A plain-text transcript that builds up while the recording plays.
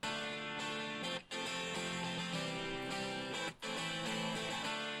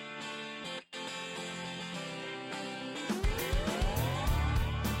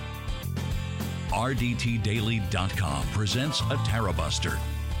RDTDaily.com presents a Tara Buster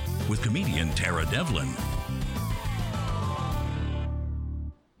with comedian Tara Devlin.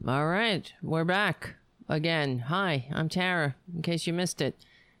 All right, we're back again. Hi, I'm Tara, in case you missed it.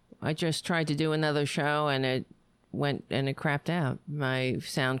 I just tried to do another show and it crapped out. My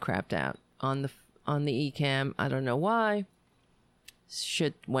sound crapped out on the Ecamm. I don't know why.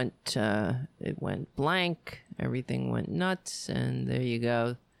 Shit went blank. Everything went nuts, and there you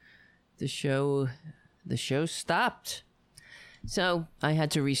go. The show stopped. So I had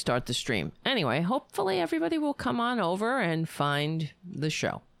to restart the stream. Anyway, hopefully everybody will come on over and find the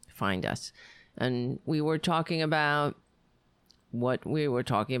show. Find us. And we were talking about what we were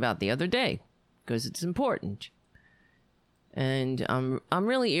talking about the other day, because it's important. And I'm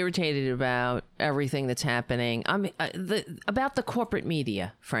really irritated about everything that's happening. About the corporate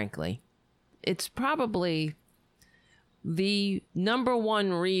media, frankly. It's probably the number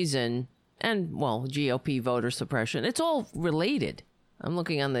one reason, and, well, GOP voter suppression. It's all related. I'm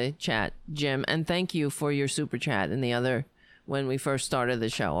looking on the chat, Jim, and thank you for your super chat and the other when we first started the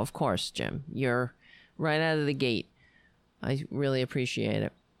show. Of course, Jim. You're right out of the gate. I really appreciate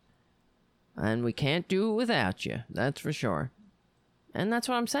it. And we can't do it without you. That's for sure. And that's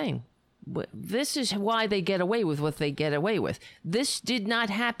what I'm saying. This is why they get away with what they get away with. This did not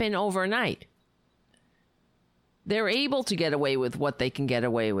happen overnight. They're able to get away with what they can get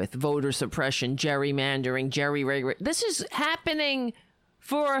away with. Voter suppression, gerrymandering, jerry-rigging. This is happening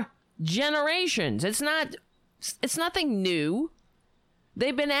for generations. It's nothing new.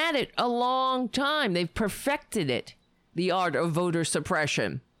 They've been at it a long time. They've perfected it. The art of voter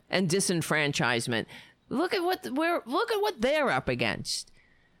suppression and disenfranchisement. Look at what they're up against.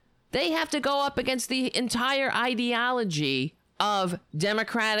 They have to go up against the entire ideology of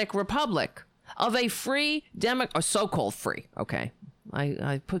Democratic Republic, of a free or so-called free. Okay,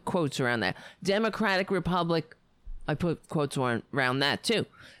 I put quotes around that. Democratic Republic. I put quotes around that too,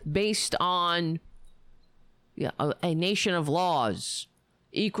 based on a nation of laws,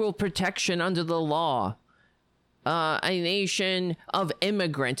 equal protection under the law. A nation of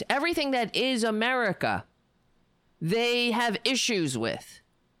immigrants, everything that is America, they have issues with.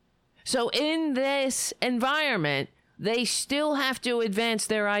 So in this environment, they still have to advance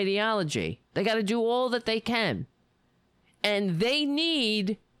their ideology. They got to do all that they can. And they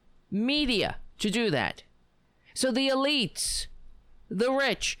need media to do that. So the elites, the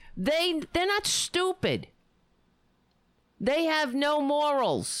rich, they're not stupid. They have no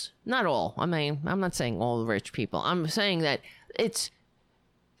morals. Not all. I mean, I'm not saying all rich people. I'm saying that it's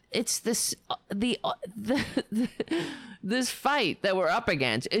this this fight that we're up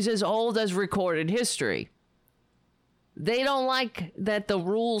against is as old as recorded history. They don't like that the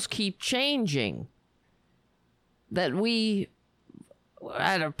rules keep changing. That we're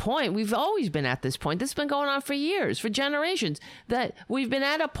at a point, we've always been at this point. This has been going on for years, for generations. That we've been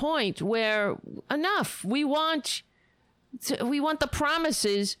at a point where enough. We want the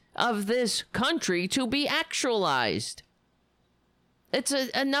promises of this country to be actualized.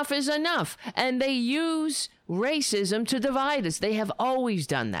 Enough is enough. And they use racism to divide us. They have always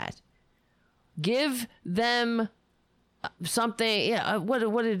done that. Give them something. Yeah. What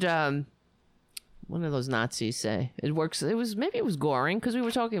did one of those Nazis say? Maybe it was Goring, because we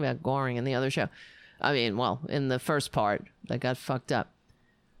were talking about Goring in the other show. I mean, well, in the first part that got fucked up.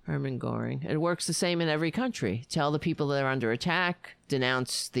 Hermann Goring. It works the same in every country. Tell the people that are under attack.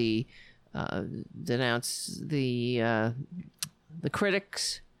 Denounce the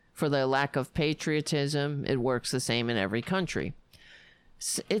critics for their lack of patriotism. It works the same in every country.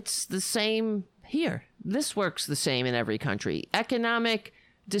 It's the same here. This works the same in every country. Economic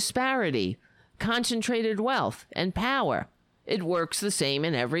disparity, concentrated wealth, and power. It works the same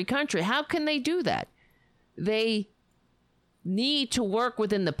in every country. How can they do that? They need to work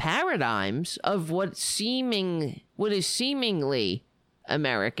within the paradigms of what is seemingly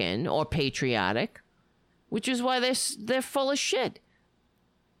American or patriotic, which is why they're full of shit.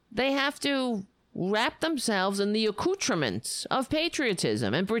 They have to wrap themselves in the accoutrements of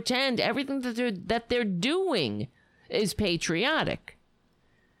patriotism and pretend everything that they're doing is patriotic.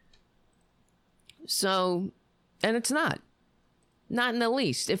 So, and it's not in the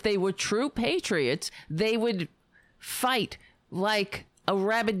least. If they were true patriots, they would fight like a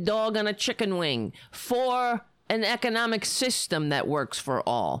rabid dog on a chicken wing for an economic system that works for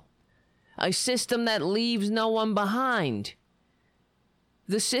all. A system that leaves no one behind.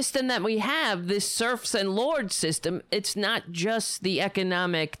 The system that we have, this serfs and lords system, it's not just the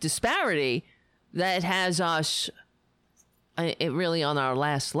economic disparity that has us really on our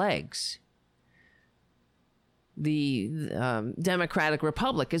last legs. Democratic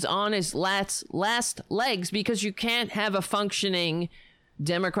Republic is on its last legs, because you can't have a functioning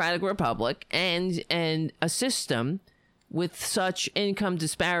Democratic Republic and a system with such income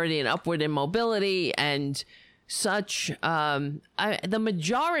disparity and upward immobility and such the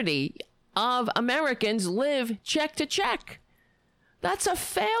majority of Americans live check to check. That's a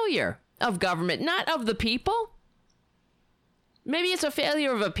failure of government, not of the people. Maybe it's a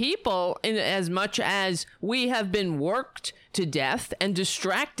failure of a people in as much as we have been worked to death and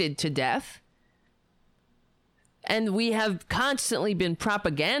distracted to death. And we have constantly been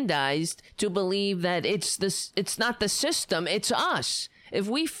propagandized to believe that it's not the system, it's us. If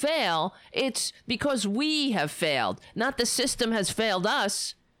we fail, it's because we have failed. Not the system has failed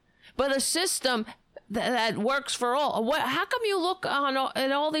us, but a system that works for all. How come you look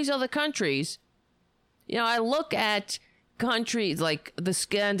at all these other countries? You know, I look at countries like the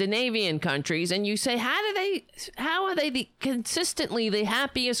Scandinavian countries, and you say, how are they consistently the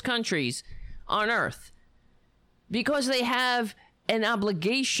happiest countries on earth? Because they have an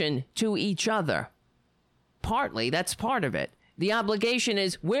obligation to each other. Partly, that's part of it. The obligation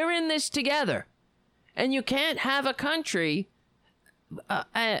is, we're in this together. And you can't have a country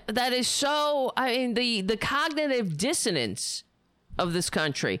that is so, the cognitive dissonance of this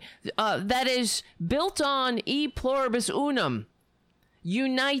country that is built on e pluribus unum.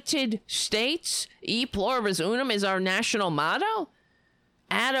 United States, e pluribus unum is our national motto.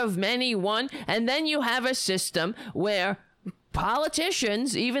 Out of many, one. And then you have a system where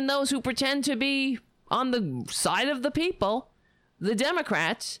politicians, even those who pretend to be on the side of the people, the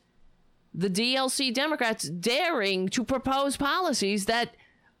Democrats, the DLC Democrats, daring to propose policies that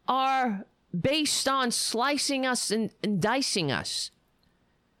are based on slicing us and dicing us.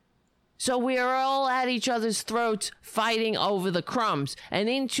 So we are all at each other's throats fighting over the crumbs. And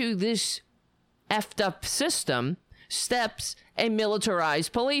into this effed up system steps a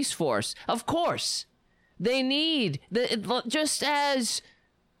militarized police force. Of course, they need, just as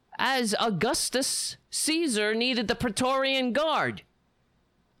Augustus Caesar needed the Praetorian Guard.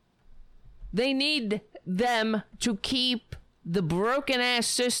 They need them to keep the broken-ass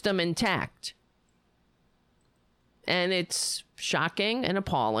system intact. And it's shocking and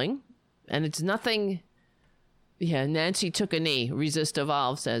appalling. And it's nothing... Yeah, Nancy took a knee. Resist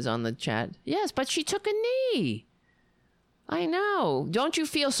Evolve says on the chat. Yes, but she took a knee. I know. Don't you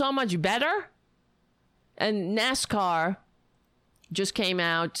feel so much better? And NASCAR just came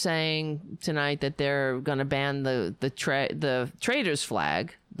out saying tonight that they're going to ban the traitors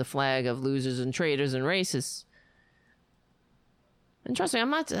flag, the flag of losers and traitors and racists. And trust me, I'm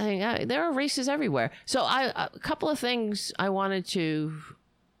not saying there are races everywhere. So a couple of things I wanted to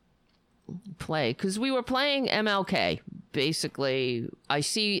play, because we were playing MLK. Basically, I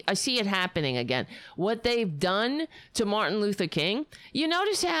see it happening again. What they've done to Martin Luther King. You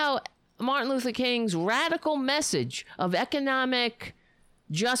notice how Martin Luther King's radical message of economic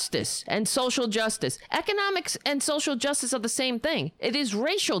justice and social justice. Economics and social justice are the same thing. It is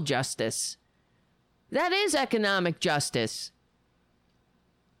racial justice. That is economic justice.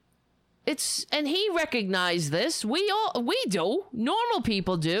 And he recognized this. We do. Normal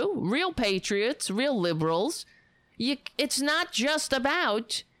people do. Real patriots, real liberals. It's not just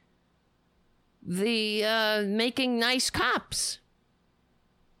about the making nice cops.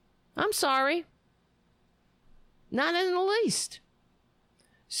 I'm sorry. Not in the least.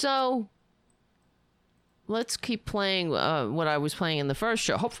 So, let's keep playing what I was playing in the first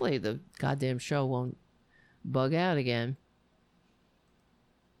show. Hopefully the goddamn show won't bug out again.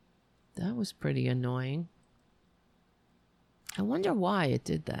 That was pretty annoying. I wonder why it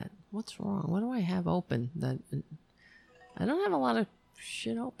did that. What's wrong? What do I have open? I don't have a lot of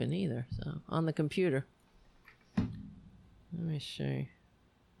shit open either, so on the computer. Let me see.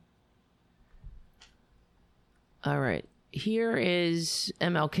 All right. Here is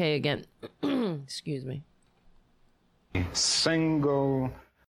MLK again. Excuse me.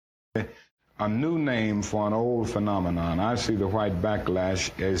 A new name for an old phenomenon. I see the white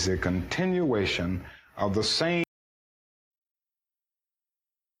backlash as a continuation of the same.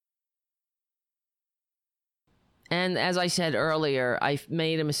 And as I said earlier, I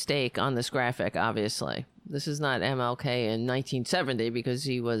made a mistake on this graphic, obviously. This is not MLK in 1970 because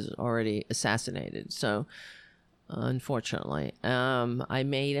he was already assassinated. So, unfortunately, I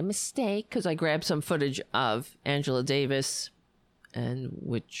made a mistake because I grabbed some footage of Angela Davis, and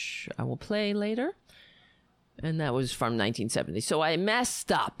which I will play later. And that was from 1970. So I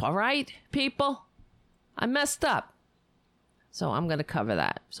messed up, all right, people? I messed up. So I'm going to cover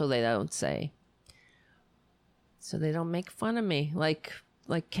that so they don't say... So they don't make fun of me like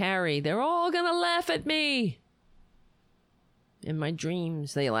Carrie. They're all going to laugh at me. In my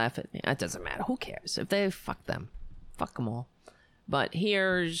dreams, they laugh at me. That doesn't matter. Who cares? If they fuck them all. But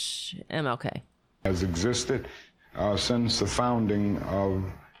here's MLK. Has existed since the founding of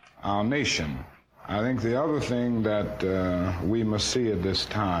our nation. I think the other thing that we must see at this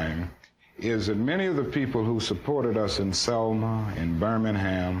time is that many of the people who supported us in Selma, in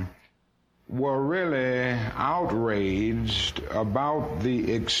Birmingham, were really outraged about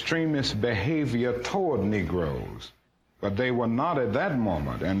the extremist behavior toward Negroes. But they were not at that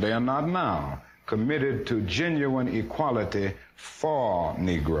moment, and they are not now, committed to genuine equality for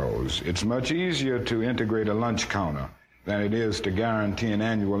Negroes. It's much easier to integrate a lunch counter than it is to guarantee an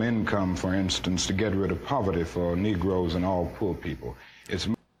annual income, for instance, to get rid of poverty for Negroes and all poor people.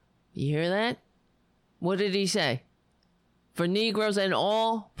 You hear that? What did he say? For Negroes and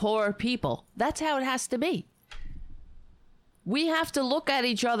all poor people. That's how it has to be. We have to look at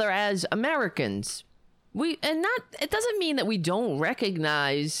each other as Americans. It doesn't mean that we don't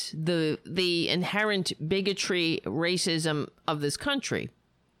recognize the inherent bigotry, racism of this country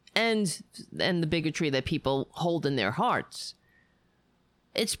and the bigotry that people hold in their hearts.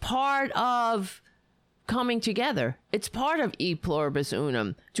 It's part of coming together. It's part of e pluribus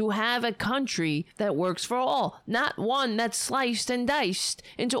unum, to have a country that works for all, not one that's sliced and diced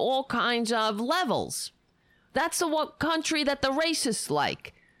into all kinds of levels. That's the country that the racists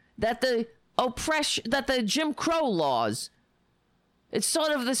like, that the Jim Crow laws. It's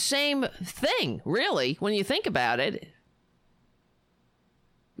sort of the same thing, really, when you think about it.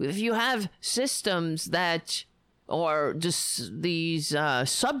 If you have systems or just these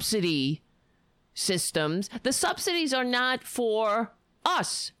subsidy systems, the subsidies are not for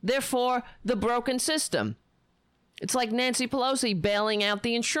us. They're for the broken system. It's like Nancy Pelosi bailing out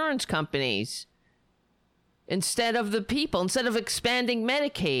the insurance companies instead of the people, instead of expanding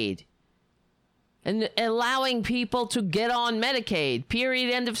Medicaid and allowing people to get on Medicaid,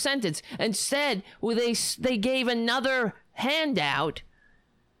 period, end of sentence. Instead, they gave another handout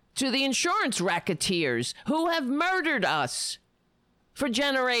to the insurance racketeers who have murdered us for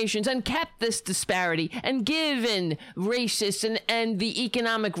generations and kept this disparity and given racists and the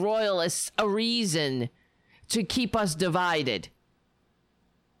economic royalists a reason to keep us divided.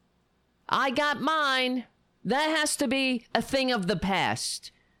 I got mine. That has to be a thing of the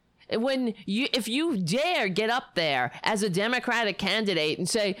past. If you dare get up there as a Democratic candidate and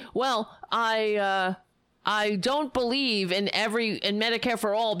say, well, I don't believe in Medicare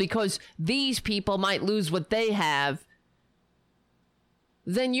for all because these people might lose what they have,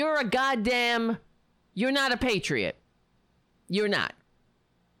 then you're not a patriot. You're not.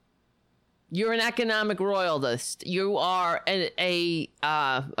 You're an economic royalist. You are a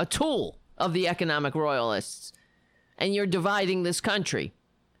tool of the economic royalists, and you're dividing this country.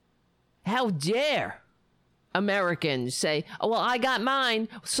 How dare Americans say, oh, well, I got mine,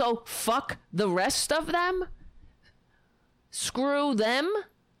 so fuck the rest of them? Screw them?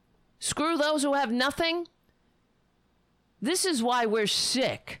 Screw those who have nothing? This is why we're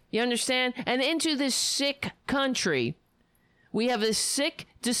sick. You understand? And into this sick country, we have a sick,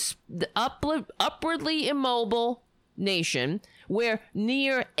 upwardly immobile nation where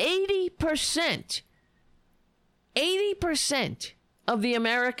near 80% of the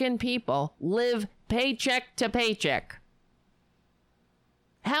American people live paycheck to paycheck.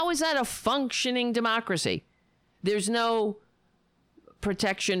 How is that a functioning democracy? There's no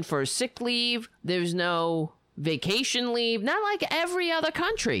protection for sick leave. There's no vacation leave. Not like every other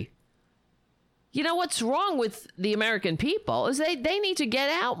country. You know what's wrong with the American people is they need to get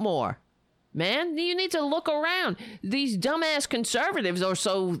out more. Man, you need to look around. These dumbass conservatives, or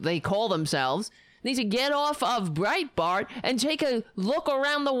so they call themselves, need to get off of Breitbart and take a look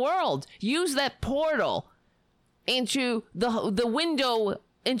around the world. Use that portal into the window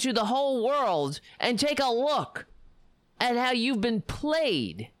into the whole world and take a look at how you've been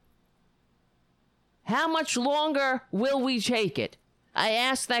played. How much longer will we take it? I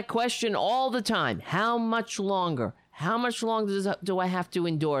ask that question all the time. How much longer? How much longer do I have to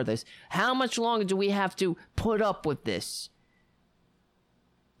endure this? How much longer do we have to put up with this?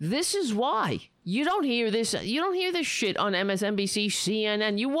 This is why. You don't hear this. You don't hear this shit on MSNBC,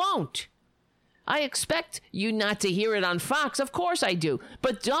 CNN. You won't. I expect you not to hear it on Fox. Of course I do.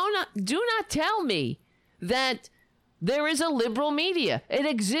 But do not tell me that there is a liberal media. It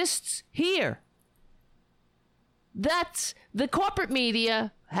exists here. That's the corporate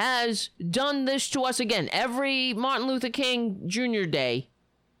media has done this to us again. Every Martin Luther King Jr. Day.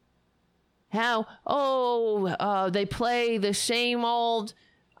 How, they play the same old,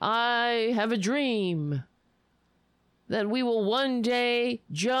 I have a dream. that we will one day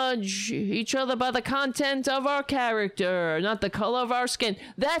judge each other by the content of our character, not the color of our skin.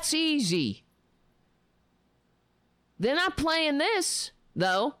 That's easy. They're not playing this,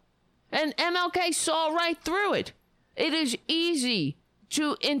 though. And MLK saw right through it. It is easy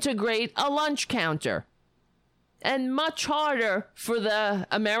to integrate a lunch counter, and much harder for the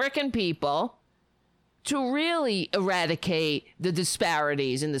American people to really eradicate the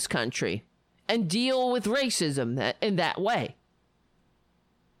disparities in this country and deal with racism in that way.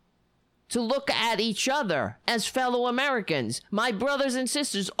 To look at each other as fellow Americans, my brothers and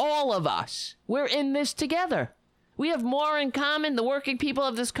sisters, all of us, we're in this together. We have more in common. The working people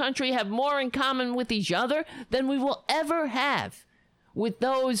of this country have more in common with each other than we will ever have with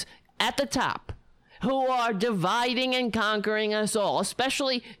those at the top who are dividing and conquering us all,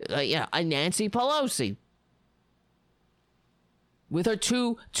 especially Nancy Pelosi with her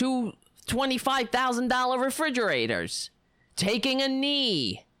two $25,000 refrigerators, taking a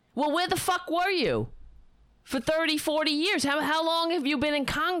knee. Well, where the fuck were you for 30, 40 years? How long have you been in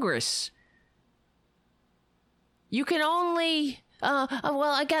Congress? You can only,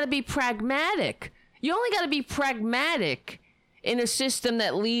 I gotta be pragmatic. You only gotta be pragmatic in a system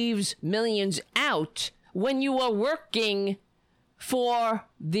that leaves millions out when you are working for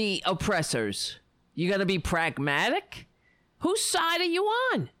the oppressors. You gotta be pragmatic? Whose side are you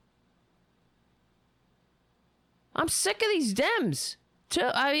on? I'm sick of these Dems.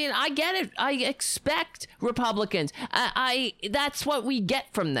 I mean, I get it. I expect Republicans. That's what we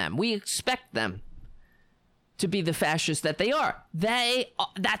get from them. We expect them to be the fascists that they are.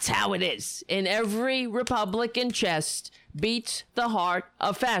 That's how it is. In every Republican chest beats the heart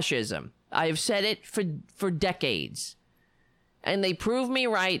of fascism. I have said it for decades. And they prove me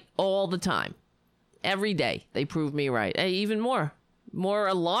right all the time. Every day they prove me right. Even more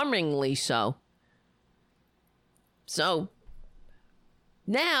alarmingly so. So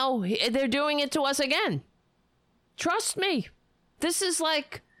now they're doing it to us again. Trust me. This is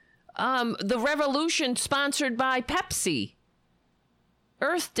like the revolution sponsored by Pepsi.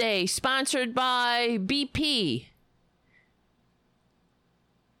 Earth Day sponsored by BP.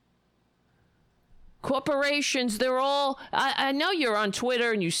 Corporations, they're all... I know you're on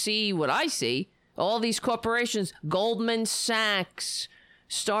Twitter and you see what I see. All these corporations, Goldman Sachs,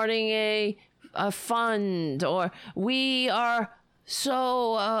 starting a fund, or we are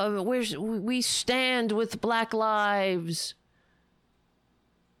so... we stand with Black Lives.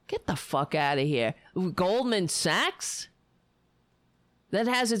 Get the fuck out of here. Goldman Sachs? That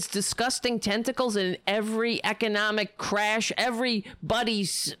has its disgusting tentacles in every economic crash,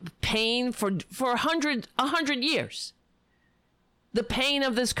 everybody's pain for 100 years. The pain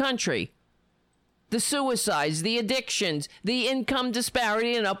of this country. The suicides, the addictions, the income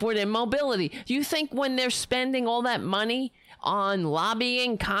disparity and upward immobility. Do you think when they're spending all that money on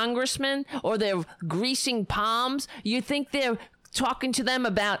lobbying congressmen or they're greasing palms, you think they're talking to them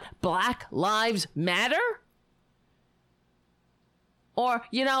about Black Lives Matter? Or,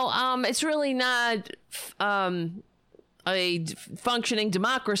 it's really not a functioning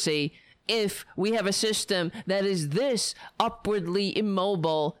democracy if we have a system that is this upwardly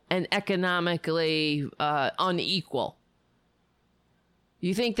immobile and economically unequal.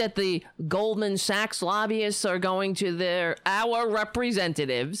 You think that the Goldman Sachs lobbyists are going to our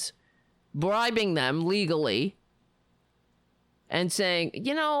representatives, bribing them legally, and saying,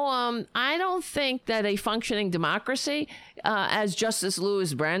 I don't think that a functioning democracy, as Justice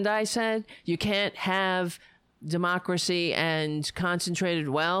Louis Brandeis said, you can't have democracy and concentrated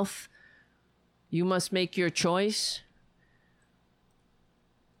wealth. You must make your choice.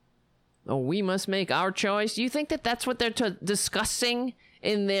 Or we must make our choice. Do you think that that's what they're discussing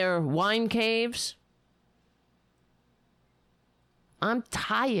in their wine caves? I'm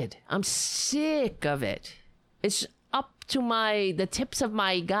tired. I'm sick of it. It's up to the tips of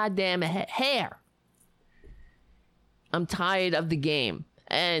my goddamn hair. I'm tired of the game.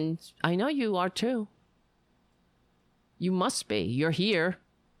 And I know you are too. You must be. You're here.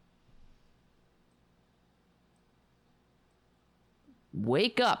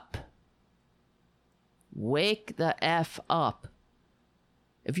 Wake up. Wake the F up.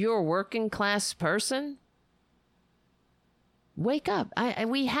 If you're a working class person, wake up.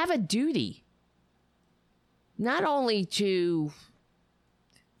 We have a duty. Not only to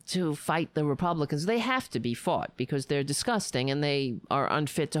fight the Republicans, they have to be fought because they're disgusting and they are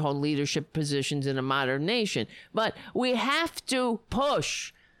unfit to hold leadership positions in a modern nation. But we have to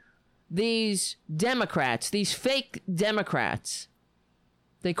push these Democrats, these fake Democrats.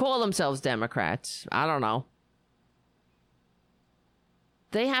 They call themselves Democrats. I don't know.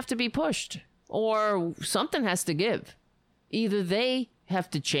 They have to be pushed or something has to give. Either they have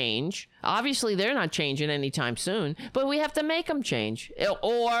to change. Obviously, they're not changing anytime soon, but we have to make them change.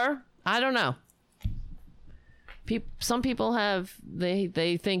 Or, I don't know. Some people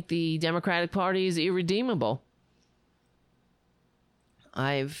they think the Democratic Party is irredeemable.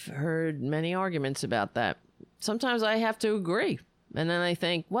 I've heard many arguments about that. Sometimes I have to agree. And then I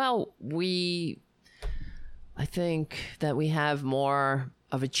think, well, I think that we have more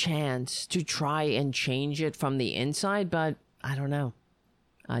of a chance to try and change it from the inside, but I don't know.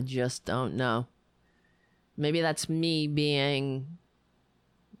 I just don't know. Maybe that's me being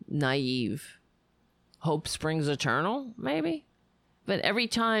naive. Hope springs eternal, maybe? But every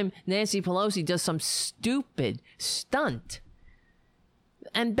time Nancy Pelosi does some stupid stunt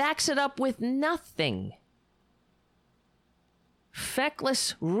and backs it up with nothing,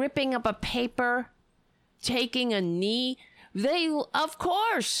 feckless ripping up a paper, taking a knee, of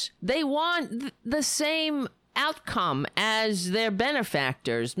course, they want the same outcome as their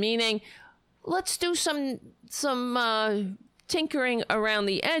benefactors, meaning let's do some tinkering around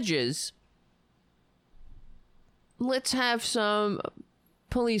the edges. Let's have some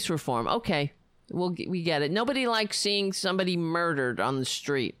police reform. Okay, we get it. Nobody likes seeing somebody murdered on the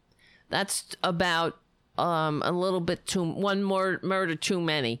street. That's about a little bit one more murder too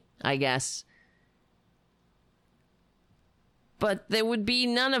many, I guess. But there would be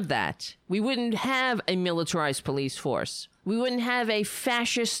none of that. We wouldn't have a militarized police force. We wouldn't have a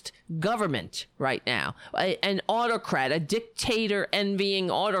fascist government right now. An autocrat, a dictator-envying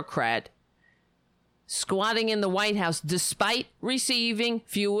autocrat squatting in the White House despite receiving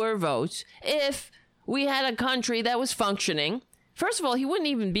fewer votes. If we had a country that was functioning, first of all, he wouldn't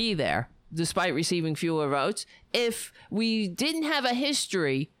even be there despite receiving fewer votes. If we didn't have a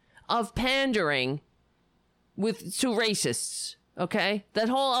history of pandering to racists, okay? That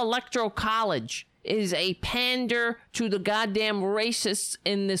whole electoral college is a pander to the goddamn racists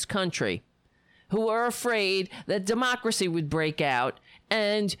in this country who are afraid that democracy would break out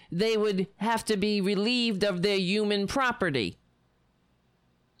and they would have to be relieved of their human property.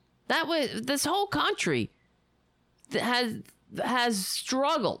 This whole country has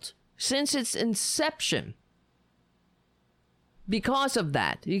struggled since its inception because of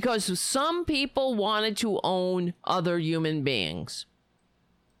that. Because some people wanted to own other human beings.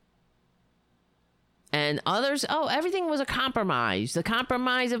 And others, everything was a compromise. The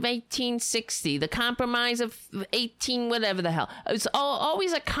compromise of 1860, the compromise of 18 whatever the hell. It's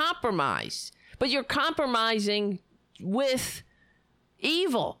always a compromise. But you're compromising with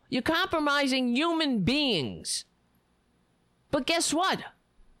evil. You're compromising human beings. But guess what?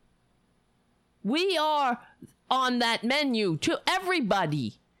 We are on that menu to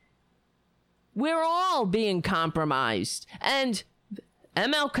everybody. We're all being compromised. And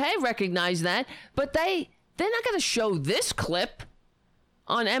MLK recognized that, but they're not going to show this clip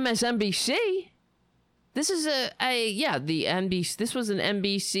on MSNBC. This is the NBC. This was an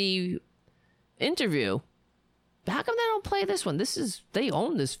NBC interview. How come they don't play this one? They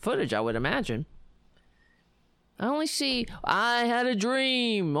own this footage, I would imagine. I only see, I had a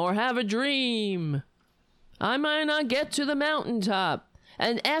dream or have a dream. I might not get to the mountaintop.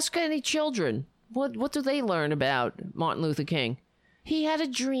 And ask any children, what do they learn about Martin Luther King? He had a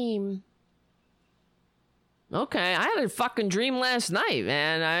dream. Okay, I had a fucking dream last night,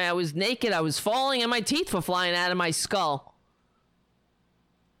 man. I was naked, I was falling, and my teeth were flying out of my skull.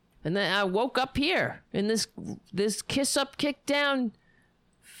 And then I woke up here in this kiss up, kick down,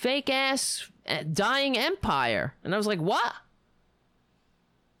 fake ass, dying empire. And I was like, what?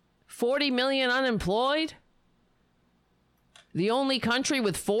 40 million unemployed? The only country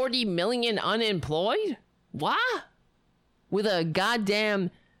with 40 million unemployed? What? With a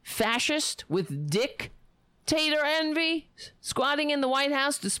goddamn fascist with dictator envy squatting in the White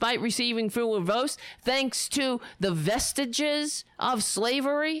House despite receiving fewer votes thanks to the vestiges of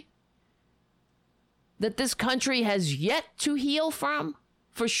slavery that this country has yet to heal from?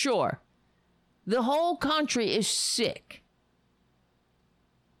 For sure. The whole country is sick.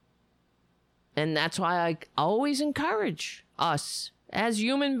 And that's why I always encourage us as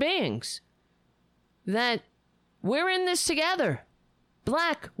human beings that we're in this together.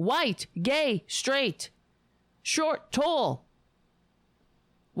 Black, white, gay, straight, short, tall.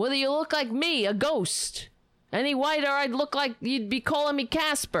 Whether you look like me, a ghost. Any whiter, I'd look like you'd be calling me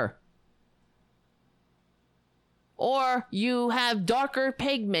Casper. Or you have darker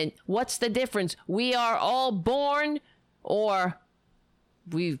pigment. What's the difference? We are all born, or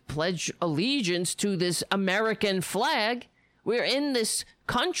we pledge allegiance to this American flag. We're in this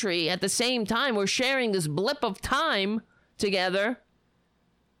country at the same time. We're sharing this blip of time together.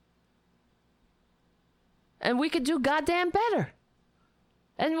 And we could do goddamn better.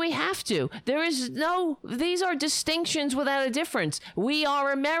 And we have to. These are distinctions without a difference. We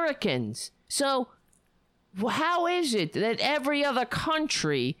are Americans. So how is it that every other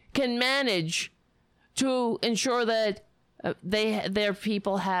country can manage to ensure that their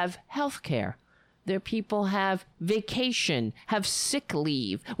people have health care? Their people have vacation, have sick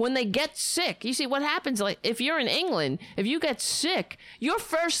leave. When they get sick, you see what happens, like if you're in England, if you get sick, your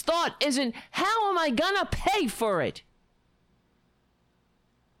first thought isn't, how am I gonna pay for it?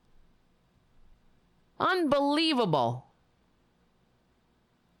 Unbelievable.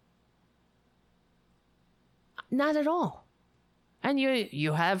 Not at all. And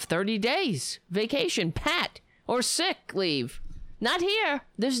you have 30 days vacation, pat, or sick leave. Not here.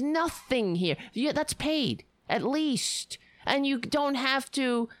 There's nothing here. That's paid, at least. And you don't have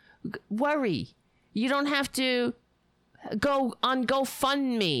to worry. You don't have to go on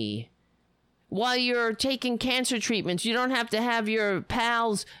GoFundMe while you're taking cancer treatments. You don't have to have your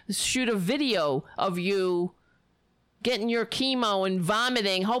pals shoot a video of you getting your chemo and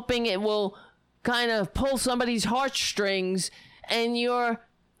vomiting, hoping it will kind of pull somebody's heartstrings, and your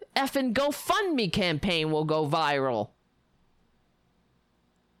effing GoFundMe campaign will go viral.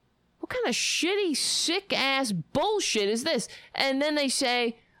 What kind of shitty, sick-ass bullshit is this? And then they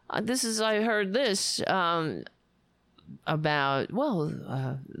say, I heard this about,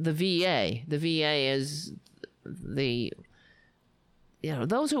 the VA. The VA is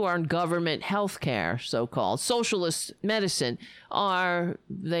those who are in government health care, so-called socialist medicine, the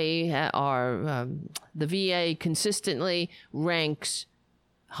VA consistently ranks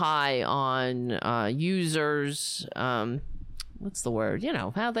high on users, what's the word?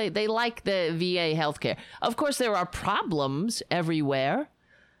 How they like the VA healthcare. Of course, there are problems everywhere,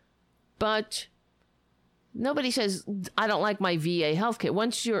 but nobody says, I don't like my VA healthcare.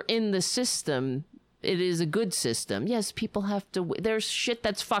 Once you're in the system, it is a good system. Yes, people have to, there's shit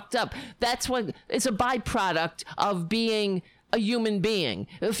that's fucked up. That's what, it's a byproduct of being a human being.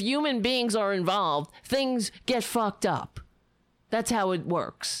 If human beings are involved, things get fucked up. That's how it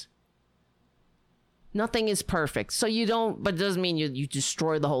works. Nothing is perfect. So but it doesn't mean you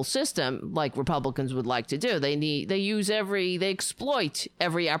destroy the whole system like Republicans would like to do. They exploit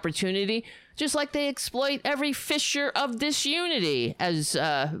every opportunity, just like they exploit every fissure of disunity, as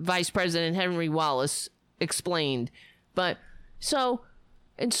Vice President Henry Wallace explained. But so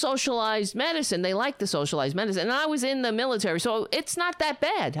in socialized medicine, they like the socialized medicine. And I was in the military, so it's not that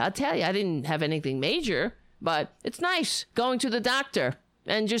bad. I'll tell you, I didn't have anything major, but it's nice going to the doctor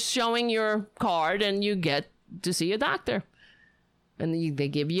and just showing your card, and you get to see a doctor. And they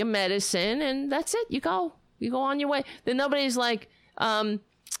give you medicine, and that's it. You go on your way. Then nobody's like, what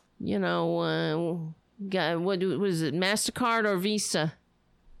is it, MasterCard or Visa?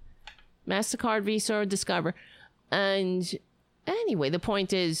 MasterCard, Visa, or Discover. And anyway, the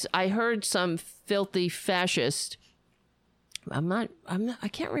point is, I heard some filthy fascist, I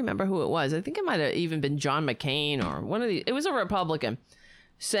can't remember who it was. I think it might have even been John McCain or one of the, it was a Republican,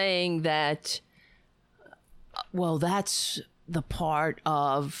 saying that, that's the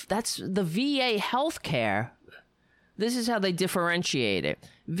VA healthcare. This is how they differentiate it.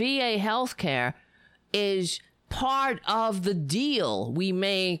 VA healthcare is part of the deal we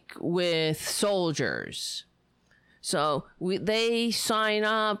make with soldiers. So they sign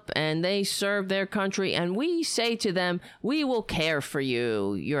up and they serve their country, and we say to them, we will care for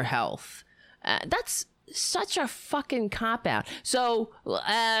your health. That's such a fucking cop-out. So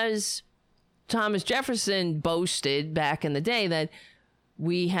as Thomas Jefferson boasted back in the day, that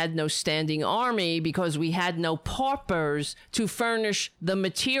we had no standing army because we had no paupers to furnish the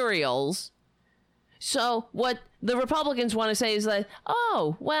materials. So what the Republicans want to say is that,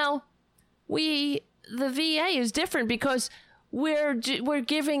 the VA is different because we're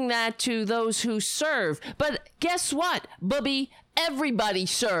giving that to those who serve. But guess what, Bubby? Everybody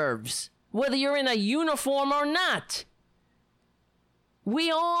serves, whether you're in a uniform or not. We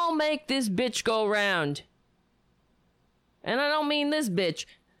all make this bitch go round. And I don't mean this bitch.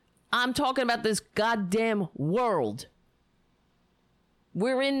 I'm talking about this goddamn world.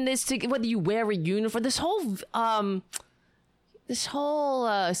 We're in this together, whether you wear a uniform. This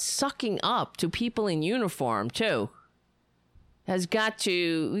whole sucking up to people in uniform, too, we got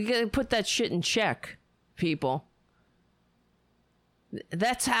to put that shit in check, people.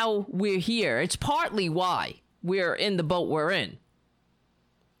 That's how we're here. It's partly why we're in the boat we're in.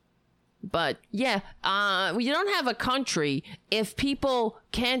 But, you don't have a country if people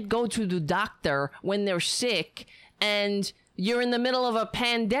can't go to the doctor when they're sick and you're in the middle of a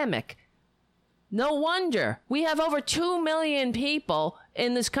pandemic. No wonder. We have over 2 million people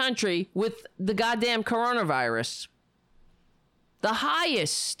in this country with the goddamn coronavirus. The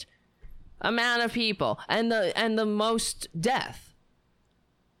highest amount of people and the most death.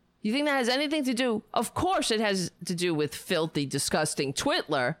 You think that has anything to do? Of course it has to do with filthy, disgusting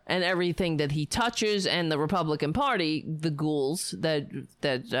Twitler and everything that he touches, and the Republican Party, the ghouls that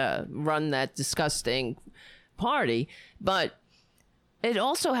run that disgusting party. But it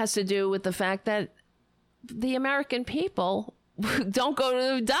also has to do with the fact that the American people don't go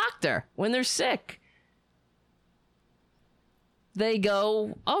to the doctor when they're sick. They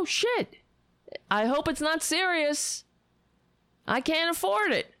go, oh shit, I hope it's not serious. I can't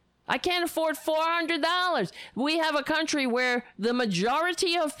afford it. I can't afford $400. We have a country where the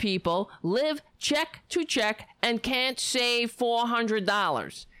majority of people live check to check and can't save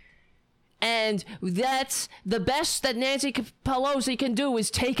 $400. And that's the best that Nancy Pelosi can do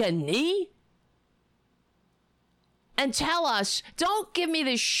is take a knee and tell us, don't give me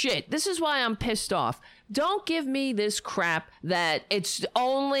this shit. This is why I'm pissed off. Don't give me this crap that it's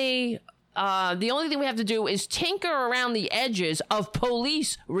only... the only thing we have to do is tinker around the edges of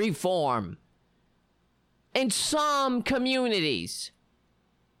police reform in some communities.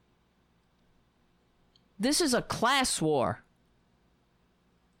 This is a class war.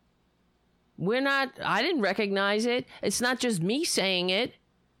 I didn't recognize it. It's not just me saying it.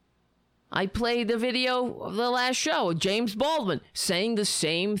 I played the video of the last show, James Baldwin saying the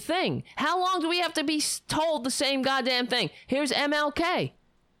same thing. How long do we have to be told the same goddamn thing? Here's MLK.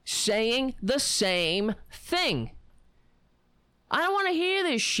 Saying the same thing. I don't want to hear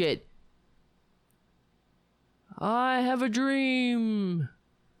this shit. I have a dream.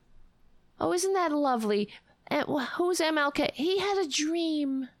 Oh, isn't that lovely? Who's MLK? He had a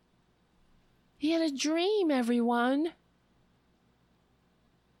dream. He had a dream, everyone.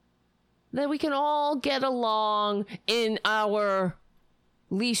 That we can all get along in our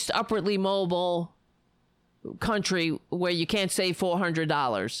least upwardly mobile country where you can't save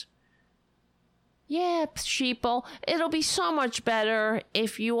 $400. Yeah, sheeple, it'll be so much better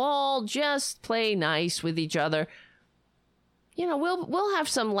if you all just play nice with each other. You know, we'll have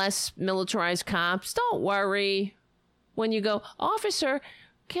some less militarized cops. Don't worry. When you go, officer,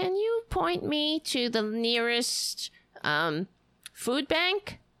 can you point me to the nearest food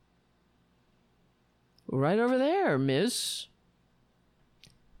bank? Right over there, miss.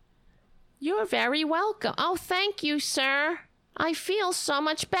 You're very welcome. Oh, thank you, sir. I feel so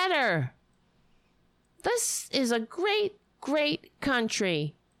much better. This is a great, great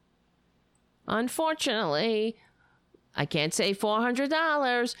country. Unfortunately, I can't save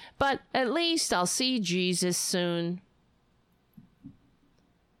 $400, but at least I'll see Jesus soon.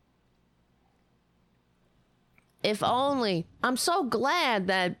 If only. I'm so glad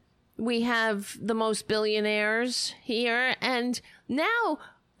that we have the most billionaires here, and now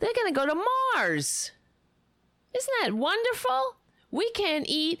they're going to go to Mars. Isn't that wonderful? We can't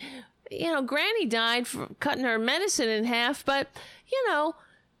eat. You know, Granny died for cutting her medicine in half, but, you know,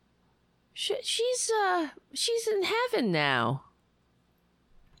 she's in heaven now.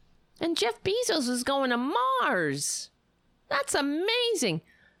 And Jeff Bezos is going to Mars. That's amazing.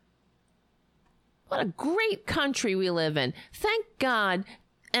 What a great country we live in. Thank God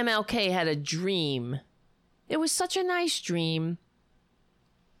MLK had a dream. It was such a nice dream.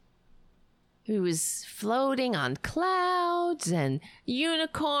 He was floating on clouds and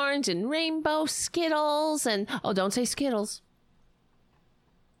unicorns and rainbow Skittles and... Oh, don't say Skittles.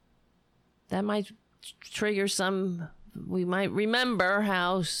 That might trigger some... We might remember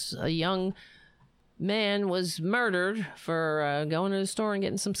how a young man was murdered for going to the store and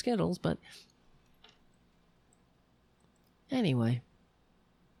getting some Skittles, but... Anyway.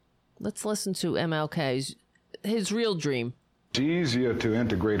 Let's listen to MLK's... his real dream. It's easier to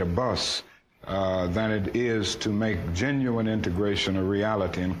integrate a bus than it is to make genuine integration a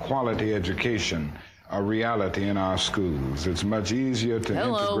reality and quality education a reality in our schools. It's much easier to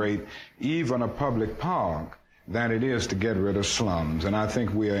integrate even a public park than it is to get rid of slums. And I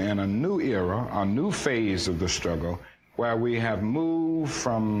think we are in a new era, a new phase of the struggle, where we have moved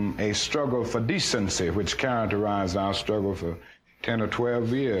from a struggle for decency, which characterized our struggle for 10 or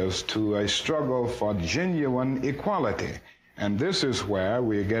 12 years, to a struggle for genuine equality. And this is where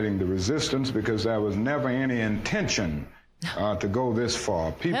we're getting the resistance, because there was never any intention to go this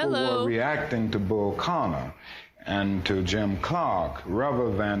far. People were reacting to Bull Connor and to Jim Clark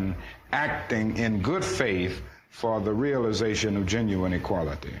rather than acting in good faith for the realization of genuine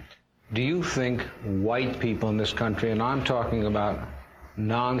equality. Do you think white people in this country, and I'm talking about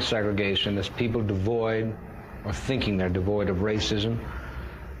non-segregationists, people devoid or thinking they're devoid of racism,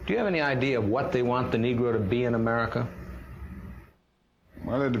 do you have any idea of what they want the Negro to be in America?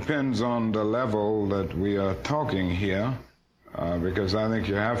 Well, it depends on the level that we are talking here, because I think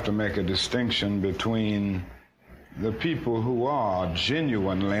you have to make a distinction between the people who are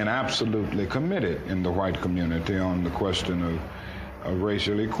genuinely and absolutely committed in the white community on the question of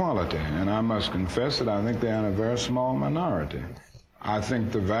racial equality. And I must confess that I think they're in a very small minority. I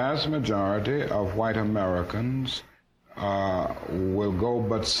think the vast majority of white Americans will go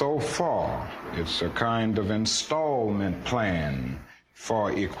but so far. It's a kind of installment plan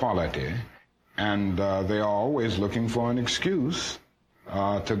for equality, and they are always looking for an excuse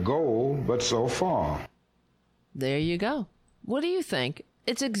to go but so far. There you go. What do you think?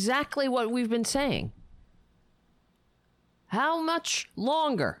 It's exactly what we've been saying. How much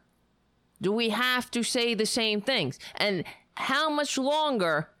longer do we have to say the same things? And how much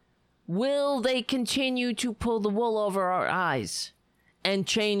longer will they continue to pull the wool over our eyes and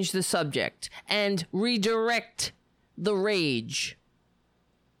change the subject and redirect the rage?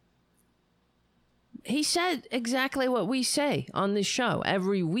 He said exactly what we say on this show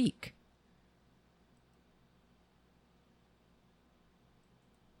every week.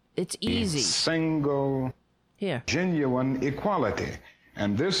 It's easy. Single, genuine equality.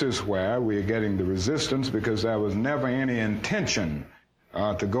 And this is where we're getting the resistance, because there was never any intention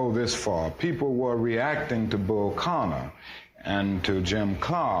to go this far. People were reacting to Bull Connor and to Jim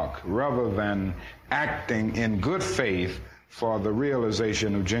Clark rather than acting in good faith for the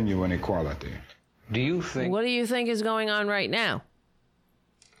realization of genuine equality. What do you think is going on right now?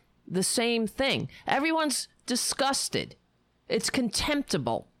 The same thing. Everyone's disgusted. It's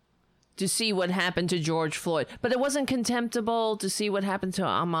contemptible to see what happened to George Floyd. But it wasn't contemptible to see what happened to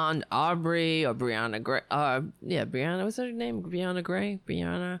Ahmaud Arbery or Breonna Gray. Breonna, what's her name? Breonna Gray?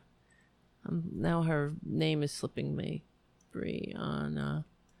 Breonna? Now her name is slipping me. Breonna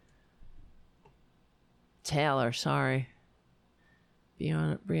Taylor, sorry.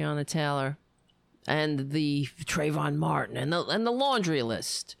 Breonna Taylor. And the Trayvon Martin and the laundry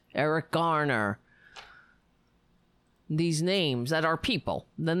list. Eric Garner. These names that are people,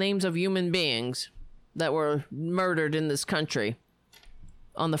 the names of human beings that were murdered in this country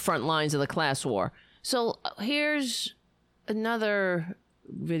on the front lines of the class war. So here's another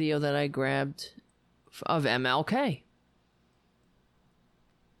video that I grabbed of MLK.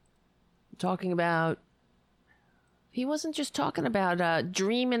 Talking about, he wasn't just talking about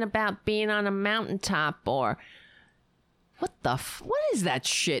dreaming about being on a mountaintop or what is that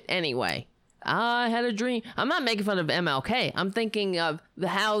shit anyway? I had a dream. I'm not making fun of MLK. I'm thinking of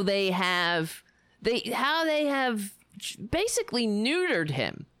how they have basically neutered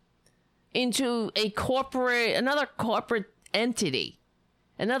him into another corporate entity,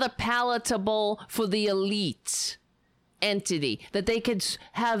 another palatable for the elites entity that they could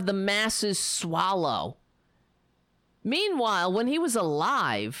have the masses swallow. Meanwhile, when he was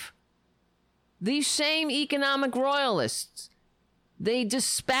alive, these same economic royalists, they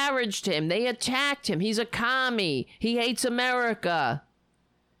disparaged him. They attacked him. He's a commie. He hates America.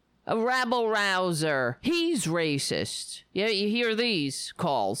 A rabble-rouser. He's racist. Yeah, you hear these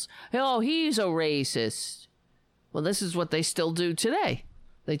calls. Oh, he's a racist. Well, this is what they still do today.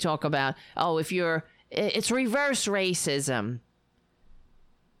 They talk about, it's reverse racism.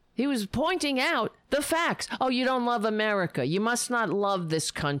 He was pointing out the facts. Oh, you don't love America. You must not love this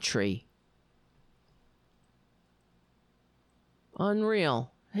country.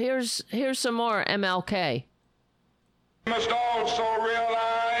 Unreal. Here's some more MLK. We must also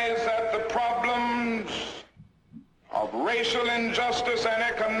realize that the problems of racial injustice and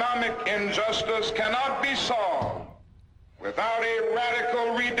economic injustice cannot be solved without a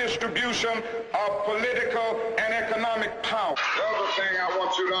radical redistribution of political and economic power. The other thing I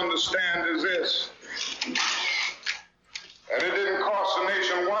want you to understand is this, that it didn't cost the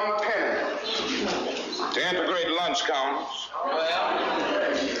nation 1 penny to integrate lunch counters.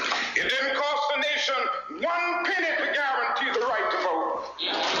 It didn't cost the nation 1 penny to guarantee the right to vote.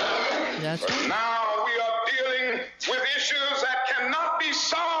 But now we are dealing with issues that cannot be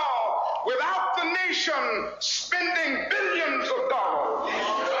solved without the nation spending billions of dollars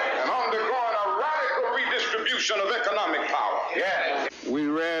and undergoing a radical redistribution of economic power. Yeah. We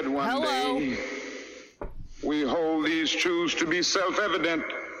read one day, we hold these truths to be self-evident,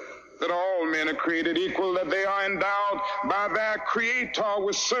 that all men are created equal, that they are endowed by their Creator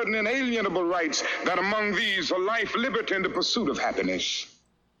with certain inalienable rights, that among these are life, liberty, and the pursuit of happiness.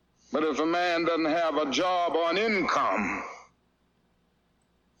 But if a man doesn't have a job or an income,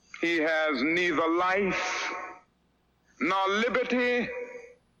 he has neither life nor liberty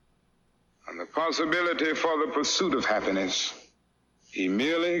and the possibility for the pursuit of happiness. He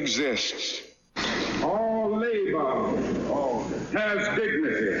merely exists. All labor has dignity.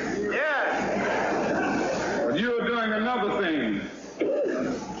 another thing.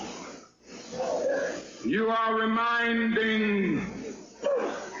 You are reminding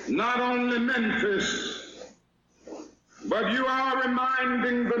not only Memphis, but you are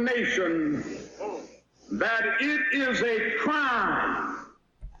reminding the nation that it is a crime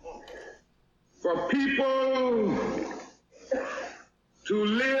for people to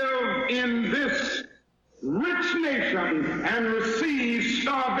live in this rich nation and receive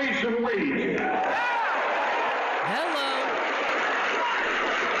starvation wages. Hello.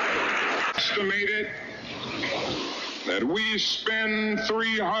 Estimated that we spend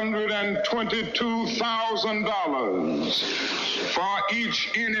 $322,000 for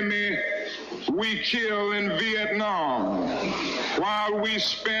each enemy we kill in Vietnam, while we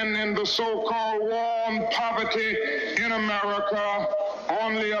spend in the so-called war on poverty in America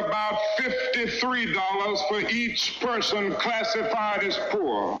only about $53 for each person classified as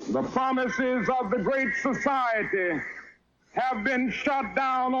poor. The promises of the Great Society have been shot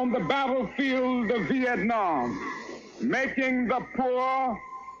down on the battlefield of Vietnam, making the poor,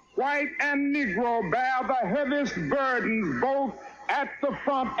 white and Negro, bear the heaviest burdens both at the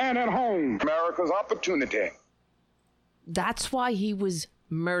front and at home. America's opportunity. That's why he was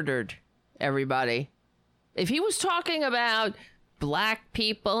murdered, everybody. If he was talking about black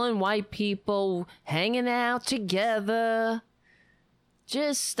people and white people hanging out together,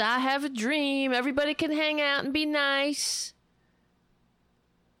 just, I have a dream, everybody can hang out and be nice,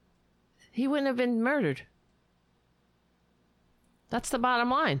 he wouldn't have been murdered. That's the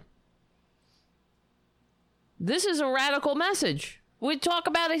bottom line. This is a radical message. We talk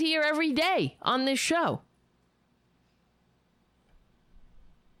about it here every day on this show.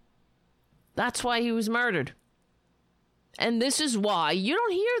 That's why he was murdered. And this is why you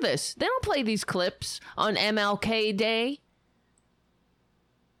don't hear this. They don't play these clips on MLK Day.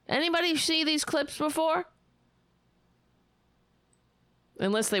 Anybody see these clips before?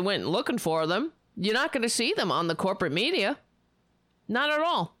 Unless they went looking for them. You're not going to see them on the corporate media. Not at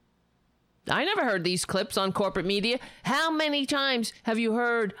all. I never heard these clips on corporate media. How many times have you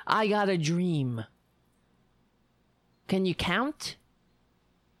heard, I got a dream? Can you count?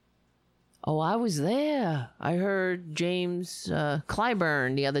 Oh, I was there. I heard James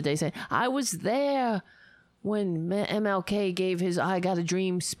Clyburn the other day say, I was there when MLK gave his I got a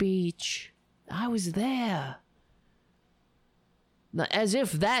dream speech. I was there. As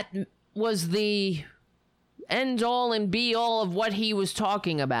if that was the end all and be all of what he was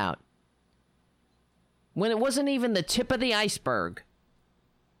talking about. When it wasn't even the tip of the iceberg.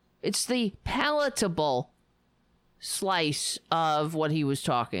 It's the palatable slice of what he was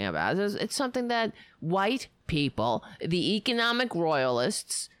talking about. It's something that white people, the economic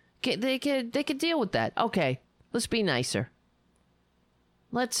royalists, they could deal with that. Okay, let's be nicer.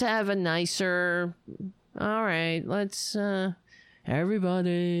 Let's have a nicer. All right, let's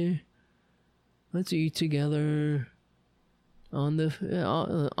everybody, let's eat together on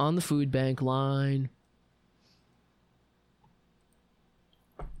the food bank line.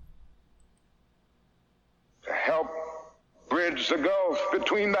 Help bridge the gulf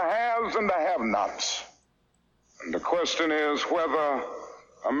between the haves and the have-nots. And the question is whether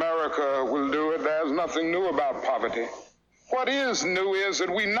America will do it. There's nothing new about poverty. What is new is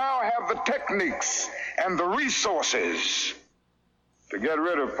that we now have the techniques and the resources to get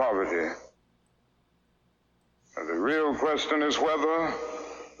rid of poverty. And the real question is whether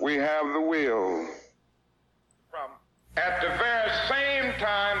we have the will. At the very same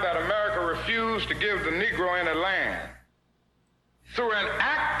time that America refused to give the Negro any land, through an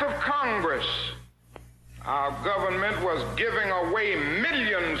act of Congress, our government was giving away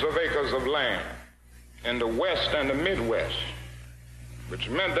millions of acres of land in the West and the Midwest, which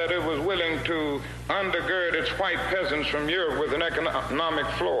meant that it was willing to undergird its white peasants from Europe with an economic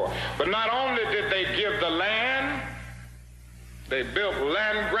floor. But not only did they give the land, they built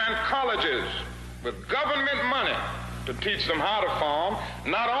land-grant colleges with government money to teach them how to farm.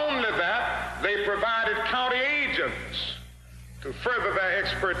 Not only that, they provided county agents to further their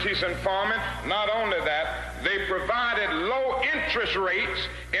expertise in farming. Not only that, they provided low interest rates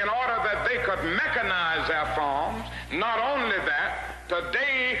in order that they could mechanize their farms. Not only that,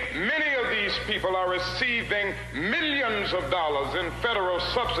 today many of these people are receiving millions of dollars in federal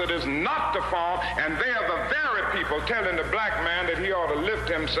subsidies not to farm, and they are the very people telling the black man that he ought to lift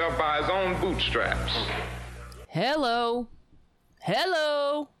himself by his own bootstraps. Hello.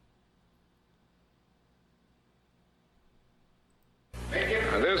 Hello.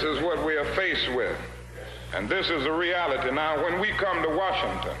 Now, this is what we are faced with. And this is the reality. Now, when we come to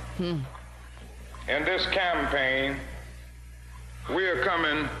Washington, in this campaign, we are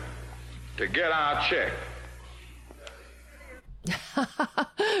coming to get our check.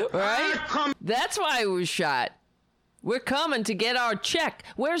 Right? That's why he was shot. We're coming to get our check.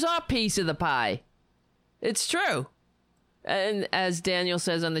 Where's our piece of the pie? It's true. And as Daniel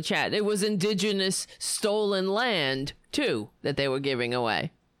says on the chat, it was indigenous stolen land, too, that they were giving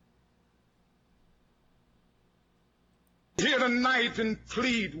away. Here tonight and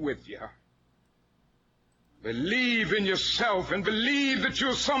plead with you. Believe in yourself and believe that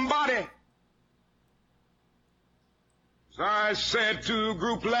you're somebody. As I said to a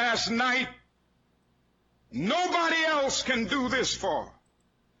group last night, nobody else can do this for.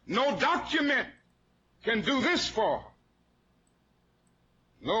 No document can do this for.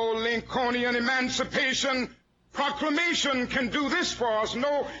 No Lincolnian Emancipation Proclamation can do this for us.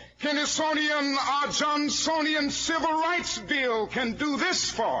 No Kennysonian or Johnsonian Civil Rights Bill can do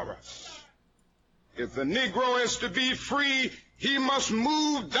this for us. If the Negro is to be free, he must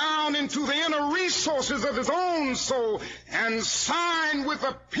move down into the inner resources of his own soul and sign with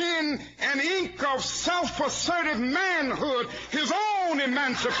a pen and ink of self-assertive manhood his own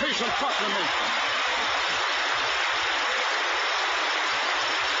Emancipation Proclamation.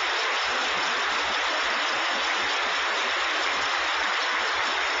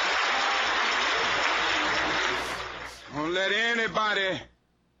 Don't let anybody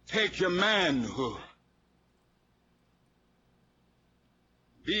take your manhood.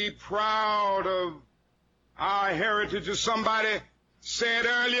 Be proud of our heritage. As somebody said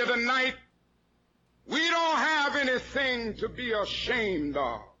earlier tonight, we don't have anything to be ashamed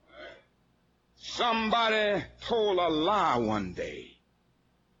of. Somebody told a lie one day.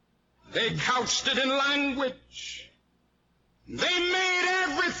 They couched it in language. They made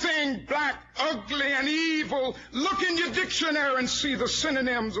everything black, ugly, and evil. Look in your dictionary and see the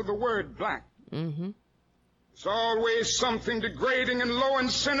synonyms of the word black. Mm-hmm. It's always something degrading and low and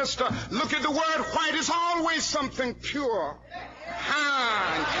sinister. Look at the word white. It's always something pure,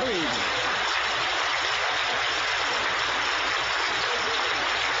 high, and clean.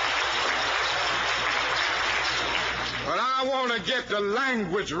 But I want to get the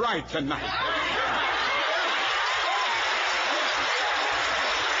language right tonight.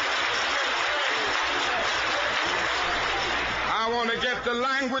 I want to get the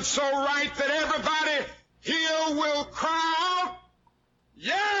language so right that everybody here will cry out,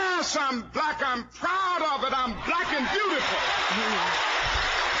 yes, I'm black, I'm proud of it, I'm black and beautiful.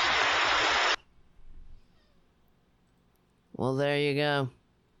 Well, there you go.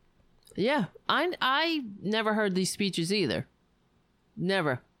 Yeah, I never heard these speeches either.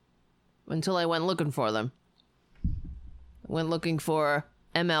 Never. Until I went looking for them. I went looking for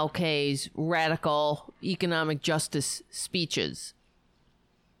MLK's radical economic justice speeches.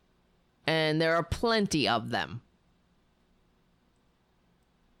 And there are plenty of them.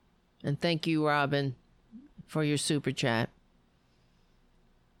 And thank you, Robin, for your super chat.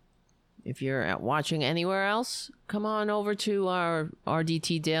 If you're watching anywhere else, come on over to our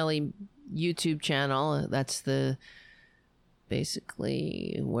RDT Daily YouTube channel. That's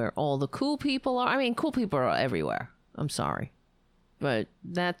basically where all the cool people are. I mean, cool people are everywhere. I'm sorry. But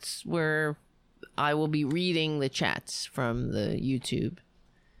that's where I will be reading the chats from the YouTube.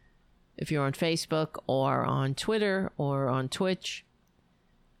 If you're on Facebook or on Twitter or on Twitch,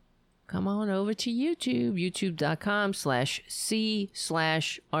 come on over to YouTube,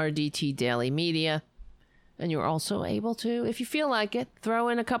 youtube.com/C/RDT Daily Media. And you're also able to, if you feel like it, throw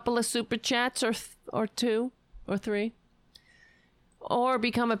in a couple of super chats or two or three. Or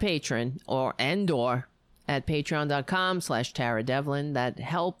become a patron or at patreon.com/Tara Devlin. That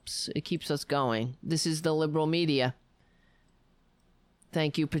helps. It keeps us going. This is the liberal media.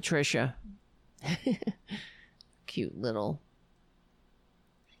 Thank you, Patricia. Cute little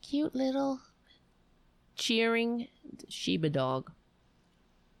cheering Sheba dog.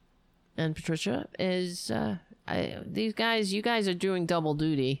 And Patricia is, you guys are doing double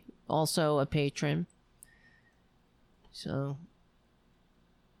duty. Also a patron. So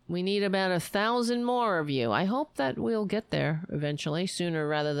we need about 1,000 more of you. I hope that we'll get there eventually, sooner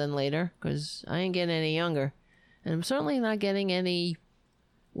rather than later, because I ain't getting any younger. And I'm certainly not getting any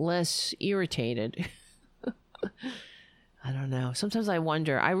less irritated. I don't know. Sometimes I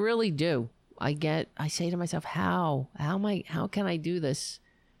wonder. I really do. I say to myself, how can I do this?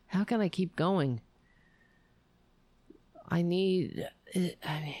 How can I keep going? I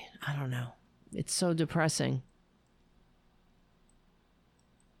don't know. It's so depressing.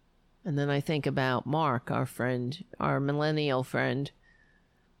 And then I think about Mark, our friend, our millennial friend.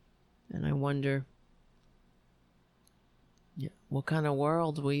 And I wonder what kind of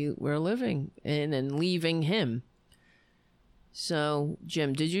world we're living in and leaving him. So,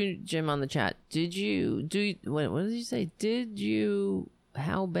 Jim on the chat, what did you say?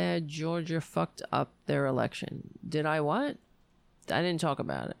 How bad Georgia fucked up their election? Did I what? I didn't talk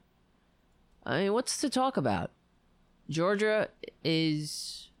about it. I mean, what's to talk about? Georgia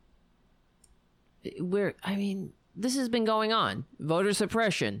is this has been going on. Voter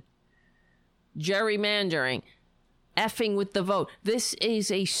suppression, gerrymandering, effing with the vote. This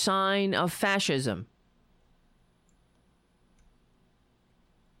is a sign of fascism.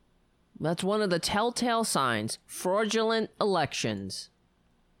 That's one of the telltale signs. Fraudulent elections.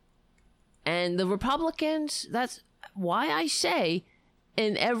 And the Republicans, that's why I say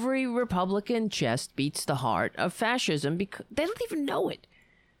in every Republican chest beats the heart of fascism, because they don't even know it.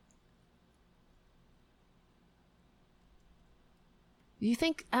 You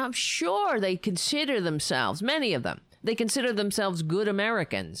think, I'm sure they consider themselves, many of them, they consider themselves good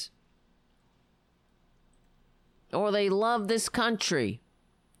Americans. Or they love this country.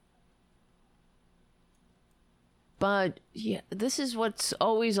 But yeah, this is what's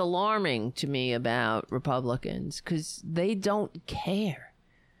always alarming to me about Republicans, because they don't care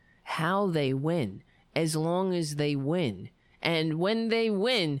how they win, as long as they win. And when they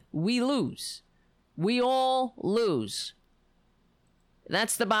win, we lose. We all lose.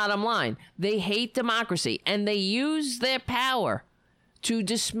 That's the bottom line. They hate democracy, and they use their power to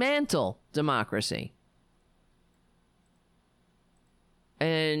dismantle democracy.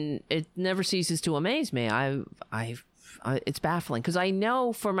 And it never ceases to amaze me. It's baffling, because I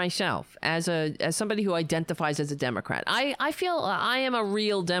know for myself, as somebody who identifies as a Democrat, I feel I am a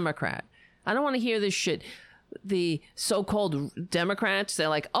real Democrat. I don't want to hear this shit. The so-called Democrats, they're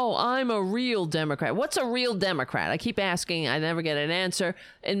like, oh, I'm a real Democrat. What's a real Democrat? I keep asking. I never get an answer.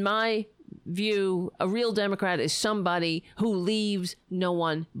 In my view, a real Democrat is somebody who leaves no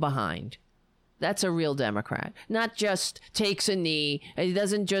one behind. That's a real Democrat. Not just takes a knee. He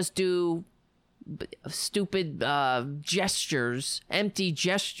doesn't just do stupid gestures, empty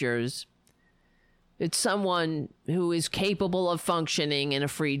gestures. It's someone who is capable of functioning in a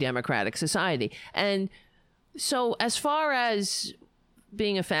free democratic society. And so as far as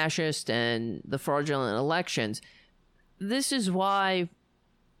being a fascist and the fraudulent elections, this is why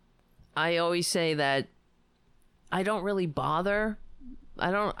I always say that I don't really bother.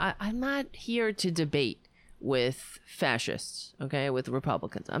 I'm not here to debate with fascists, okay, with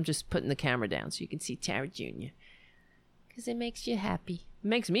Republicans. I'm just putting the camera down so you can see Tara Jr. Because it makes you happy. It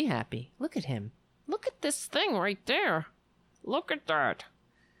makes me happy. Look at him. Look at this thing right there. Look at that.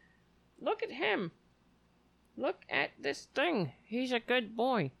 Look at him. Look at this thing. He's a good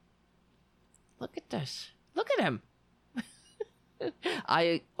boy. Look at this. Look at him.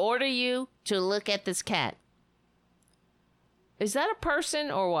 I order you to look at this cat. Is that a person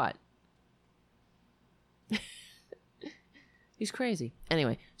or what? He's crazy.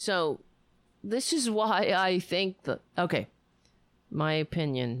 Anyway, so this is why I think that, okay, my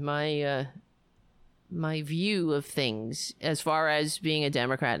opinion, my view of things as far as being a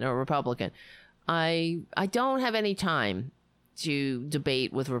Democrat and a Republican, I don't have any time to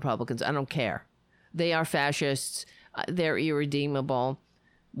debate with Republicans. I don't care. They are fascists. They're irredeemable.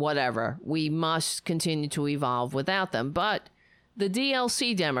 Whatever. We must continue to evolve without them. But the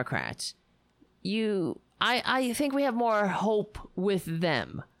DLC Democrats, I think we have more hope with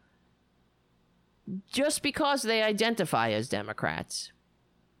them. Just because they identify as Democrats.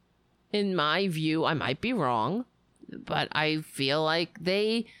 In my view, I might be wrong, but I feel like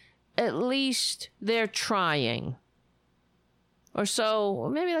at least they're trying. Or so,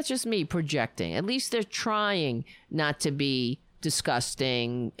 maybe that's just me projecting. At least they're trying not to be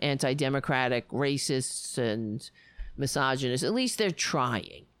disgusting, anti-democratic, racists, and misogynists. At least they're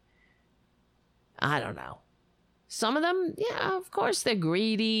trying. I don't know. Some of them, yeah, of course, they're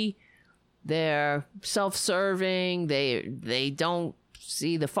greedy. They're self-serving. They don't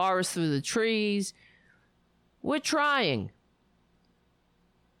see the forest through the trees. We're trying.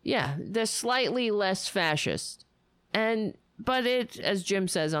 Yeah, they're slightly less fascist. But it, as Jim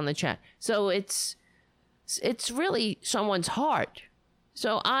says on the chat, so it's really someone's heart.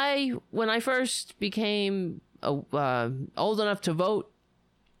 So when I first became old enough to vote,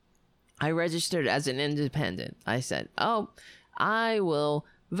 I registered as an independent. I said, I will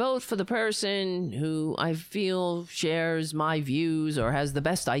vote for the person who I feel shares my views or has the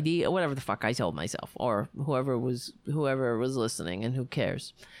best idea, whatever the fuck I told myself, or whoever was listening, and who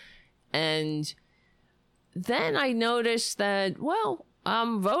cares. And then I noticed that, well,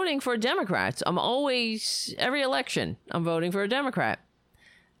 I'm voting for Democrats. Every election, I'm voting for a Democrat.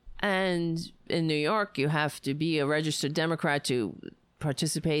 And in New York, you have to be a registered Democrat to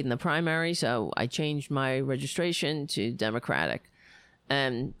participate in the primary, so I changed my registration to Democratic.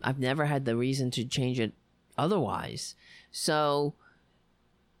 And I've never had the reason to change it otherwise. So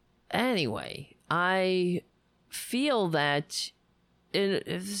anyway, I feel that in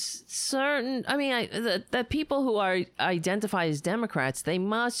certain, that people who are identified as Democrats, they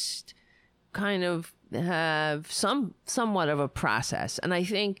must kind of have somewhat of a process. And I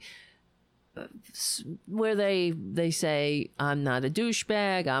think where they say, I'm not a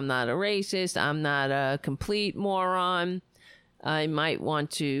douchebag, I'm not a racist, I'm not a complete moron, I might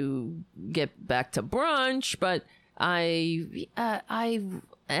want to get back to brunch, but I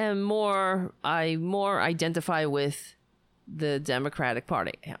more identify with the Democratic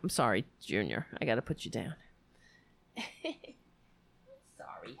Party. I'm sorry, Junior. I got to put you down.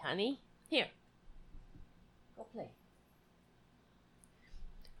 Sorry, honey. Here. Go play.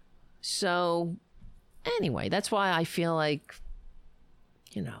 So, anyway, that's why I feel like,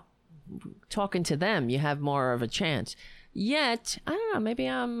 talking to them, you have more of a chance. Yet, I don't know, maybe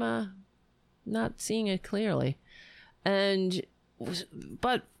I'm not seeing it clearly.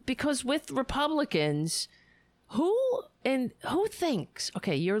 But because with Republicans, who thinks,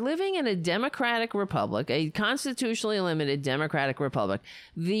 okay, you're living in a democratic republic, a constitutionally limited democratic republic.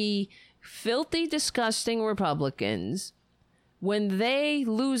 The filthy, disgusting Republicans, when they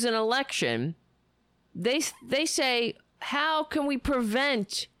lose an election, they say, how can we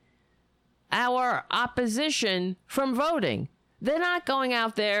prevent our opposition from voting? They're not going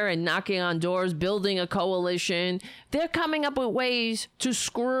out there and knocking on doors, building a coalition. They're coming up with ways to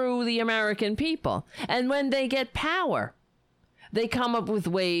screw the American people. And when they get power, they come up with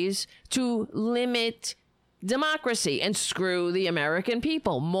ways to limit democracy and screw the American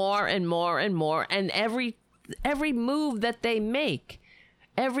people more and more and more. And every move that they make,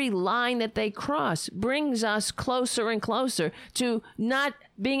 every line that they cross brings us closer and closer to not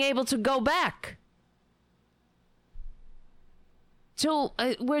being able to go back.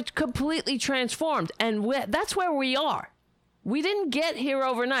 We're completely transformed, and that's where we are. We didn't get here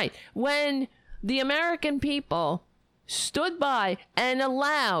overnight. When the American people stood by and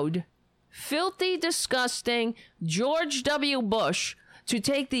allowed filthy, disgusting George W. Bush to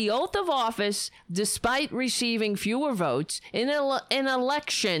take the oath of office despite receiving fewer votes in an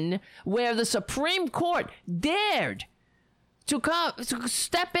election where the Supreme Court dared to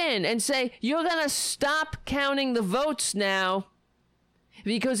step in and say, you're going to stop counting the votes now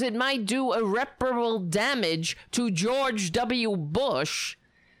because it might do irreparable damage to George W. Bush.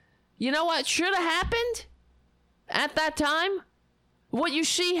 You know what should have happened at that time? What you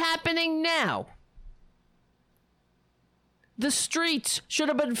see happening now. The streets should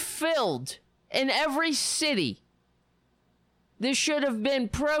have been filled in every city. There should have been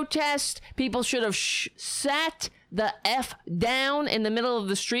protests. People should have sat the F down in the middle of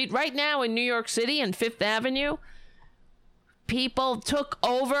the street. Right now in New York City and Fifth Avenue, people took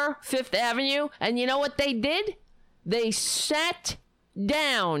over Fifth Avenue, and you know what they did? They sat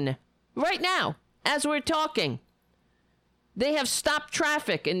down. Right now, as we're talking. They have stopped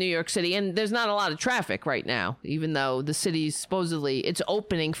traffic in New York City, and there's not a lot of traffic right now, even though the city's supposedly, it's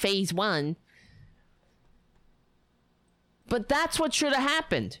opening phase 1. But that's what should have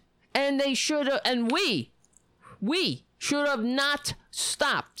happened. And they should have, and we should have not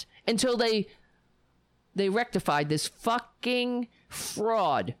stopped until they rectified this fucking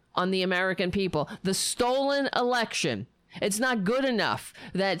fraud on the American people. The stolen election. It's not good enough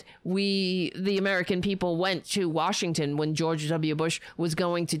that the American people went to Washington when George W. Bush was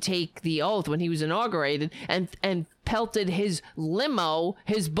going to take the oath when he was inaugurated and pelted his limo,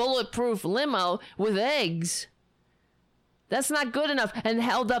 his bulletproof limo, with eggs. That's not good enough. And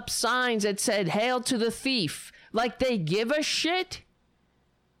held up signs that said, "Hail to the thief." Like they give a shit.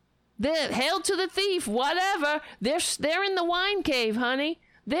 Hail to the thief, whatever. They're in the wine cave, honey.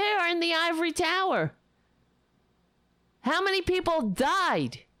 They're in the ivory tower. How many people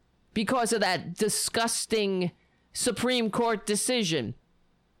died because of that disgusting Supreme Court decision?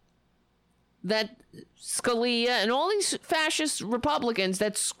 That Scalia and all these fascist Republicans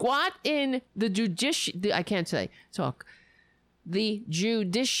that squat in the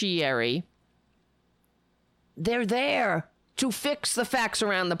judiciary, they're there to fix the facts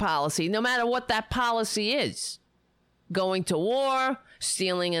around the policy, no matter what that policy is. Going to war,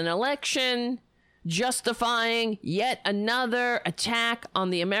 stealing an election, justifying yet another attack on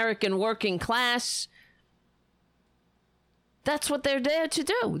the American working class. That's what they're there to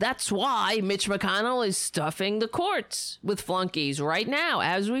do. That's why Mitch McConnell is stuffing the courts with flunkies right now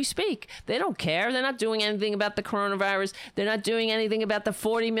as we speak. They don't care. They're not doing anything about the coronavirus. They're not doing anything about the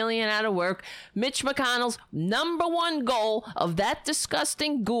 40 million out of work. Mitch McConnell's number one goal of that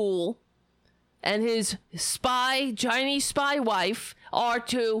disgusting ghoul and his spy, Chinese spy wife are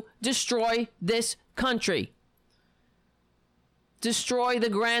to destroy this country. Destroy the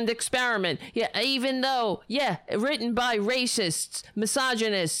grand experiment. Yeah, even though, written by racists,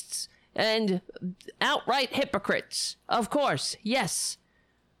 misogynists, and outright hypocrites. Of course, yes.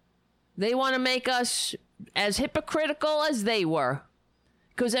 They want to make us as hypocritical as they were.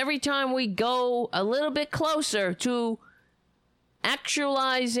 Because every time we go a little bit closer to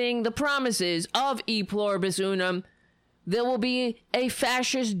actualizing the promises of E Pluribus Unum, there will be a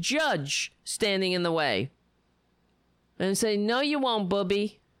fascist judge standing in the way. And say, no, you won't,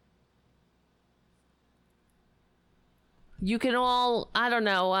 booby. You can all, I don't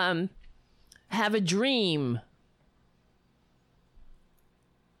know, have a dream.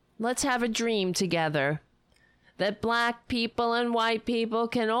 Let's have a dream together. That black people and white people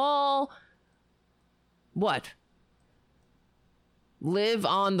can all, what? Live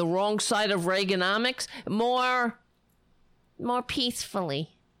on the wrong side of Reaganomics more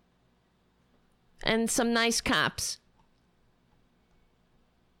peacefully. And some nice cops.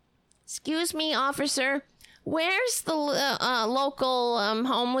 Excuse me, officer. Where's the local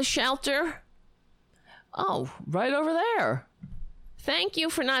homeless shelter? Oh, right over there. Thank you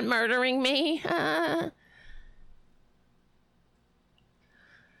for not murdering me.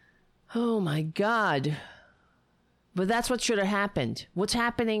 Oh, my God. But that's what should have happened. What's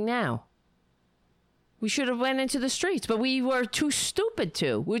happening now? We should have went into the streets, but we were too stupid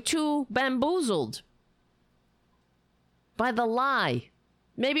to. We're too bamboozled by the lie.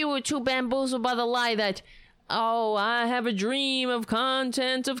 Maybe we're too bamboozled by the lie that, oh, I have a dream of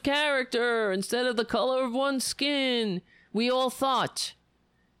content of character instead of the color of one's skin. We all thought,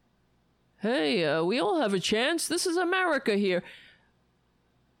 hey, we all have a chance. This is America here.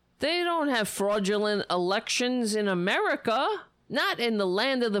 They don't have fraudulent elections in America. Not in the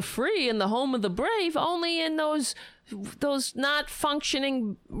land of the free and the home of the brave. Only in those not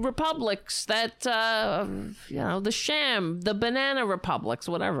functioning republics that, the sham, the banana republics,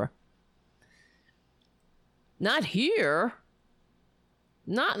 whatever. Not here.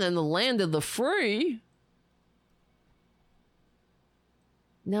 Not in the land of the free.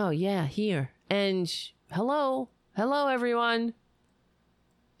 No, yeah, here. And hello, everyone.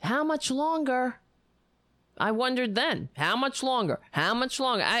 How much longer? I wondered then, how much longer? How much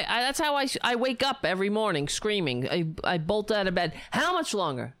longer? That's how I wake up every morning screaming. I bolt out of bed. How much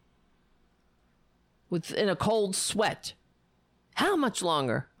longer? In a cold sweat. How much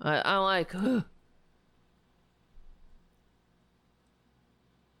longer? I'm like, ugh.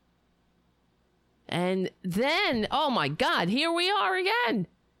 And then, oh my God, here we are again.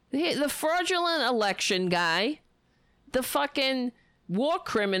 The fraudulent election guy, the fucking war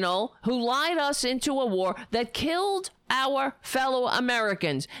criminal who lied us into a war that killed our fellow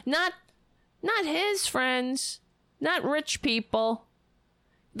Americans. Not his friends, not rich people.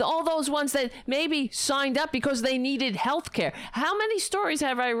 All those ones that maybe signed up because they needed health care. How many stories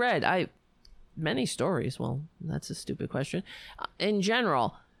have I read? Many stories. Well, that's a stupid question. In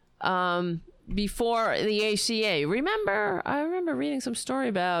general, before the ACA, I remember reading some story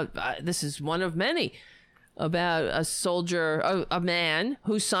about, this is one of many, about a soldier, a man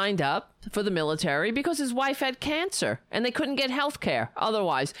who signed up for the military because his wife had cancer and they couldn't get health care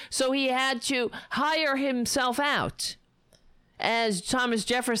otherwise. So he had to hire himself out, as Thomas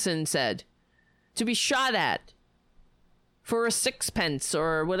Jefferson said, to be shot at for a sixpence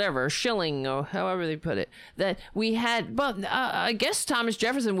or whatever, a shilling or however they put it. That we had, but I guess Thomas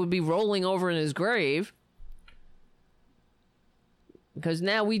Jefferson would be rolling over in his grave. Because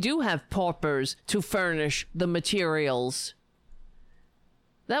now we do have paupers to furnish the materials.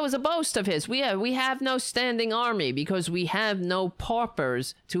 That was a boast of his. We have no standing army because we have no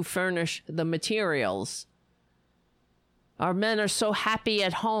paupers to furnish the materials. Our men are so happy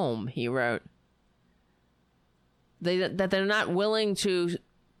at home, he wrote, that they're not willing to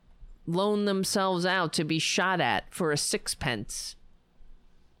loan themselves out to be shot at for a sixpence.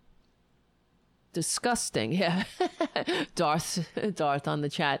 Disgusting. Yeah. Darth on the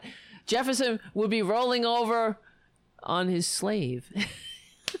chat. Jefferson would be rolling over on his slave.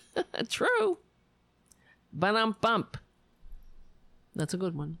 True. Bump. That's a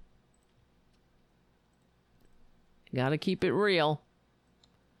good one. Gotta keep it real.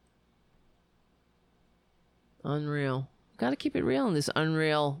 Unreal. Gotta keep it real in this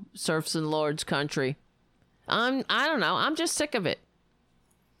unreal serfs and lords country. I don't know. I'm just sick of it.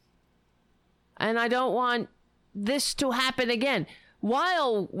 And I don't want this to happen again.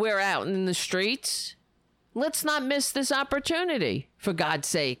 While we're out in the streets, let's not miss this opportunity, for God's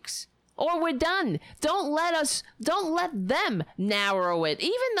sakes. Or we're done. Don't let them narrow it.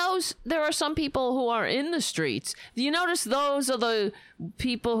 Even there are some people who are in the streets. You notice those are the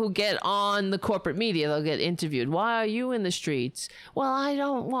people who get on the corporate media. They'll get interviewed. Why are you in the streets? Well, I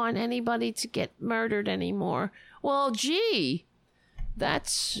don't want anybody to get murdered anymore. Well, gee,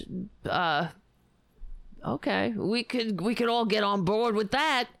 that's, okay. We could all get on board with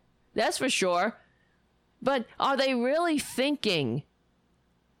that. That's for sure. But are they really thinking?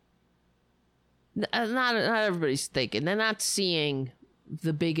 Not everybody's thinking. They're not seeing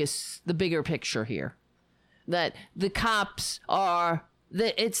the bigger picture here. That the cops are,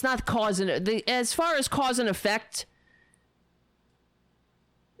 it's not cause and, as far as cause and effect,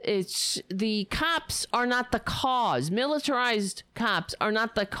 it's the cops are not the cause. Militarized cops are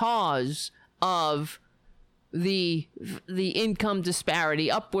not the cause of the income disparity,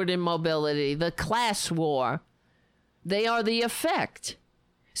 upward immobility, the class war. They are the effect.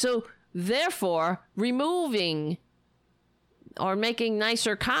 So therefore, removing or making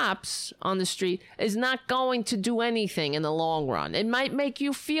nicer cops on the street is not going to do anything in the long run. It might make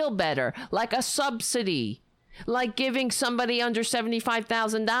you feel better, like a subsidy, like giving somebody under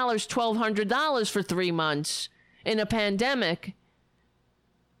 $75,000 $1,200 for 3 months in a pandemic.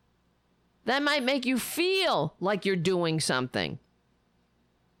 That might make you feel like you're doing something.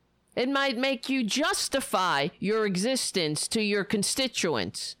 It might make you justify your existence to your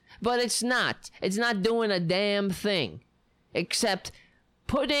constituents. But it's not. It's not doing a damn thing. Except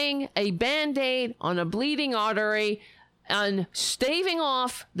putting a Band-Aid on a bleeding artery and staving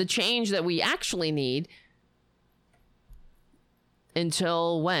off the change that we actually need.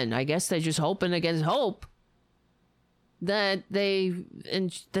 Until when? I guess they're just hoping against hope that they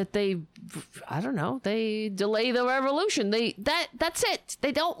I don't know, they delay the revolution. That's it.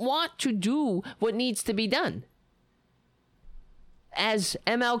 They don't want to do what needs to be done. As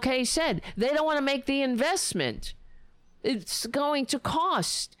MLK said, they don't want to make the investment. It's going to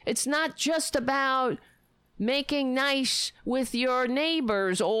cost. It's not just about making nice with your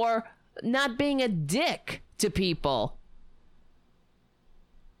neighbors or not being a dick to people.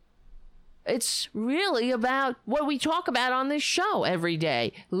 It's really about what we talk about on this show every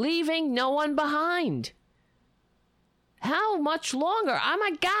day, leaving no one behind. How much longer? Oh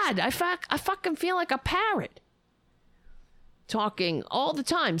my God, I fucking feel like a parrot. Talking all the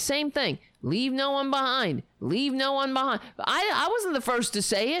time, same thing. Leave no one behind. Leave no one behind. I wasn't the first to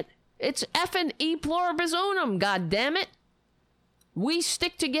say it. It's effing e pluribus unum, goddammit. We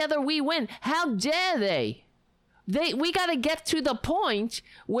stick together, we win. How dare they? We got to get to the point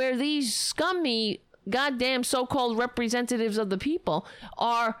where these scummy, goddamn so-called representatives of the people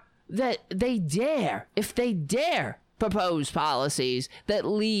are, that they dare, if they dare propose policies that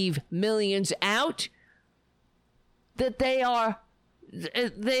leave millions out, that they are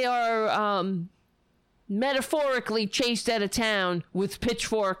metaphorically chased out of town with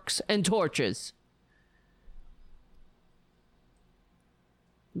pitchforks and torches.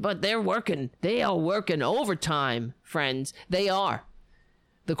 But they are working overtime, friends. They are.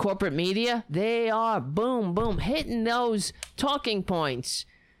 The corporate media, they are boom, boom, hitting those talking points.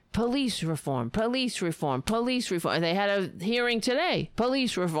 Police reform, police reform, police reform. They had a hearing today.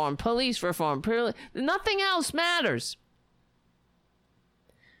 Police reform, police reform. Nothing else matters.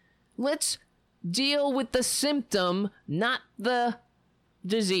 Let's deal with the symptom, not the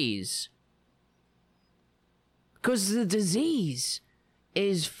disease. Because the disease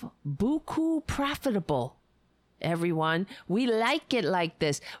is beaucoup profitable, everyone. We like it like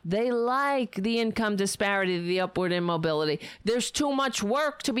this. They like the income disparity, the upward immobility. There's too much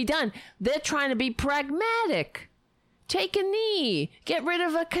work to be done. They're trying to be pragmatic. Take a knee. Get rid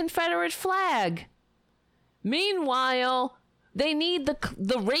of a Confederate flag. Meanwhile, they need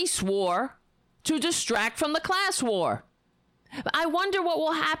the race war to distract from the class war. I wonder what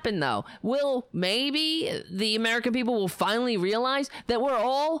will happen, though. Will maybe the American people will finally realize that we're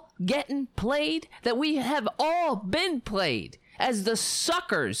all getting played, that we have all been played as the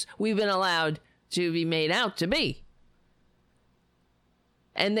suckers we've been allowed to be made out to be.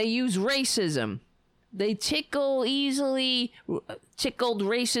 And they use racism. They tickled racist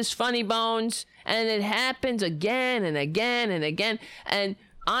funny bones, and it happens again and again and again. And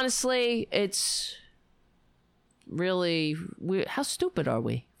honestly, it's really weird. How stupid are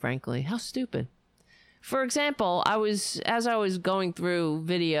we, frankly? How stupid. For example, as I was going through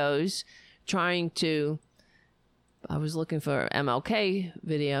videos, I was looking for MLK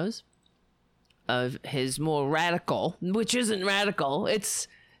videos. of his more radical, which isn't radical. It's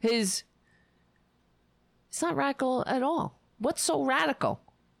not radical at all. What's so radical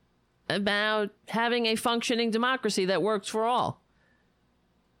about having a functioning democracy that works for all?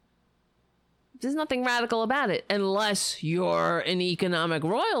 There's nothing radical about it unless you're an economic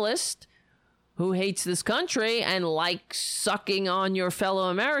royalist who hates this country and likes sucking on your fellow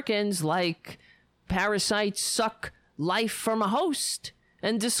Americans like parasites suck life from a host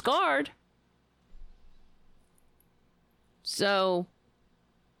and discard. So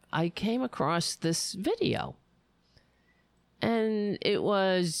I came across this video, and it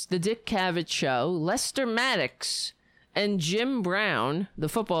was the Dick Cavett show. Lester Maddox and Jim Brown, the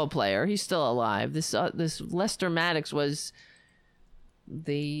football player, he's still alive. This Lester Maddox was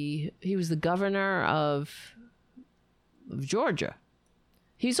the governor of Georgia.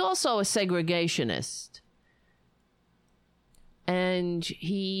 He's also a segregationist, and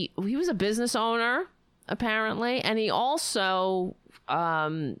he was a business owner apparently, and he also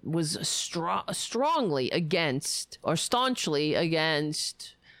was staunchly against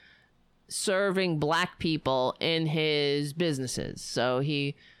serving black people in his businesses. So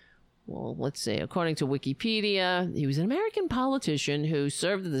let's see, according to Wikipedia, he was an American politician who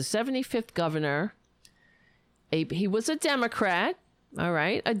served as the 75th governor. He was a Democrat, all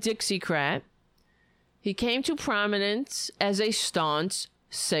right, a Dixiecrat. He came to prominence as a staunch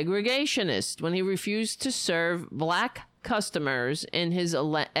segregationist when he refused to serve black customers in his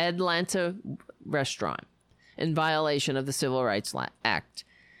Atlanta restaurant in violation of the Civil Rights Act.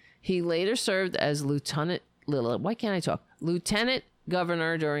 He later served as lieutenant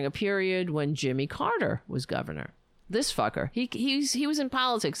governor during a period when Jimmy Carter was governor. This fucker, he was in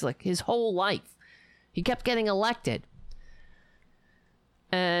politics like his whole life. He kept getting elected.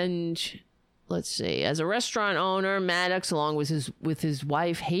 And let's see, as a restaurant owner, Maddox, along with his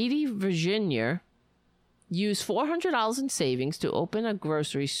wife Haiti Virginia, used $400 in savings to open a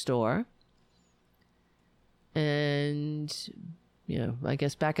grocery store. And, I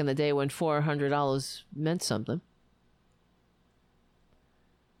guess back in the day when $400 meant something.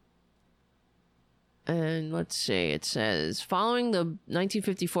 And let's see, it says, following the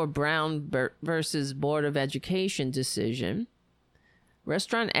 1954 Brown versus Board of Education decision,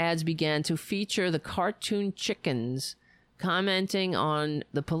 restaurant ads began to feature the cartoon chickens commenting on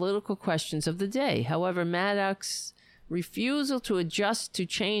the political questions of the day. However, Maddox's refusal to adjust to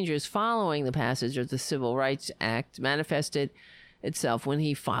changes following the passage of the Civil Rights Act manifested itself when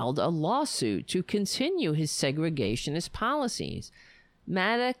he filed a lawsuit to continue his segregationist policies.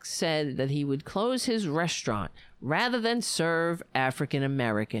 Maddox said that he would close his restaurant rather than serve African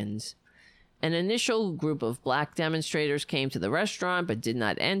Americans. An initial group of black demonstrators came to the restaurant but did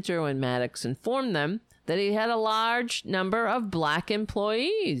not enter when Maddox informed them that he had a large number of black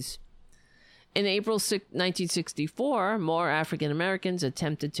employees. In April 1964, more African Americans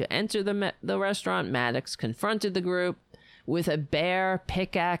attempted to enter the restaurant. Maddox confronted the group with a bare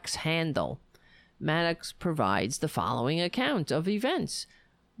pickaxe handle. Maddox provides the following account of events.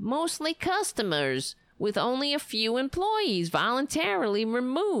 Mostly customers, with only a few employees, voluntarily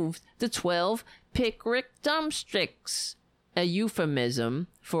removed the 12 pickrick thumbsticks, a euphemism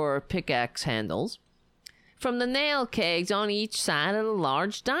for pickaxe handles, from the nail kegs on each side of the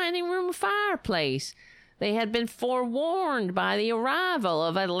large dining room fireplace. They had been forewarned by the arrival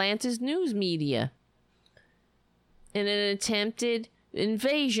of Atlanta's news media. In an attempted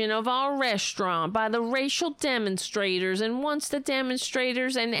invasion of our restaurant by the racial demonstrators, and once the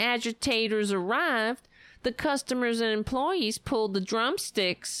demonstrators and agitators arrived, the customers and employees pulled the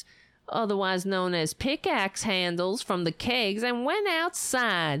drumsticks, otherwise known as pickaxe handles, from the kegs and went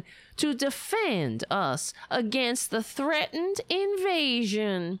outside to defend us against the threatened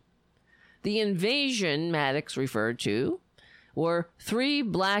invasion. The invasion Maddox referred to were 3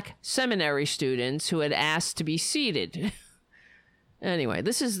 black seminary students who had asked to be seated. Anyway,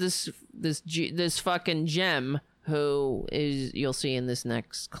 this is this fucking gem who is, you'll see in this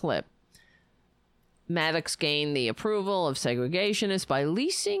next clip. Maddox gained the approval of segregationists by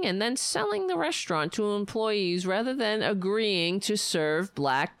leasing and then selling the restaurant to employees rather than agreeing to serve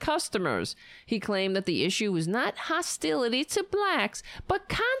black customers. He claimed that the issue was not hostility to blacks, but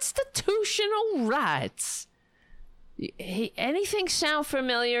constitutional rights. Anything sound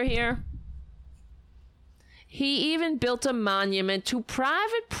familiar here? He even built a monument to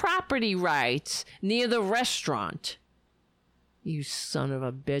private property rights near the restaurant. You son of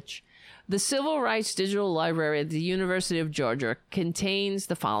a bitch. The Civil Rights Digital Library at the University of Georgia contains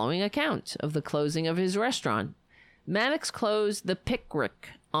the following account of the closing of his restaurant. Maddox closed the Pickwick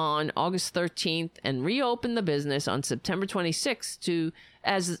on August 13th and reopened the business on September 26th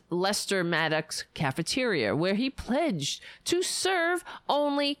as Lester Maddox Cafeteria, where he pledged to serve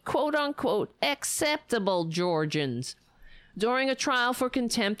only quote-unquote acceptable Georgians. During a trial for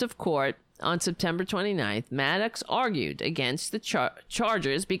contempt of court on September 29th, Maddox argued against the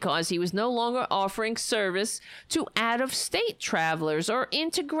charges because he was no longer offering service to out-of-state travelers or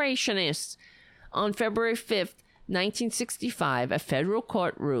integrationists. On February 5th, 1965, a federal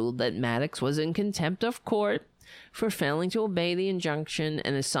court ruled that Maddox was in contempt of court for failing to obey the injunction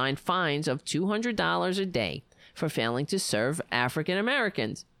and assigned fines of $200 a day for failing to serve African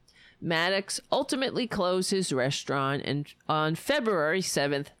Americans. Maddox ultimately closed his restaurant on February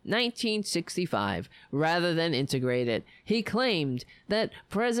 7th, 1965, rather than integrate it. He claimed that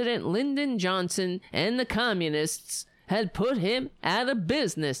President Lyndon Johnson and the communists had put him out of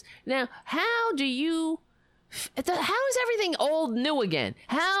business. Now, how is everything old new again?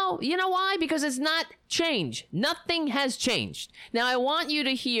 How? You know why? Because it's not changed. Nothing has changed. Now, I want you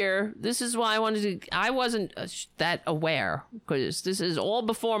to hear, this is why I wasn't that aware, because this is all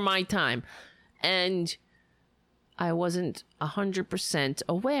before my time. And I wasn't 100%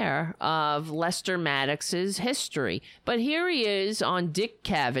 aware of Lester Maddox's history. But here he is on Dick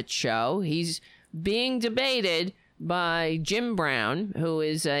Cavett's show. He's being debated by Jim Brown, who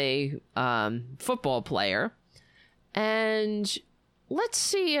is a football player. And let's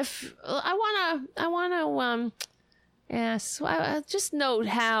see if I want to just note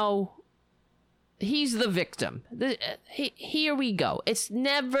how he's the victim. Here we go. It's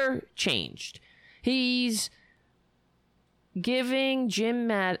never changed. He's giving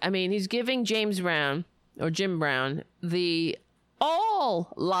James Brown or Jim Brown the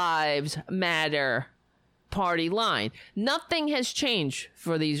all lives matter party line. Nothing has changed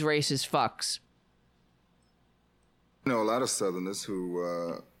for these racist fucks. You know, a lot of Southerners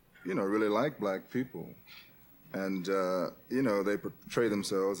who, really like black people. And, they portray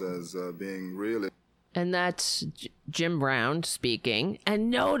themselves as being really... And that's Jim Brown speaking. And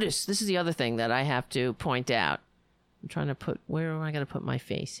notice, this is the other thing that I have to point out. I'm trying to where am I going to put my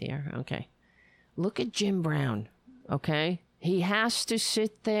face here? Okay. Look at Jim Brown, okay? He has to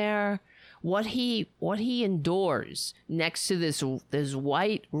sit there. What he endures next to this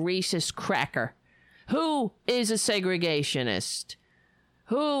white racist cracker. Who is a segregationist?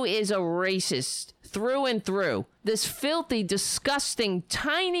 Who is a racist through and through? This filthy, disgusting,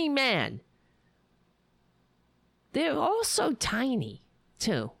 tiny man. They're also tiny,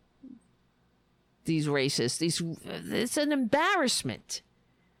 too. These racists. It's an embarrassment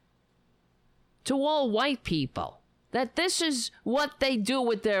to all white people that this is what they do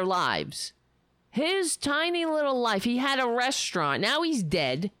with their lives. His tiny little life. He had a restaurant. Now he's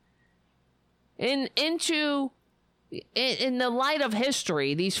dead. In the light of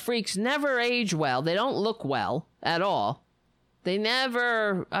history, these freaks never age well. They don't look well at all. They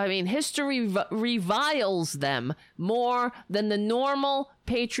never, history reviles them more than the normal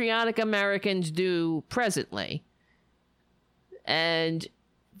patriotic Americans do presently. And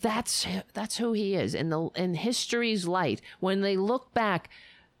that's who he is in history's light. When they look back,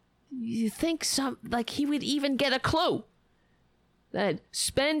 you think he would even get a clue that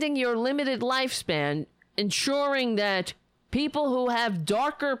spending your limited lifespan ensuring that people who have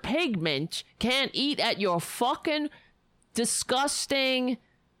darker pigment can't eat at your fucking disgusting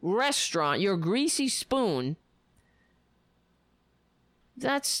restaurant, your greasy spoon.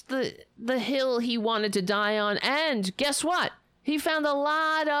 That's the hill he wanted to die on. And guess what? He found a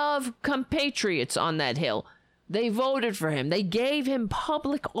lot of compatriots on that hill. They voted for him. They gave him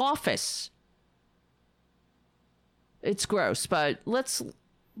public office. It's gross, but let's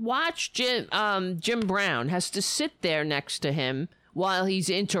watch Jim Brown has to sit there next to him while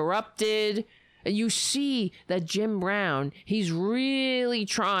he's interrupted. And you see that Jim Brown, he's really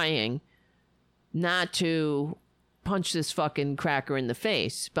trying not to punch this fucking cracker in the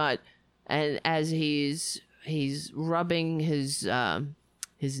face. And as he's rubbing his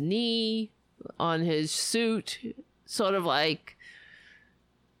knee on his suit, sort of like,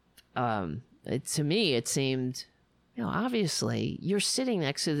 to me, it seemed... obviously, you're sitting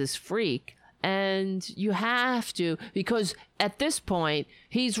next to this freak, and you have to, because at this point,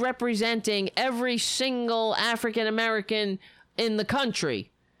 he's representing every single African American in the country.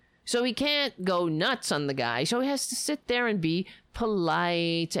 So he can't go nuts on the guy. So he has to sit there and be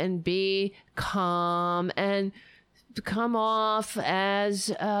polite and be calm and come off as,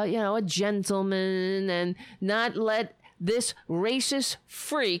 a gentleman and not let this racist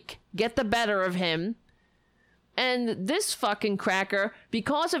freak get the better of him. And this fucking cracker,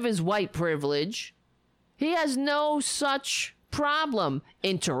 because of his white privilege, He has no such problem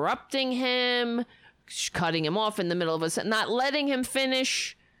interrupting him, cutting him off in the middle of a sentence, not letting him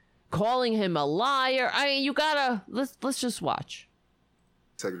finish, calling him a liar. You gotta, let's just watch.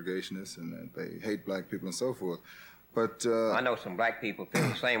 Segregationists and that they hate black people and so forth. But I know some black people feel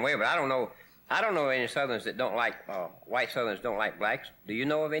the same way, but I don't know any Southerners that don't like, white Southerners don't like blacks. Do you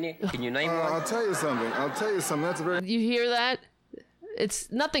know of any? Can you name one? I'll tell you something. That's a very... You hear that?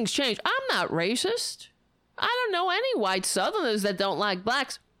 Nothing's changed. I'm not racist. I don't know any white Southerners that don't like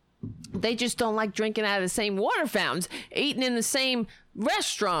blacks. They just don't like drinking out of the same water fountains, eating in the same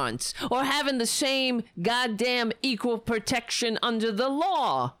restaurants, or having the same goddamn equal protection under the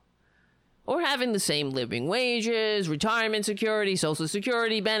law, or having the same living wages, retirement security, Social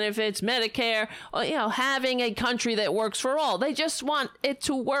Security benefits, Medicare, or, having a country that works for all. They just want it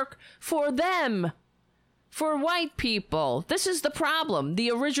to work for them, for white people. This is the problem,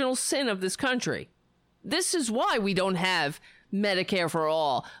 the original sin of this country. This is why we don't have Medicare for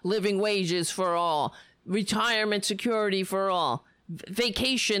all, living wages for all, retirement security for all,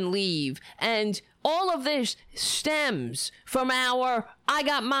 vacation leave, and all of this stems from our I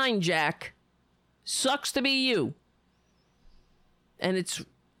got mine, Jack. Sucks to be you. And it's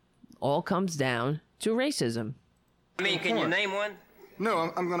all comes down to racism. I mean, can you name one?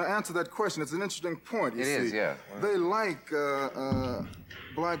 No, I'm going to answer that question. It's an interesting point, you see. It is, yeah. They like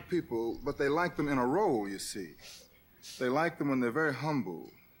black people, but they like them in a role, you see. They like them when they're very humble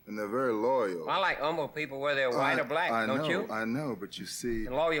and they're very loyal. I like humble people whether they're white or black, don't you? I know, but you see...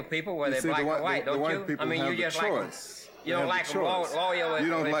 And loyal people whether they're black or white, don't you? I mean, you just choice. You don't like them loyal if you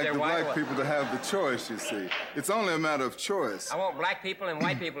don't like they're the white black people to have the choice, you see. It's only a matter of choice. I want black people and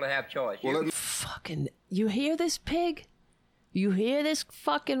white people to have choice. You hear this, pig? You hear this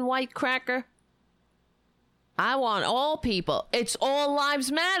fucking white cracker? I want all people. It's all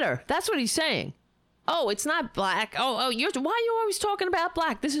lives matter. That's what he's saying. Oh, it's not black. Why are you always talking about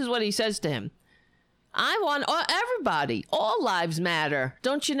black? This is what he says to him. I want everybody. All lives matter.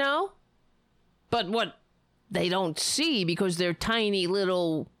 Don't you know? But what they don't see, because they're tiny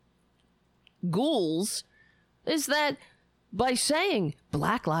little ghouls, is that by saying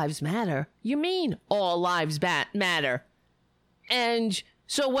Black Lives Matter, you mean all lives matter. And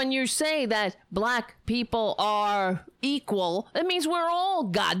so when you say that black people are equal, it means we're all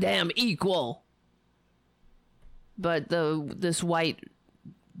goddamn equal. But this white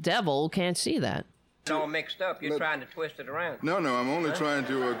devil can't see that. It's all mixed up. You're trying to twist it around. No, I'm only trying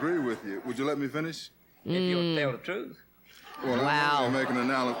to agree with you. Would you let me finish? If you'll tell the truth. Well, wow. I'm making an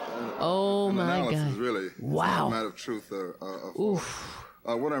analysis. My God. Really. Wow. It's not a matter of truth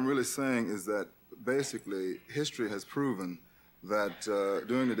or what I'm really saying is that basically history has proven that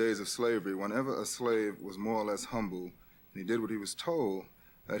during the days of slavery, whenever a slave was more or less humble and he did what he was told,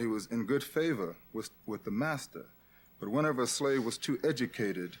 that he was in good favor with the master. But whenever a slave was too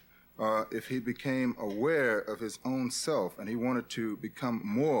educated, if he became aware of his own self and he wanted to become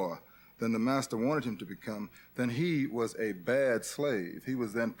more than the master wanted him to become, then he was a bad slave. He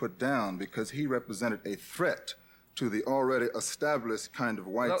was then put down because he represented a threat to the already established kind of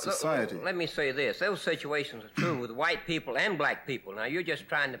white society. Let me say this. Those situations are true with white people and black people. Now, you're just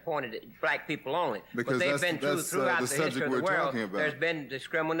trying to point it at black people only. Because but they've been true throughout the history of the world. There's been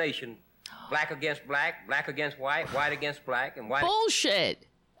discrimination. Black against black, black against white, white against black, and white... Bullshit!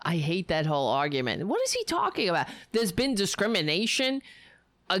 I hate that whole argument. What is he talking about? There's been discrimination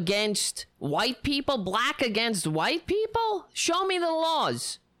against white people, black against white people? Show me the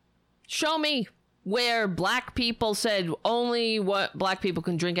laws. Show me where black people said only what black people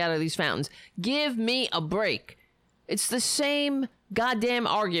can drink out of these fountains. Give me a break. It's the same goddamn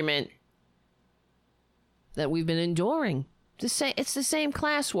argument that we've been enduring. It's the same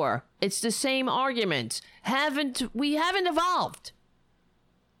class war. It's the same argument. We haven't evolved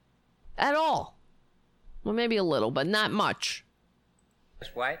at all. Well, maybe a little, but not much.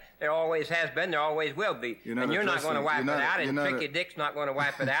 That's why there always has been, there always will be. And you're not going to wipe it out, and Tricky Dick's not going to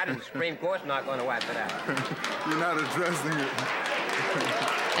wipe it out, and the Supreme Court's not going to wipe it out. You're not addressing it.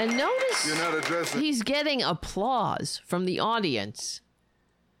 And notice you're not addressing. He's getting applause from the audience.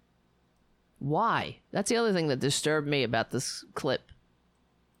 Why? That's the other thing that disturbed me about this clip.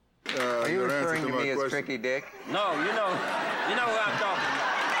 Are you referring to me as Tricky Dick? No, you know who I'm talking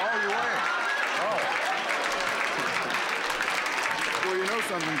about. Oh, you were. Well, you know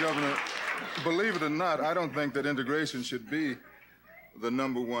something, Governor? Believe it or not, I don't think that integration should be the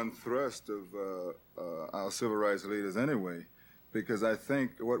number one thrust of our civil rights leaders anyway, because I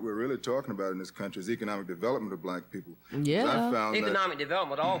think what we're really talking about in this country is economic development of black people. Yeah. Economic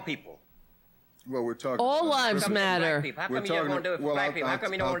development of all people. Well, we're talking. All lives matter. How come you don't want to do it for black people? How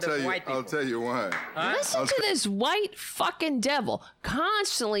come you don't want to do it for white people? I'll tell you why. Huh? Listen to this white fucking devil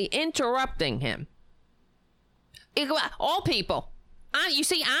constantly interrupting him. All people. You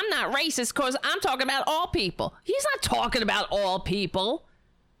see, I'm not racist because I'm talking about all people. He's not talking about all people.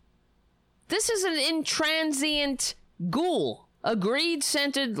 This is an intransient ghoul, a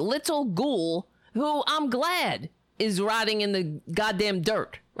greed-scented little ghoul who I'm glad is rotting in the goddamn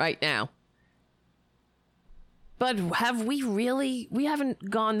dirt right now. But have we really? We haven't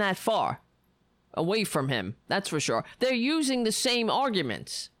gone that far away from him, that's for sure. They're using the same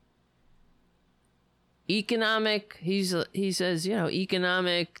arguments. Economic, he says,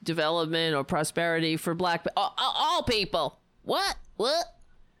 economic development or prosperity for black all people. What?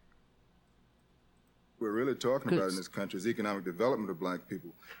 We're really talking about in this country is economic development of black people,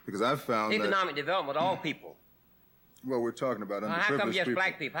 because I've found economic development of all people. Well, we're talking about underprivileged how come just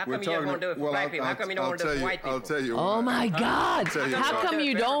black people? How come you don't want to do it for black people? How come you don't want to do it for white people? I'll tell you why. Oh my God! How come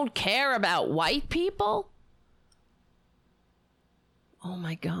you don't care about white people? Oh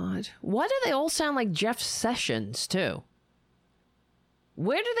my God! Why do they all sound like Jeff Sessions too?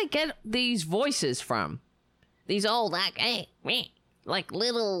 Where do they get these voices from? These old like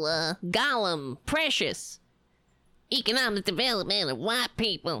little Gollum, precious economic development of white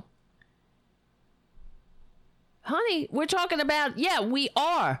people. Honey, we're talking about, we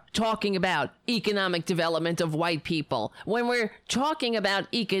are talking about economic development of white people. When we're talking about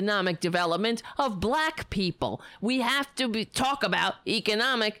economic development of black people, we have to talk about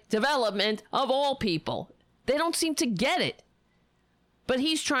economic development of all people. They don't seem to get it. But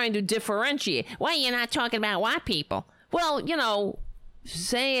he's trying to differentiate. Why are you not talking about white people? Well,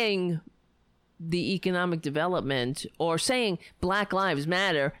 saying the economic development or saying Black Lives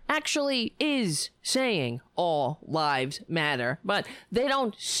Matter actually is saying all lives matter, but they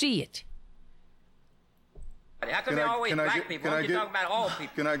don't see it. How come you always black people? Why don't you talk about all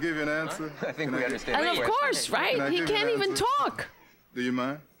people? Can I give you an answer? I think we understand. And of course, right? He can't even talk. Do you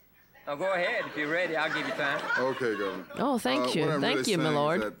mind? Oh, go ahead. If you're ready, I'll give you time. Okay, Governor. Oh, thank you. Thank you, my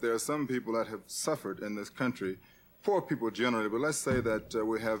lord. That there are some people that have suffered in this country, poor people generally, but let's say that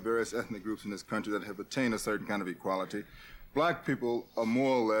we have various ethnic groups in this country that have attained a certain kind of equality. Black people are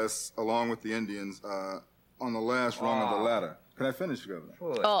more or less, along with the Indians, on the last rung of the ladder. Can I finish, Governor?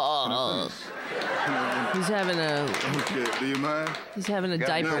 He's having a... Okay, do you mind? He's having a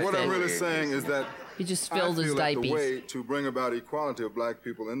diaper fit. Now, what I'm really saying is that he just filled his diapers. The way to bring about equality of black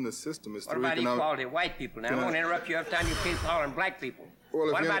people in this system is through economic... What about equality of white people? Now, I won't interrupt you every time you keep calling black people.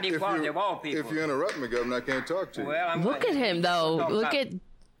 Well, what about equality of all people? If you interrupt me, Governor, I can't talk to you. Well, look at him, though. Look at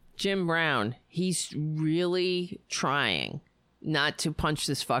Jim Brown. He's really trying not to punch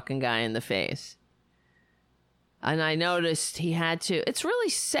this fucking guy in the face. And I noticed he had to. It's really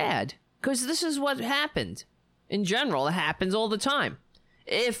sad, because this is what happened. In general, it happens all the time.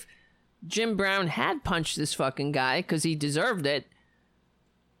 If Jim Brown had punched this fucking guy, because he deserved it,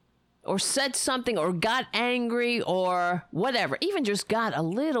 or said something, or got angry, or whatever, even just got a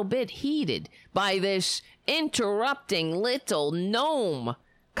little bit heated by this interrupting little gnome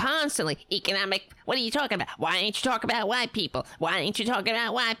constantly. Economic, what are you talking about? Why ain't you talking about white people? Why ain't you talking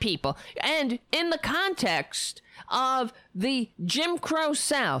about white people? And in the context of the Jim Crow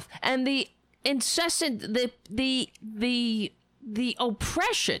South and the incessant, the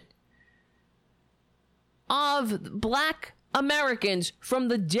oppression of black Americans from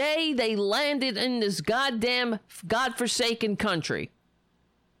the day they landed in this goddamn godforsaken country.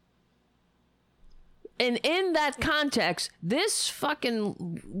 And in that context, this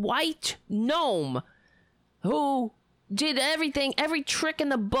fucking white gnome who did everything, every trick in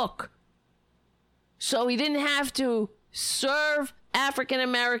the book, so he didn't have to serve African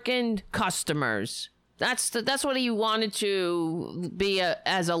American customers. That's what he wanted to be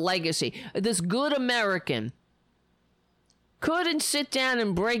as a legacy. This good American couldn't sit down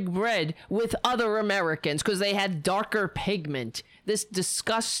and break bread with other Americans because they had darker pigment. This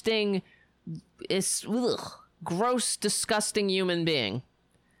disgusting, gross, disgusting human being.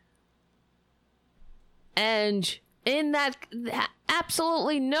 And in that,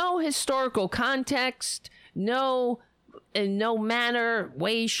 absolutely no historical context, in no manner,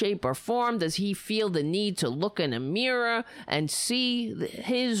 way, shape, or form does he feel the need to look in a mirror and see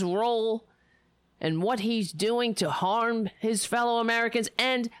his role and what he's doing to harm his fellow Americans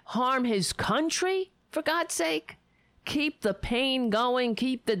and harm his country, for God's sake. Keep the pain going,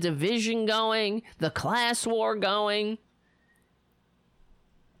 keep the division going, the class war going.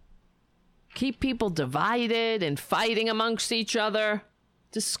 Keep people divided and fighting amongst each other.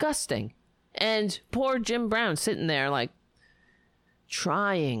 Disgusting. And poor Jim Brown sitting there like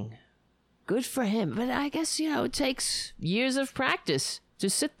trying. Good for him. But I guess, it takes years of practice to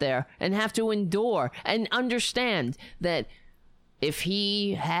sit there and have to endure and understand that if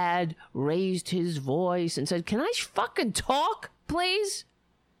he had raised his voice and said, "Can I fucking talk, please?"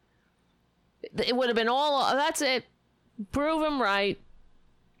 It would have been all, that's it. Prove him right.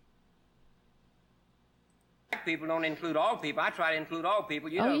 People don't include all people. I try to include all people.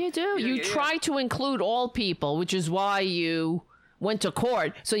 You do. You try to include all people, which is why you went to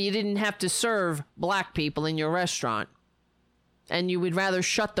court, so you didn't have to serve black people in your restaurant. And you would rather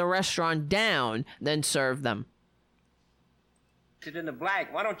shut the restaurant down than serve them. In the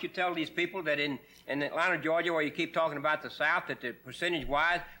black, why don't you tell these people that in Atlanta, Georgia, where you keep talking about the South, that the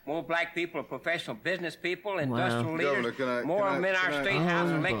percentage-wise, more black people are professional business people, industrial leaders, more of them in our state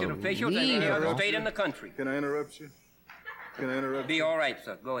house elected officials than any other state in the country. Can I interrupt you? Be all right,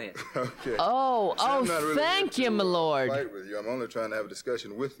 sir. Go ahead. Okay. Thank you, my lord. Fight with you. I'm only trying to have a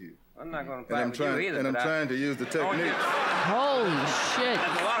discussion with you. I'm not going to fight with you either. And I'm trying to use the technique. Holy shit.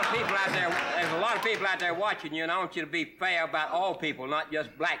 There's a lot of people out there. There's a lot of people out there watching you, and I want you to be fair about all people, not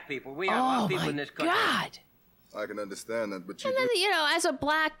just black people. We have a lot of people in this country. God. I can understand that, but and then, as a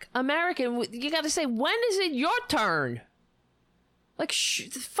black American, you got to say, when is it your turn? Like,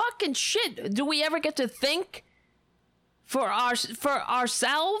 fucking shit. Do we ever get to think for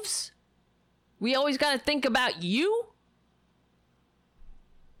ourselves? We always got to think about you?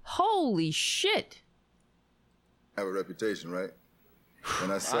 Holy shit. I have a reputation, right?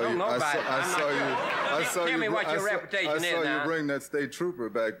 And I saw I don't you. know about it. I saw Tell you. me what your reputation is. I saw you bring that state trooper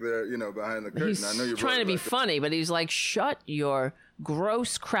back there, behind the curtain. He's I know you're trying to be funny, but he's like, shut your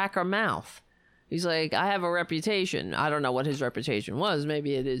gross cracker mouth. He's like, I have a reputation. I don't know what his reputation was.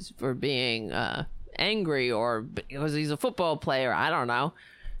 Maybe it is for being angry or because he's a football player. I don't know.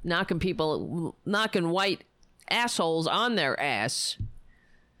 Knocking white assholes on their ass.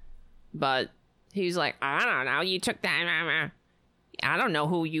 But he's like, I don't know. You took that. I don't know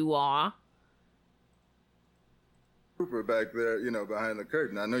who you are. Trooper back there, behind the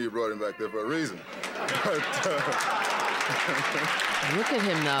curtain. I know you brought him back there for a reason. Look at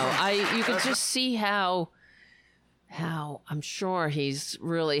him, though. You can just see how I'm sure he's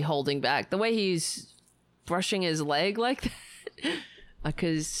really holding back. The way he's brushing his leg like that.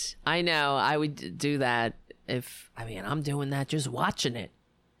 Because I know I would do that I'm doing that just watching it.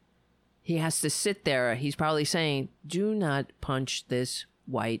 He has to sit there. He's probably saying, do not punch this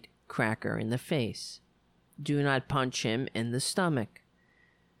white cracker in the face. Do not punch him in the stomach.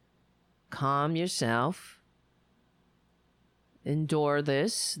 Calm yourself. Endure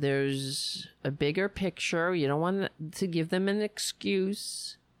this. There's a bigger picture. You don't want to give them an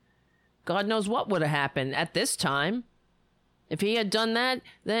excuse. God knows what would have happened at this time. If he had done that,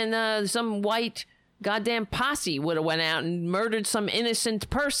 then some white goddamn posse would have went out and murdered some innocent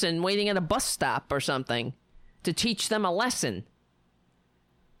person waiting at a bus stop or something to teach them a lesson.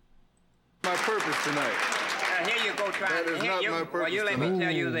 My purpose tonight. Here you go, That is not my purpose. Well, you let me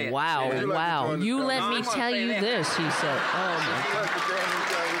tell you this. Wow. You let me tell you this, he said. Oh, my God.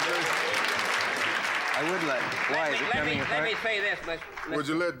 I would let. Why is it coming apart? Let me say this, Would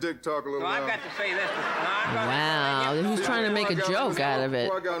you let Dick talk a little while? I've got to say this. Wow. He's trying to make a joke out of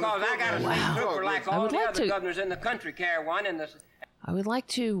it. Because I got a state trooper like all the other governors in the country carry one. I would like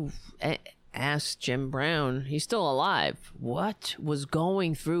to ask Jim Brown, he's still alive, what was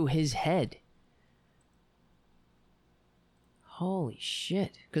going through his head? Holy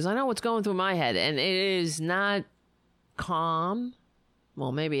shit. Because I know what's going through my head, and it is not calm.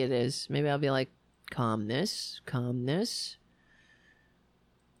 Well, maybe it is. Maybe I'll be like, calmness.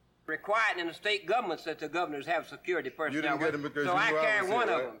 Required in the state governments that the governors have security personnel. You didn't get them because so you I carry one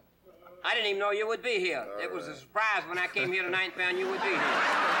here, of them. I didn't even know you would be here. It was a surprise when I came here tonight and found you would be here.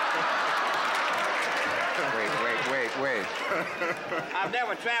 Wait. I've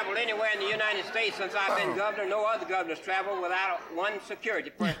never traveled anywhere in the United States since I've been governor. No other governors travel without one security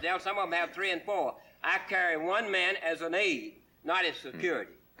personnel. Some of them have 3 and 4. I carry one man as an aide, not as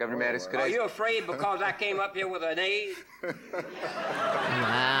security. Governor Mattis, could Are you afraid because I came up here with an aide?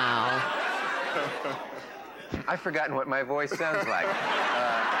 Wow. I've forgotten what my voice sounds like.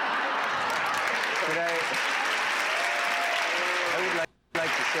 I would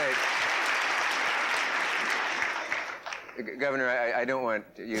like to say, Governor, I don't want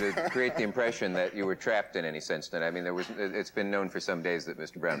you to create the impression that you were trapped in any sense tonight. I mean, it's been known for some days that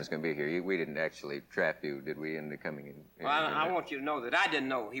Mr. Brown is going to be here. We didn't actually trap you, did we, into coming in? Well, I want you to know that I didn't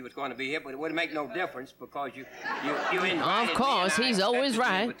know he was going to be here, but it wouldn't make no difference because you invited Of course, me and he's always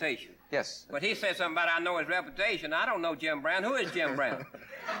right. Invitation. Yes. But he said something about I know his reputation. I don't know Jim Brown. Who is Jim Brown?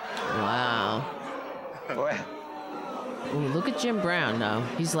 Wow. Boy. Ooh, look at Jim Brown now.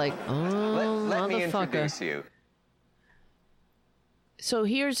 He's like, oh, let me motherfucker. introduce you. So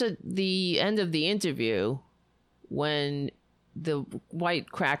here's the end of the interview when the white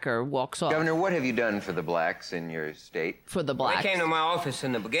cracker walks off. Governor, what have you done for the blacks in your state? For the blacks? They came to my office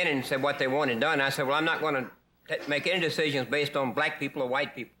in the beginning and said what they wanted done. I said, well, I'm not going to make any decisions based on black people or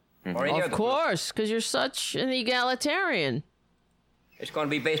white people. Or any of course, because you're such an egalitarian. It's going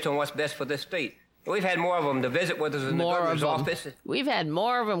to be based on what's best for this state. We've had more of them to visit with us in the governor's office. We've had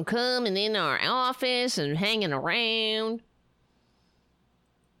more of them coming in our office and hanging around.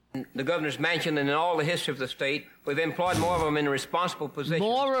 The governor's mansion and in all the history of the state, we've employed more of them in responsible positions.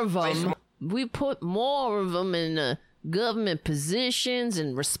 More of them. We put more of them in government positions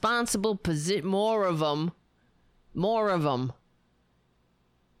and responsible positions. More of them. More of them.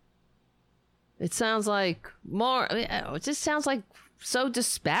 It sounds like more. It just sounds like so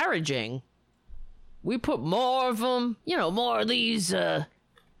disparaging. We put more of them, more of these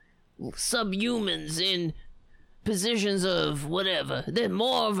subhumans in positions of whatever. There's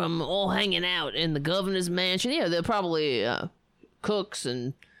more of them all hanging out in the governor's mansion. Yeah, they're probably cooks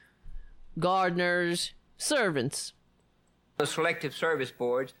and gardeners, servants. The selective service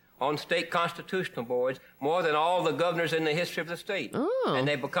boards, on state constitutional boards, more than all the governors in the history of the state. Oh. And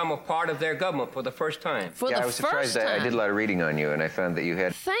they become a part of their government for the first time. I was surprised. I did a lot of reading on you, and I found that you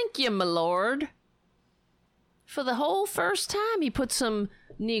had... Thank you, my lord. For the whole first time, you put some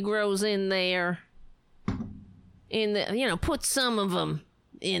Negroes in there. Put some of them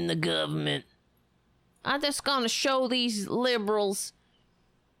in the government. I'm just gonna show these liberals.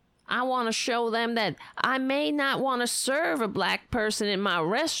 I want to show them that I may not want to serve a black person in my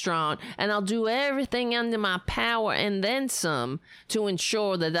restaurant, and I'll do everything under my power and then some to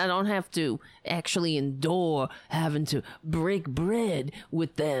ensure that I don't have to actually endure having to break bread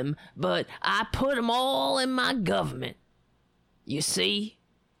with them, but I put them all in my government. You see?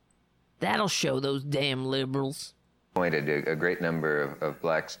 That'll show those damn liberals. Appointed a great number of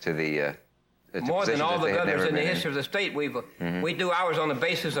blacks to the... More than all the governors in the history of the state, we do ours on the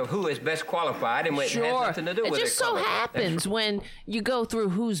basis of who is best qualified, and it has nothing to do with it. It just so happens when you go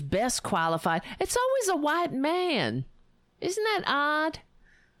through who's best qualified, it's always a white man. Isn't that odd?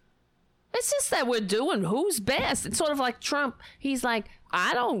 It's just that we're doing who's best. It's sort of like Trump. He's like,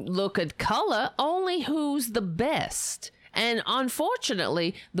 I don't look at color, only who's the best. And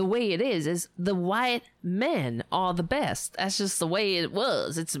unfortunately, the way it is the white men are the best. That's just the way it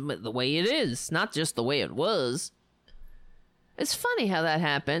was. It's the way it is, not just the way it was. It's funny how that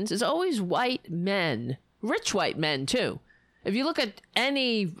happens. It's always white men. Rich white men, too. If you look at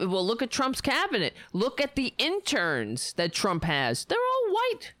look at Trump's cabinet. Look at the interns that Trump has. They're all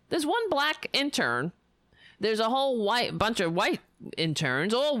white. There's one black intern. There's a whole bunch of white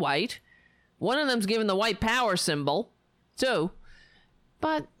interns, all white. One of them's given the white power symbol. So,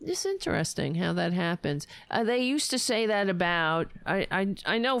 but it's interesting how that happens. They used to say that about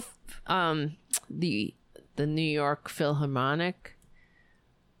I know the New York Philharmonic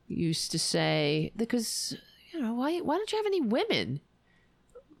used to say, because why don't you have any women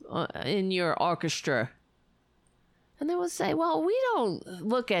in your orchestra? And they would say, well, we don't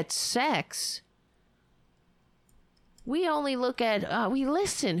look at sex. We only look at we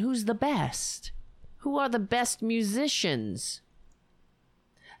listen. Who's the best? Who are the best musicians?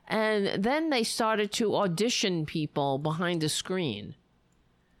 And then they started to audition people behind a screen.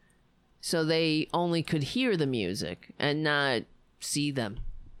 So they only could hear the music and not see them.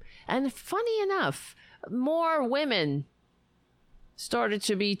 And funny enough, more women started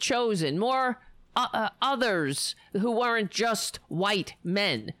to be chosen. More others who weren't just white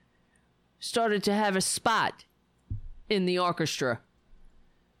men started to have a spot in the orchestra.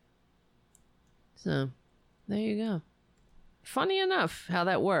 So, there you go. Funny enough how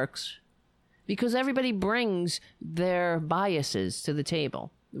that works. Because everybody brings their biases to the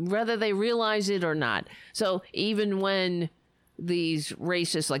table, whether they realize it or not. So, even when these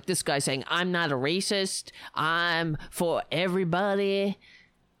racists, like this guy saying, I'm not a racist, I'm for everybody,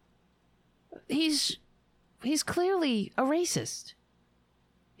 he's clearly a racist.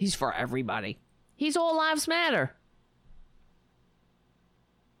 He's for everybody. He's all lives matter.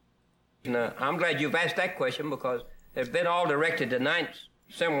 I'm glad you've asked that question, because they've been all directed tonight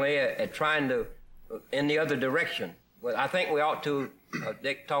similarly at trying to in the other direction. Well, I think we ought to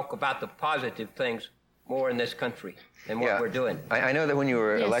talk about the positive things more in this country than what we're doing. I know that when you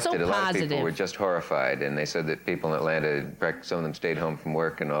were elected, so a lot of people were just horrified, and they said that people in Atlanta, some of them stayed home from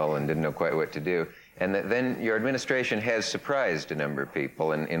work and all and didn't know quite what to do. And that then your administration has surprised a number of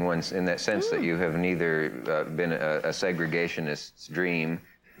people in that sense that you have neither been a segregationist's dream,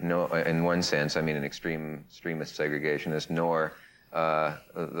 no, in one sense, I mean an extremist segregationist, nor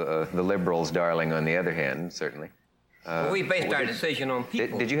the liberals' darling on the other hand, certainly. Well, we based our decision on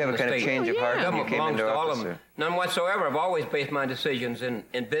people. Did you have a kind of change of heart when you came into office? None whatsoever. I've always based my decisions in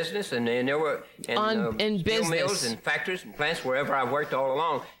business, and there were in steel mills and factories and plants wherever I worked all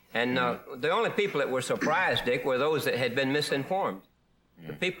along. And the only people that were surprised, Dick, were those that had been misinformed.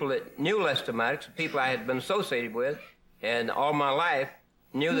 The people that knew Lester Maddox, the people I had been associated with, and all my life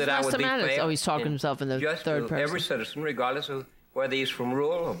knew that I would be fair. Oh, he's talking himself in the third person. Every citizen, regardless of whether he's from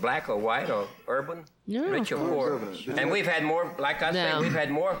rural or black or white or urban, rich or poor. And we've had more, like I said, we've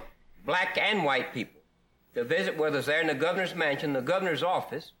had more black and white people to visit with us there in the governor's mansion, the governor's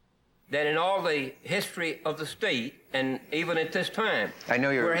office, than in all the history of the state, and even at this time.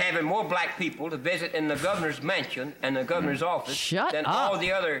 We're having more black people to visit in the governor's mansion and the governor's office than all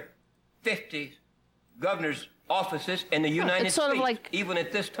the other 50 governor's offices in the United States, like even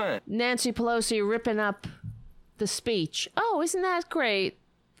at this time. Nancy Pelosi ripping up the speech. Oh, isn't that great?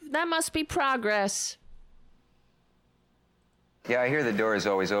 That must be progress. Yeah, I hear the door is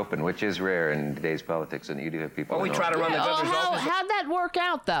always open, which is rare in today's politics, and you do have people. Well, we try to run the governor's office. How'd that work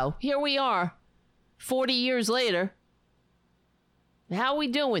out, though? Here we are, 40 years later. How are we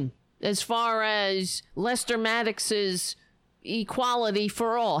doing as far as Lester Maddox's equality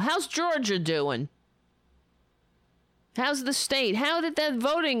for all? How's Georgia doing? How's the state? How did that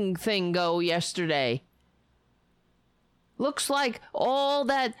voting thing go yesterday? Looks like all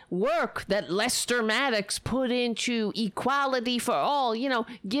that work that Lester Maddox put into equality for all,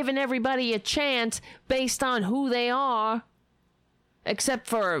 giving everybody a chance based on who they are, except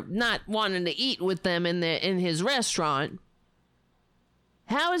for not wanting to eat with them in his restaurant.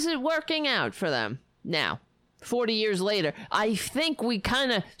 How is it working out for them now? 40 years later, I think we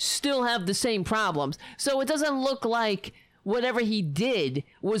kind of still have the same problems. So it doesn't look like whatever he did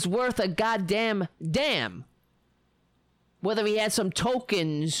was worth a goddamn damn. Whether he had some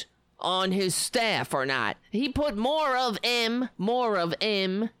tokens on his staff or not. He put more of them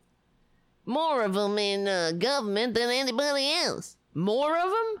in government than anybody else. More of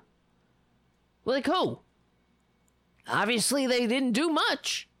them? Like who? Obviously they didn't do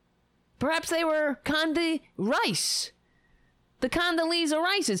much. Perhaps they were the Condoleezza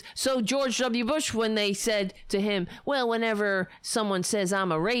Rices. So George W. Bush, when they said to him, well, whenever someone says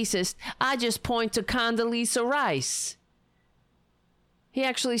I'm a racist, I just point to Condoleezza Rice. He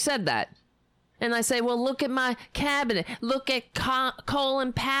actually said that. And I say, well, look at my cabinet. Look at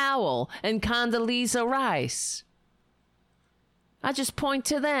Colin Powell and Condoleezza Rice. I just point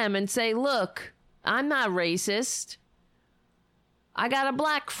to them and say, look, I'm not racist. I got a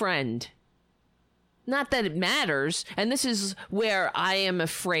black friend. Not that it matters. And this is where I am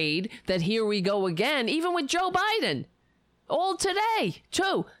afraid that here we go again, even with Joe Biden. All today,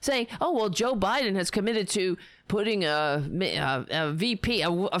 too, saying, oh, well, Joe Biden has committed to putting a VP,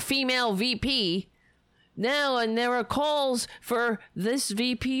 a female VP now, and there are calls for this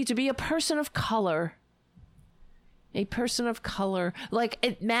VP to be a person of color. A person of color. Like,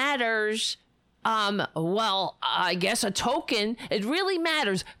 it matters. Well, I guess a token, it really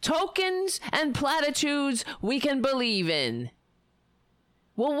matters. Tokens and platitudes we can believe in.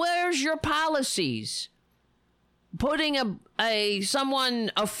 Well, where's your policies? Putting a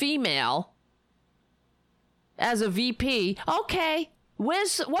female as a VP, okay,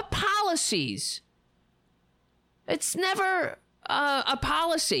 what policies? It's never a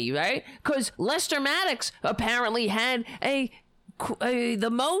policy, right? Because Lester Maddox apparently had the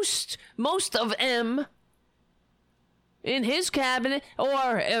most of M in his cabinet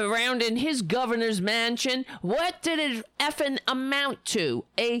or around in his governor's mansion. What did it effing amount to?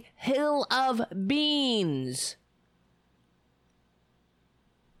 A hill of beans.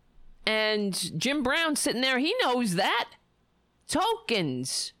 And Jim Brown sitting there, he knows that.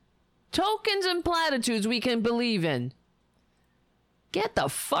 Tokens and platitudes we can believe in. Get the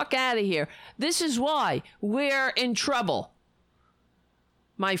fuck out of here. This is why we're in trouble.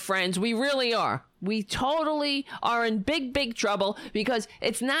 My friends, we really are. We totally are in big trouble because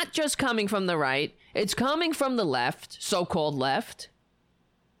it's not just coming from the right. It's coming from the left, so-called left.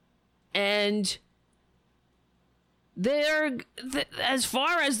 And as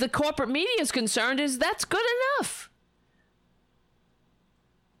far as the corporate media is concerned, that's good enough.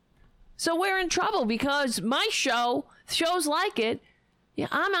 So we're in trouble because my shows like it,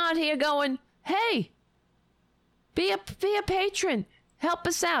 I'm out here going, hey, be a patron. Help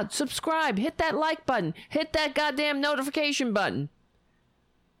us out. Subscribe. Hit that like button. Hit that goddamn notification button.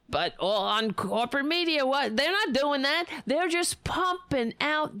 But on corporate media, what? They're not doing that. They're just pumping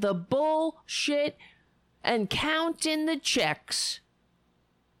out the bullshit and counting the checks.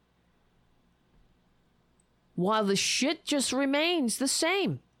 while the shit just remains the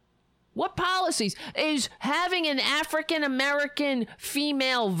same. What policies? Is having an African American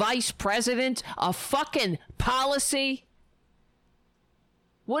female vice president a fucking policy?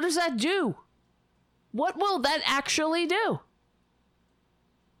 What does that do? What will that actually do?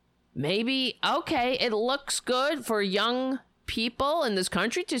 Maybe, okay, it looks good for young people in this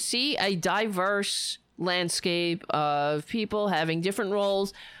country to see a diverse landscape of people having different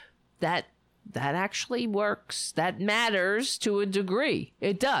roles. That actually works. That matters to a degree.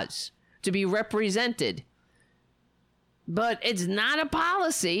 It does. To be represented. But it's not a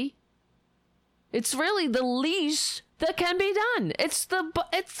policy. It's really the least that can be done. It's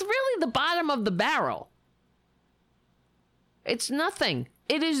really the bottom of the barrel. It's nothing.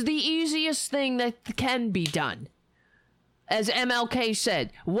 It is the easiest thing that can be done. As MLK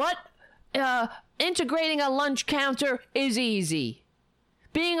said, integrating a lunch counter is easy.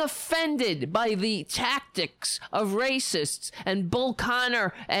 Being offended by the tactics of racists and Bull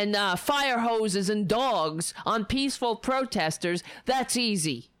Connor and fire hoses and dogs on peaceful protesters, that's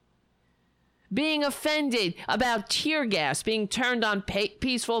easy. Being offended about tear gas being turned on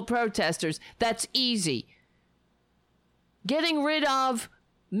peaceful protesters, that's easy. Getting rid of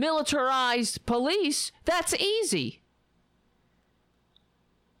militarized police, that's easy.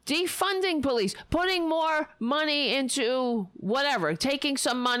 Defunding police, putting more money into whatever, taking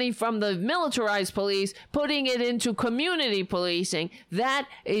some money from the militarized police, putting it into community policing, that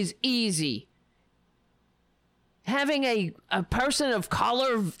is easy. Having a person of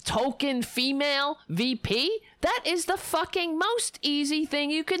color token female VP, that is the fucking most easy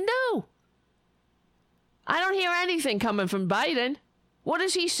thing you can do. I don't hear anything coming from Biden. What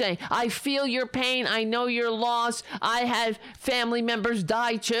does he say? I feel your pain. I know your loss. I had family members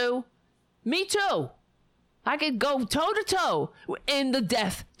die too. Me too. I could go toe to toe in the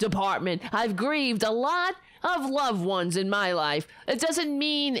death department. I've grieved a lot of loved ones in my life. It doesn't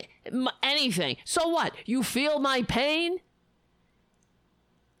mean anything. So what? You feel my pain?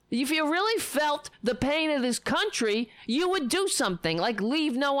 If you really felt the pain of this country, you would do something like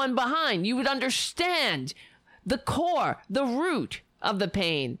leave no one behind. You would understand the core, the root of the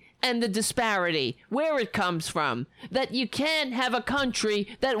pain and the disparity, where it comes from, that you can't have a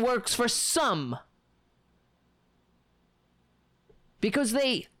country that works for some. Because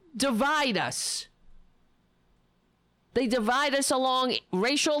they divide us. They divide us along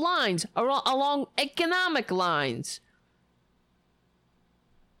racial lines, along economic lines.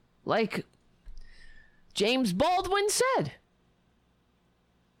 Like James Baldwin said.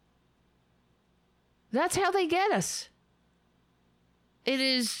 That's how they get us. It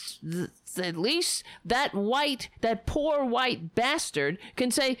is at least that poor white bastard can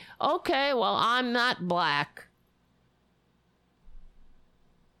say, okay, well, I'm not black.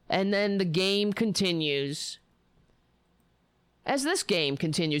 And then the game continues. As this game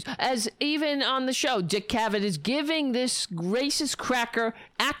continues, as even on the show, Dick Cavett is giving this racist cracker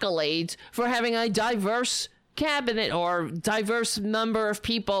accolades for having a diverse cabinet or diverse number of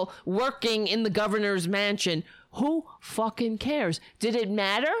people working in the governor's mansion. Who fucking cares? Did it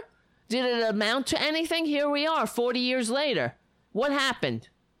matter? Did it amount to anything? Here we are, 40 years later. What happened?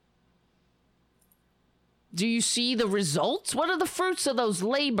 Do you see the results? What are the fruits of those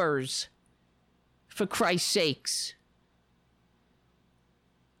labors? For Christ's sakes.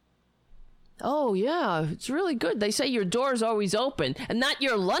 Oh, yeah, it's really good. They say your door's always open. And not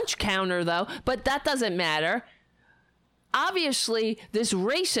your lunch counter, though. But that doesn't matter. Obviously, this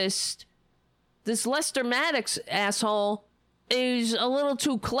racist, this Lester Maddox asshole, is a little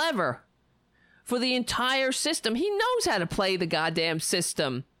too clever for the entire system. He knows how to play the goddamn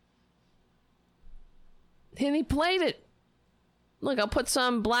system. And he played it. Look, I'll put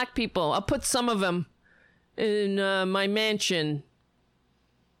some black people, I'll put some of them in my mansion.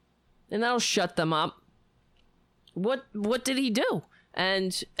 And that'll shut them up. What did he do?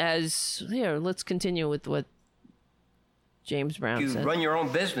 And let's continue with what James Brown said. You run your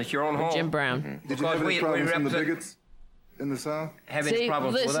own business, your own home. Jim Brown. Mm-hmm. Did you have any problems from the bigots in the South? Any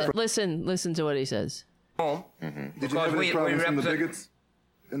problems with that? Listen to what he says. Home. Mm-hmm. Did you have any problems from the bigots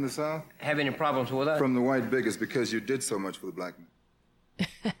in the South? Have any problems with that? From the white bigots because you did so much for the black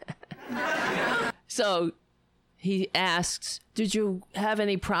man. So he asks, did you have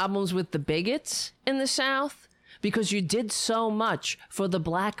any problems with the bigots in the South? Because you did so much for the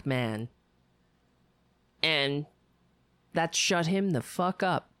black man. And that shut him the fuck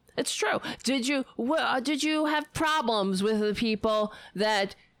up. It's true. Did you have problems with the people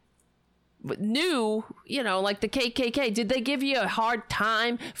that knew, like the KKK? Did they give you a hard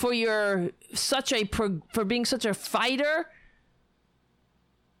time for being such a fighter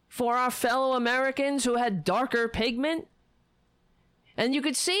for our fellow Americans who had darker pigment? And you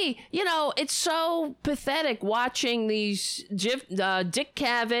could see, it's so pathetic watching these Dick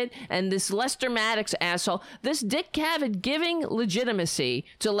Cavett and this Lester Maddox asshole. This Dick Cavett giving legitimacy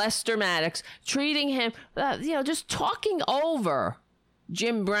to Lester Maddox, treating him, just talking over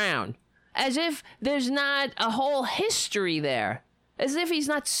Jim Brown as if there's not a whole history there, as if he's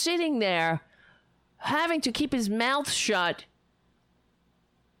not sitting there having to keep his mouth shut,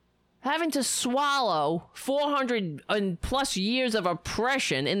 having to swallow 400 and plus years of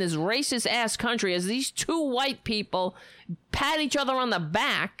oppression in this racist ass country as these two white people pat each other on the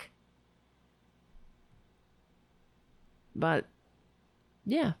back. But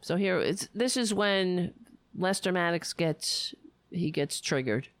yeah, so this is when Lester Maddox gets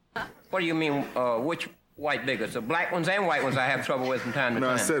triggered. What do you mean, which white bigots? The black ones and white ones I have trouble with from time to time.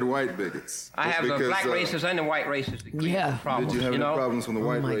 No, I said white bigots. I have the black racists and the white racists. Yeah. Did you have any problems from the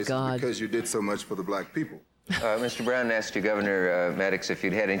white racists because you did so much for the black people? Mr. Brown asked you, Governor Maddox, if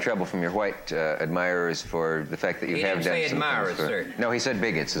you'd had any trouble from your white admirers for the fact that you have done some things. He didn't say admirers, sir. No, he said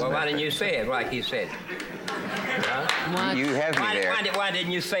bigots. Well, why didn't you say it like he said? What? You have me there. Why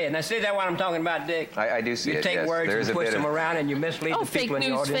didn't you say it? Now, see that what I'm talking about, Dick? I do see it, You take words and twist them around and you mislead the people in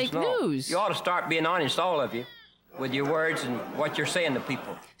the audience. Fake news. You ought to start being honest, all of you, with your words and what you're saying to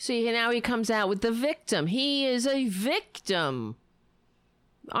people. See, now he comes out with the victim. He is a victim.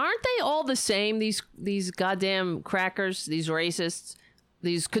 Aren't they all the same, these goddamn crackers, these racists,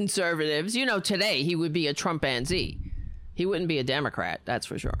 these conservatives? Today he would be a Trumpanzee. He wouldn't be a Democrat, that's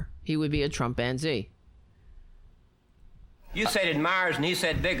for sure. He would be a Trumpanzee. You said admirers and he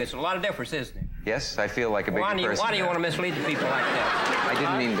said bigots. A lot of difference, isn't there? Yes, I feel like a bigot person. Why do you want to mislead the people like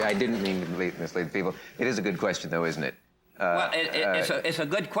that? I didn't mean to mislead the people. It is a good question, though, isn't it? It's a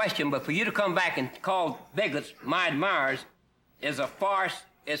good question, but for you to come back and call bigots my admirers is a farce.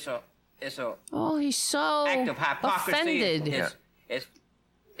 It's a he's so act of hypocrisy. Offended.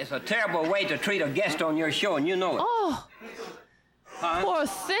 It's a terrible way to treat a guest on your show, and you know it. Oh, poor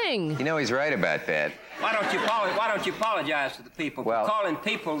thing. He's right about that. Why don't you apologize to the people for calling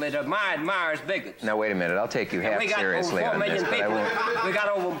people that are my admirers bigots? Now wait a minute. I'll take you half seriously on this, but I won't. We got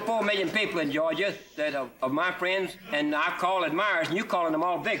over 4 million people in Georgia that are my friends, and I call admirers, and you calling them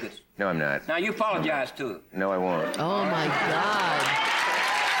all bigots. No, I'm not. Now you apologize to them. No, I won't. Oh my God.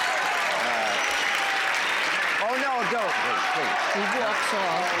 Oh no, don't. Please. He walks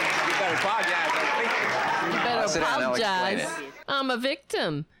off. You better apologize to the people. You better sit down, I'll explain apologize. I'm a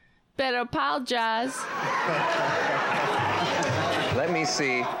victim. Better apologize. Let me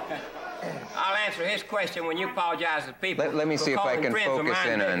see. I'll answer his question when you apologize to people. Let me see if I can focus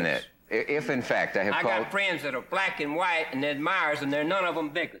in on that. If, in fact, I got friends that are black and white and admirers, and they're none of them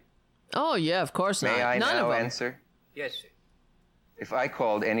bigots. Oh, yeah, of course not. May I none now of them. answer? Yes, sir. If I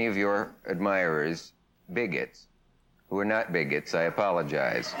called any of your admirers bigots who are not bigots, I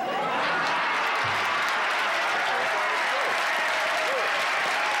apologize.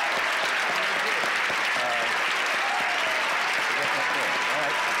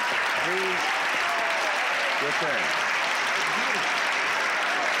 Your turn.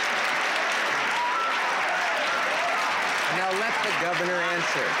 Now let the governor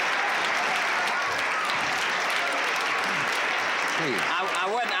answer. Please.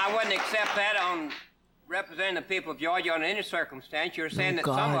 I wouldn't accept that on representing the people of Georgia under any circumstance. You're saying that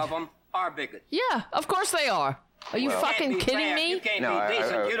some of them are bigots. Yeah, of course they are. Are you fucking kidding me? You can't be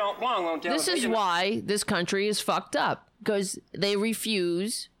decent. You don't belong on television. This is why this country is fucked up. Because they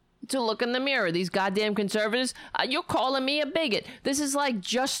refuse to look in the mirror. These goddamn conservatives. You're calling me a bigot. This is like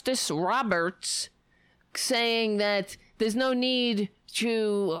Justice Roberts saying that there's no need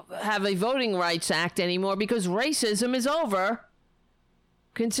to have a Voting Rights Act anymore because racism is over,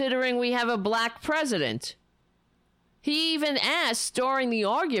 considering we have a black president. He even asked during the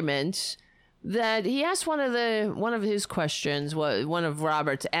arguments that he asked one of his questions, one of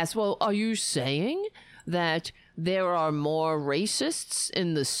Roberts asked, well, are you saying that there are more racists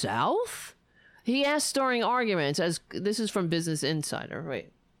in the South? He asked during arguments, as this is from Business Insider.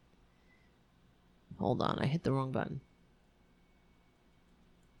 Wait. Hold on, I hit the wrong button.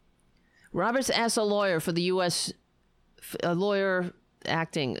 Roberts asked a lawyer for the U.S., a lawyer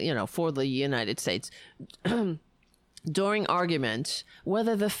acting, for the United States, during arguments,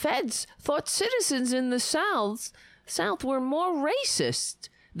 whether the feds thought citizens in the South were more racist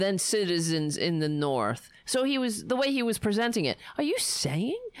than citizens in the North. So the way he was presenting it, are you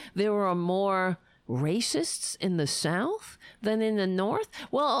saying there are more racists in the South than in the North?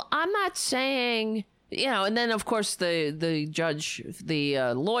 Well, I'm not saying, and then of course the judge,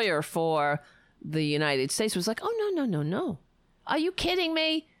 the lawyer for the United States was like, oh, no. Are you kidding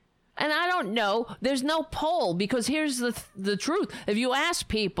me? And I don't know. There's no poll, because here's the truth. If you ask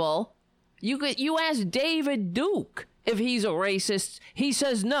people, you ask David Duke if he's a racist, he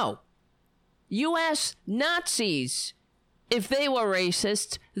says no. You ask Nazis if they were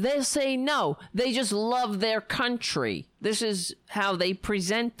racist, they'll say no. They just love their country. This is how they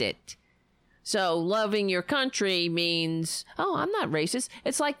present it. So loving your country means, oh, I'm not racist.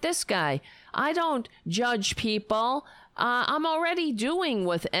 It's like this guy. I don't judge people. I'm already doing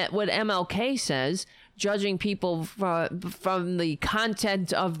what MLK says, judging people from the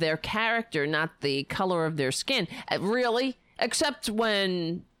content of their character, not the color of their skin. Really? Except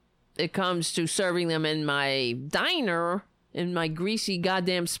when it comes to serving them in my diner, in my greasy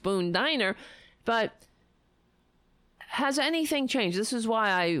goddamn spoon diner. But has anything changed? This is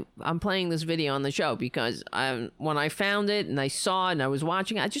why I'm playing this video on the show, because when I found it and I saw it and I was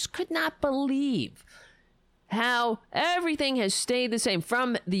watching it, I just could not believe how everything has stayed the same.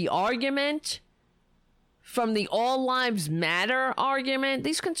 From the argument, from the all lives matter argument,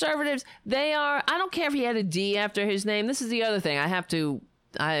 these conservatives, I don't care if he had a D after his name. This is the other thing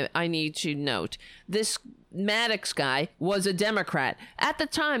I need to note. This Maddox guy was a Democrat. At the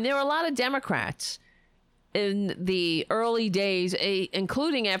time, there were a lot of Democrats in the early days,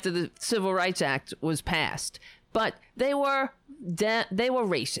 including after the Civil Rights Act was passed. But they were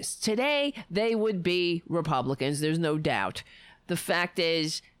racist. Today, they would be Republicans. There's no doubt. The fact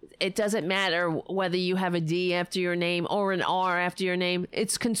is, it doesn't matter whether you have a D after your name or an R after your name.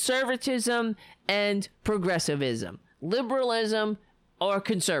 It's conservatism and progressivism. Liberalism or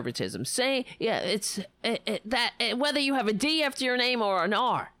conservatism. Whether you have a D after your name or an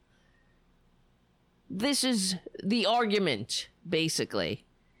R. This is the argument, basically.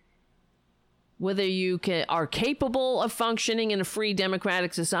 Whether you are capable of functioning in a free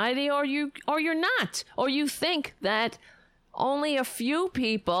democratic society, or you're not, or you think that only a few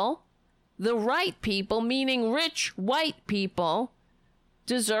people, the right people, meaning rich white people,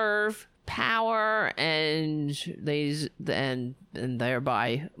 deserve power and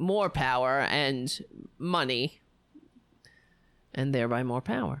thereby more power and money, and thereby more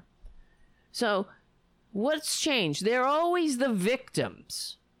power. So what's changed? They're always the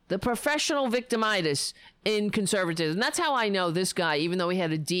victims, the professional victimitis in conservatism. That's how I know this guy, even though he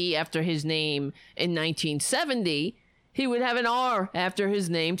had a D after his name in 1970, he would have an R after his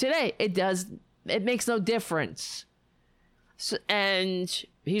name today. It makes no difference. So, and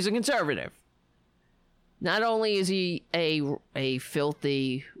he's a conservative. Not only is he a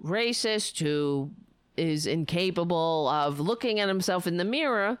filthy racist who is incapable of looking at himself in the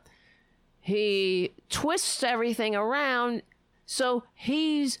mirror, he twists everything around, so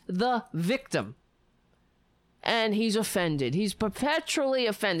he's the victim. And he's offended. He's perpetually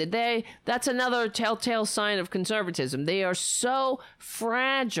offended. That's another telltale sign of conservatism. They are so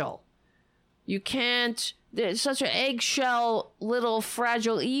fragile. They're such an eggshell, little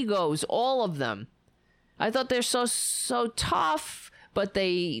fragile egos, all of them. I thought they're so tough, but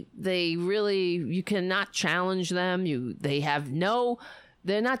they really, you cannot challenge them.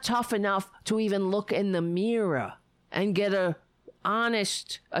 They're not tough enough to even look in the mirror and get a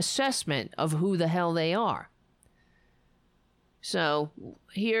honest assessment of who the hell they are. So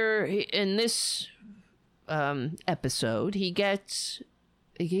here in this episode, he gets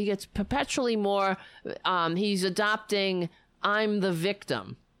perpetually more. He's adopting "I'm the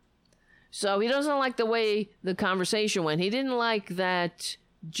victim," so he doesn't like the way the conversation went. He didn't like that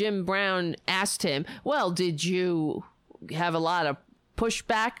Jim Brown asked him, "Well, did you have a lot of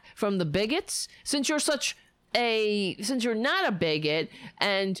pushback from the bigots? Since you're not a bigot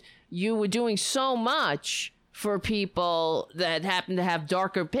and you were doing so much for people that happen to have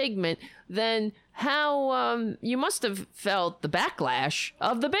darker pigment, then how you must have felt the backlash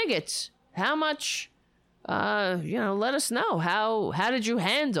of the bigots. How much let us know. How did you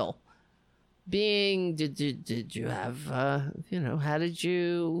handle being did you have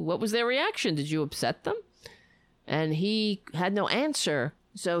what was their reaction? Did you upset them?" And he had no answer,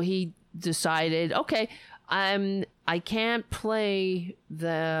 so he decided, okay, I can't play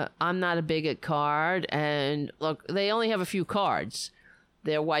the "I'm not a bigot" card. And look, they only have a few cards.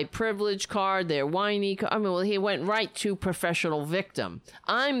 Their white privilege card, their whiny card. He went right to professional victim.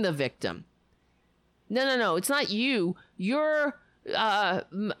 I'm the victim. No, it's not you. You're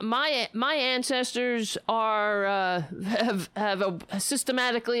my ancestors have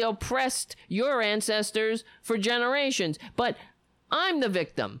systematically oppressed your ancestors for generations. But I'm the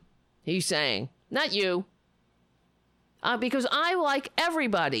victim, he's saying, not you. Because I like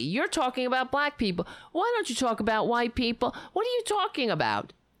everybody. You're talking about black people. Why don't you talk about white people? What are you talking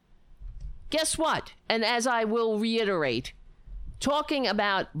about? Guess what? And as I will reiterate, talking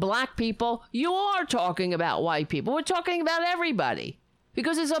about black people, you are talking about white people. We're talking about everybody.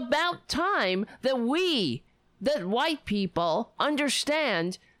 Because it's about time that white people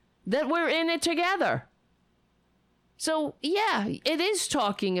understand that we're in it together. So, yeah, it is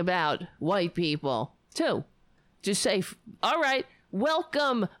talking about white people, too. To say, all right,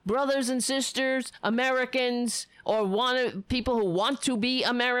 welcome, brothers and sisters, Americans, or people who want to be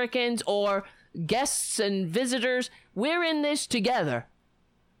Americans, or guests and visitors. We're in this together.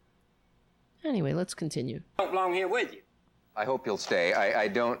 Anyway, let's continue. I don't belong here with you. I hope you'll stay. I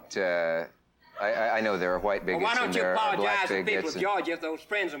don't. I know there are white bigots and there are black bigots. Why don't you apologize to people of Georgia, those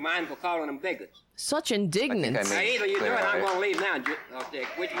friends of mine, for calling them bigots? Such indignance. Now, either you do it, I'm going to leave now, Dick.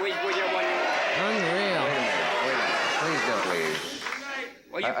 Which one you want? Unreal. Wait a minute. Please don't leave.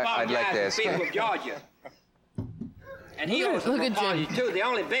 Well, you apologize to people of Georgia. And he also apologized, too. The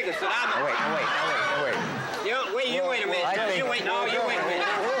only bigots that I know. Wait. You wait a minute. You wait a minute. You wait a minute.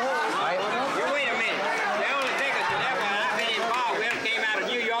 The only bigots that ever I've been involved with came out of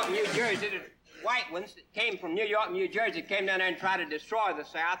New York and New Jersey. The white ones that came from New York and New Jersey came down there and tried to destroy the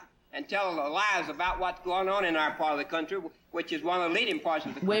South and tell lies about what's going on in our part of the country, which is one of the leading parts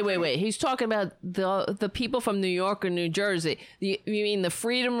of the country. Wait. He's talking about the people from New York and New Jersey. You mean the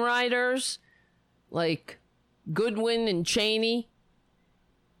Freedom Riders? Like Goodwin and Cheney?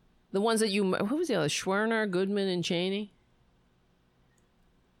 The ones that who was the other? Schwerner, Goodman, and Cheney?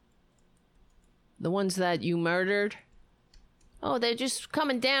 The ones that you murdered? Oh, they're just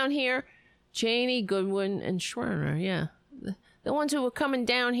coming down here. Cheney, Goodwin, and Schwerner, yeah. The ones who were coming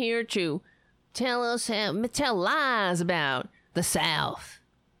down here to tell lies about the South.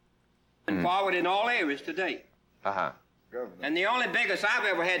 And forward in all areas today. Uh-huh. And the only biggest I've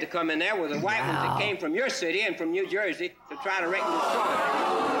ever had to come in there were the white ones that came from your city and from New Jersey to try to wreck and destroy.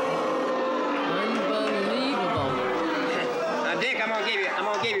 Unbelievable. Now, Dick, I'm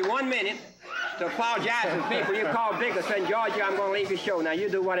gonna give you 1 minute to apologize to the people you call bigots in Georgia. I'm gonna leave your show. Now you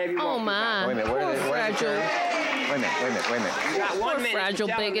do whatever you want. Oh my! Wait a minute. Wait a minute. You got 1 minute. Fragile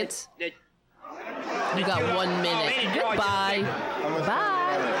bigots. You got 1 minute. Goodbye.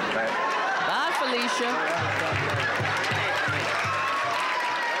 Bye. Bye, Felicia.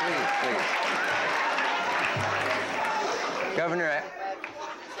 Please. Governor,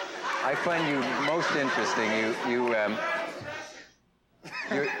 I find you most interesting.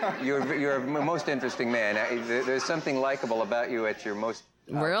 You're a most interesting man. There's something likable about you at your most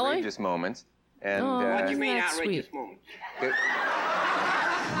outrageous moments. And, what do you mean outrageous moments?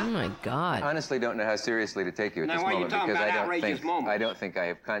 Oh my God! I honestly don't know how seriously to take you at this moment because I don't think I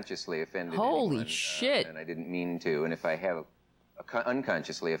have consciously offended anyone. Holy shit! And I didn't mean to. And if I have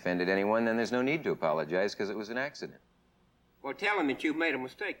unconsciously offended anyone, then there's no need to apologize because it was an accident. Well, tell him that you've made a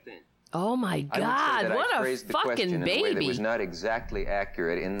mistake then. Oh my God! What a fucking baby! In a way that was not exactly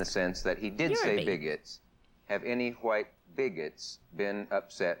accurate in the sense that he did say bigots. Have any white bigots been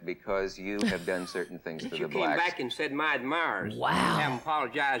upset because you have done certain things to the blacks? You came back and said my admirers. Wow! You haven't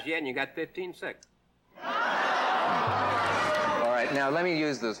apologized yet, and you got 15 seconds. All right, now let me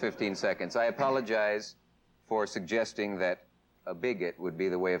use those 15 seconds. I apologize for suggesting that a bigot would be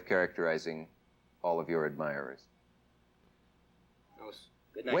the way of characterizing all of your admirers.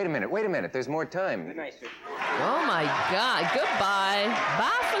 Good night. Wait a minute. There's more time. Good night, sir. Oh my God! Goodbye.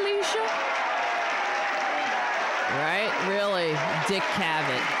 Bye, Felicia. Right? Really, Dick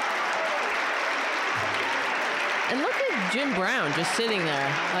Cavett. And look at Jim Brown just sitting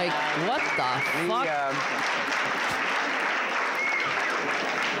there. Like, what the fuck?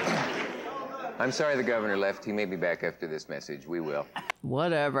 I'm sorry the governor left. He may be back after this message. We will.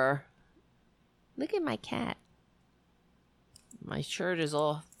 Whatever. Look at my cat. My shirt is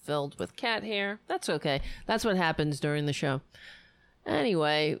all filled with cat hair. That's okay. That's what happens during the show.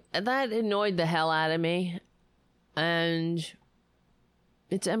 Anyway, that annoyed the hell out of me. And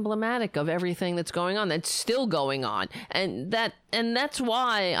it's emblematic of everything that's going on, that's still going on. And that's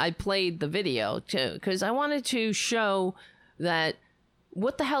why I played the video too, because I wanted to show that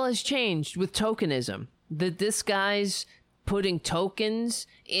what the hell has changed with tokenism. That this guy's putting tokens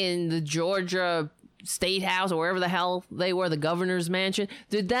in the Georgia State House or wherever the hell they were, the governor's mansion.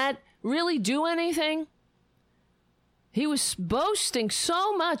 Did that really do anything? He was boasting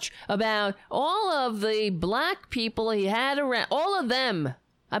so much about all of the black people he had around, all of them.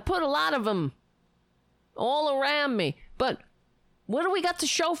 I put a lot of them all around me. But what do we got to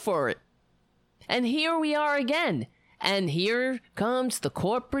show for it? And here we are again. And here comes the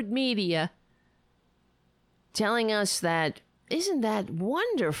corporate media telling us that, isn't that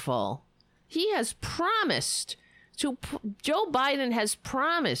wonderful? He has promised Joe Biden has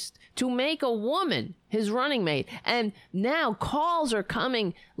promised to make a woman his running mate, and now calls are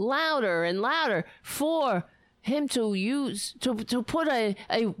coming louder and louder for him to use to put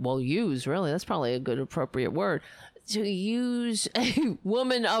really, that's probably a good appropriate word, to use a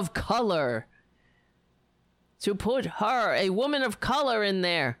woman of color, to put her, a woman of color, in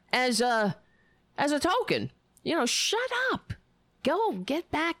there as a token. Shut up. Go get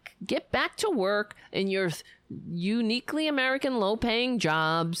back to work in your uniquely American low-paying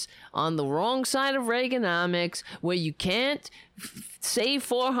jobs on the wrong side of Reaganomics, where you can't save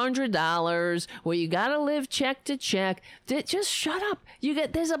 $400, where you gotta live check to check. Just shut up.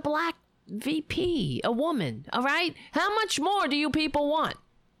 There's a black VP, a woman. All right, how much more do you people want?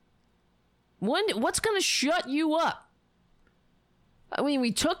 What's gonna shut you up? I mean,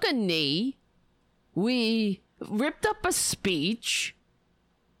 we took a knee, we ripped up a speech.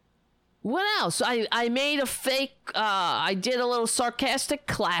 What else? I made a fake, I did a little sarcastic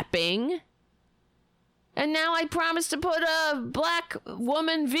clapping. And now I promised to put a black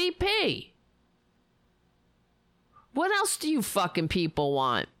woman VP. What else do you fucking people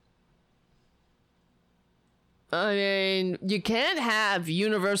want? I mean, you can't have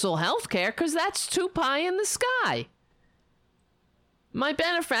universal health care because that's too pie in the sky. My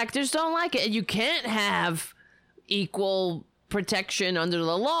benefactors don't like it. You can't have equal protection under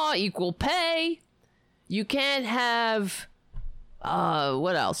the law, equal pay. You can't have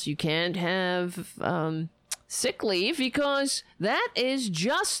what else? You can't have sick leave because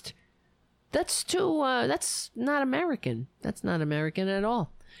that's not American. That's not American at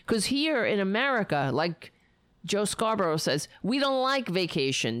all. Because here in America, like Joe Scarborough says, we don't like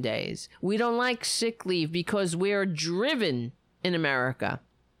vacation days. We don't like sick leave because we're driven in America.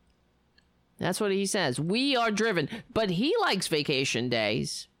 That's what he says. We are driven. But he likes vacation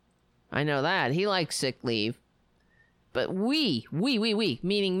days. I know that. He likes sick leave. But we,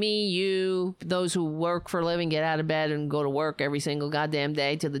 meaning me, you, those who work for a living, get out of bed and go to work every single goddamn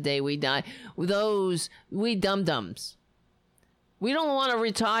day till the day we die. We dum-dums. We don't want to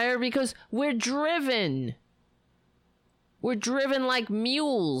retire because we're driven. We're driven like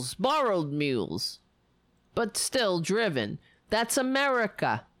mules, borrowed mules. But still driven. That's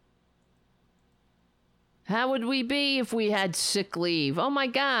America. How would we be if we had sick leave? Oh my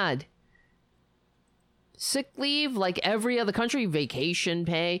God. Sick leave like every other country, vacation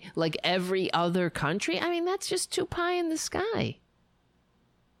pay like every other country. I mean, that's just too pie in the sky.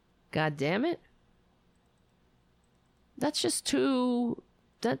 God damn it. That's just too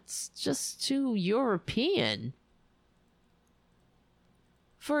European.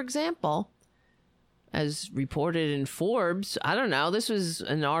 For example, as reported in Forbes, I don't know, this was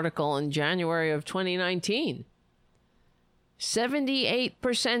an article in January of 2019.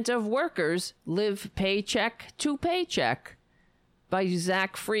 78% of workers live paycheck to paycheck, by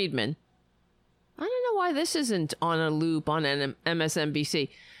Zach Friedman. I don't know why this isn't on a loop on MSNBC.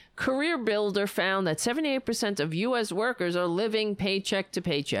 Career Builder found that 78% of U.S. workers are living paycheck to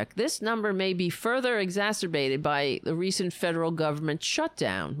paycheck. This number may be further exacerbated by the recent federal government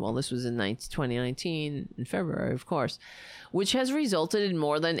shutdown. Well, this was in 2019, in February, of course, which has resulted in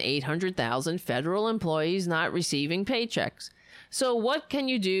more than 800,000 federal employees not receiving paychecks. So what can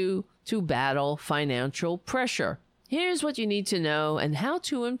you do to battle financial pressure? Here's what you need to know and how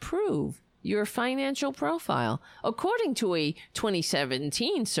to improve your financial profile. According to a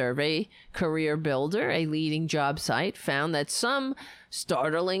 2017 survey, Career Builder, a leading job site, found that some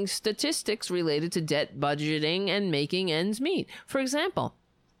startling statistics related to debt budgeting and making ends meet. For example,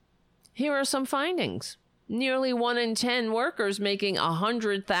 here are some findings. Nearly 1 in 10 workers making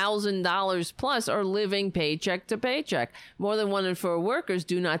 $100,000 plus are living paycheck to paycheck. More than 1 in 4 workers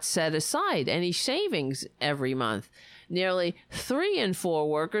do not set aside any savings every month. Nearly 3 in 4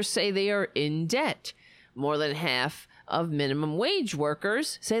 workers say they are in debt. More than half of minimum wage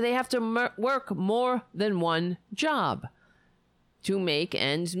workers say they have to work more than one job to make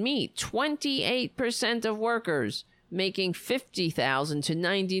ends meet. 28% of workers making $50,000 to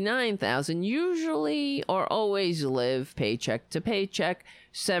 $99,000 usually or always live paycheck to paycheck.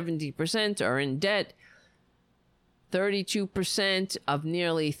 70% are in debt. 32% of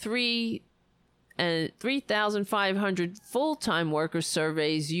nearly 3,500 full-time workers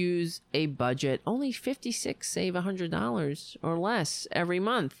surveys use a budget. Only 56 save $100 or less every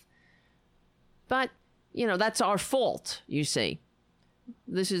month. But, that's our fault, you see.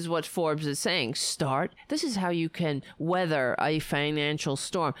 This is what Forbes is saying. This is how you can weather a financial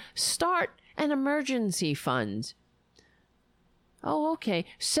storm. Start an emergency fund. Oh, okay.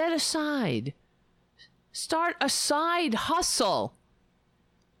 Set aside. Start a side hustle.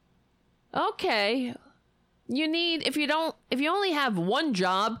 Okay. if you only have one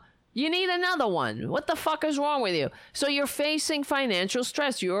job, you need another one. What the fuck is wrong with you? So you're facing financial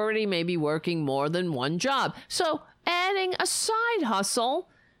stress. You already may be working more than one job. So adding a side hustle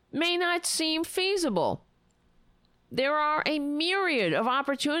may not seem feasible. There are a myriad of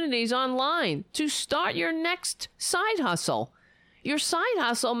opportunities online to start your next side hustle. Your side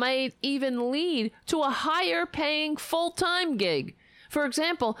hustle may even lead to a higher paying full-time gig. For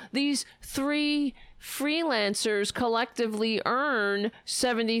example, these 3 freelancers collectively earn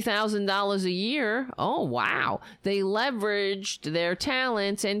 $70,000 a year. Oh, wow. They leveraged their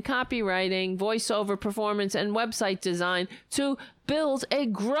talents in copywriting, voiceover performance, and website design to build a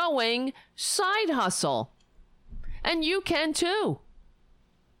growing side hustle. And you can too.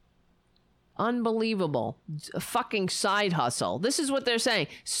 Unbelievable. A fucking side hustle. This is what they're saying.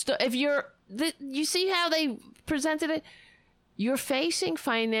 You see how they presented it? You're facing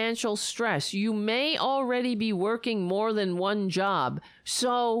financial stress. You may already be working more than one job.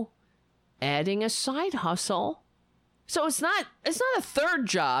 So adding a side hustle. So it's not a third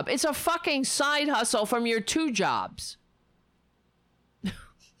job. It's a fucking side hustle from your 2 jobs.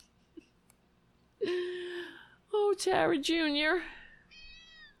 Oh, Tara Jr.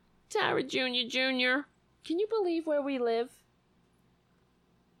 Tara Jr. Can you believe where we live?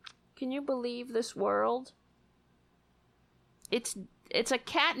 Can you believe this world? It's a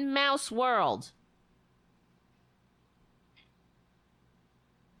cat and mouse world.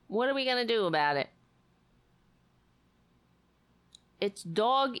 What are we gonna do about it? It's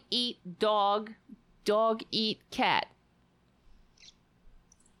dog eat dog, dog eat cat.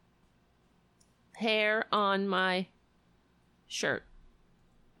 Hair on my shirt.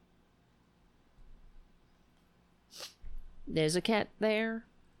 There's a cat there.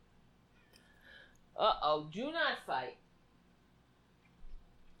 Uh-oh, do not fight.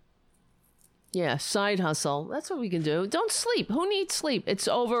 Yeah, side hustle. That's what we can do. Don't sleep. Who needs sleep? It's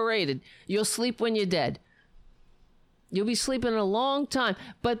overrated. You'll sleep when you're dead. You'll be sleeping a long time.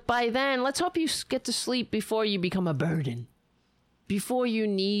 But by then, let's hope you get to sleep before you become a burden. Before you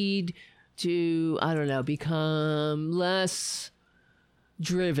need to, I don't know, become less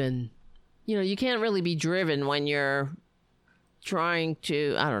driven. You know, you can't really be driven when you're trying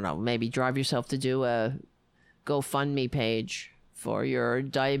to, I don't know, maybe drive yourself to do a GoFundMe page for your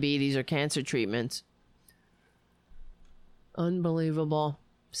diabetes or cancer treatments. Unbelievable.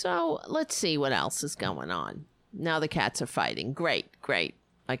 So let's see what else is going on. Now the cats are fighting. Great.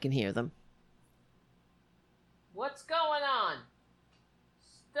 I can hear them. What's going on?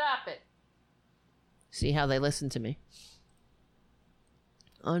 Stop it. See how they listen to me.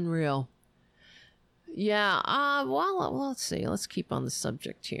 Unreal. Yeah, well, let's see. Let's keep on the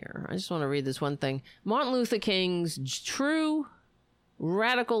subject here. I just want to read this one thing. Martin Luther King's true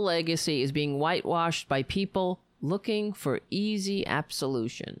radical legacy is being whitewashed by people looking for easy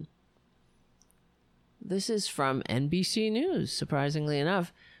absolution. This is from NBC News, surprisingly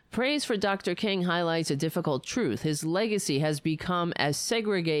enough. Praise for Dr. King highlights a difficult truth. His legacy has become as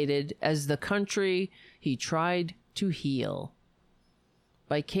segregated as the country he tried to heal.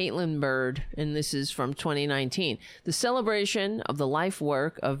 By Caitlin Bird, and this is from 2019. The celebration of the life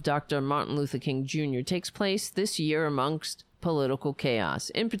work of Dr. Martin Luther King Jr. takes place this year amongst political chaos.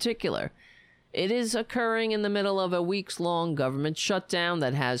 In particular, it is occurring in the middle of a weeks-long government shutdown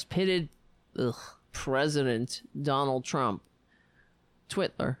that has pitted President Donald Trump,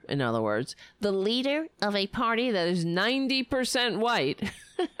 Twitler, in other words, the leader of a party that is 90% white.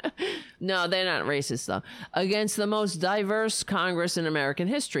 No, they're not racist, though. Against the most diverse Congress in American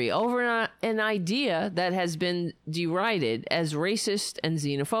history over an idea that has been derided as racist and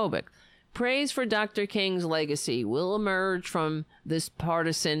xenophobic. Praise for Dr. King's legacy will emerge from this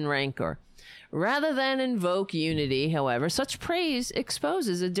partisan rancor. Rather than invoke unity, however, such praise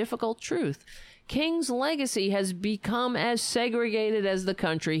exposes a difficult truth. King's legacy has become as segregated as the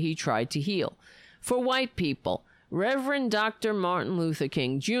country he tried to heal. For white people, Reverend Dr. Martin Luther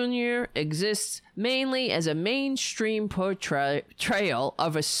King Jr. exists mainly as a mainstream portrayal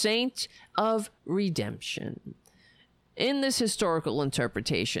of a saint of redemption. In this historical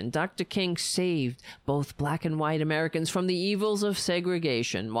interpretation, Dr. King saved both black and white Americans from the evils of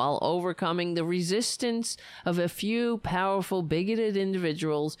segregation while overcoming the resistance of a few powerful, bigoted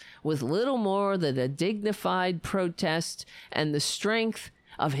individuals with little more than a dignified protest and the strength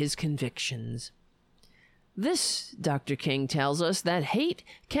of his convictions. This, Dr. King tells us, that hate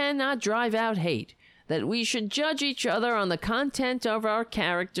cannot drive out hate, that we should judge each other on the content of our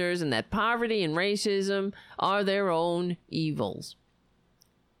characters, and that poverty and racism are their own evils.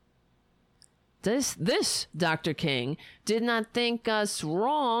 This Dr. King did not think us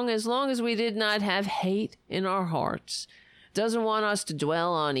wrong as long as we did not have hate in our hearts. Doesn't want us to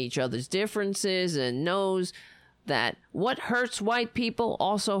dwell on each other's differences and knows that what hurts white people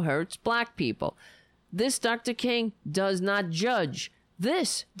also hurts black people. This Dr. King does not judge.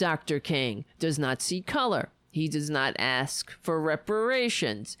 This Dr. King does not see color. He does not ask for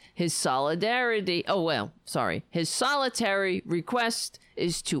reparations. His solitary request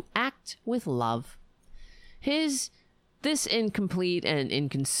is to act with love. This incomplete and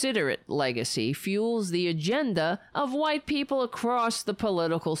inconsiderate legacy fuels the agenda of white people across the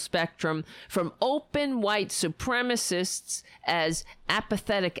political spectrum, from open white supremacists as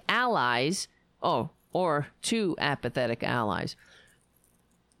apathetic allies, or to apathetic allies,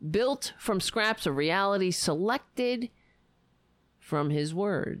 built from scraps of reality selected from his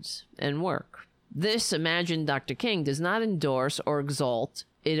words and work. This imagined Dr. King does not endorse or exalt,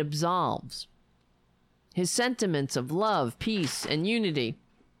 it absolves. His sentiments of love, peace, and unity.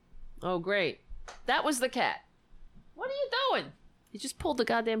 Oh, great. That was the cat. What are you doing? He just pulled the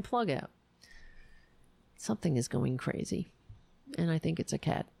goddamn plug out. Something is going crazy. And I think it's a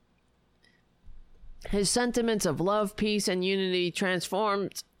cat. His sentiments of love, peace, and unity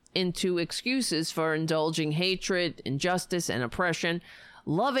transformed into excuses for indulging hatred, injustice, and oppression.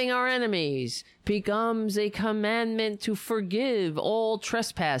 Loving our enemies becomes a commandment to forgive all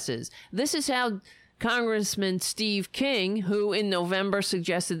trespasses. This is how Congressman Steve King, who in November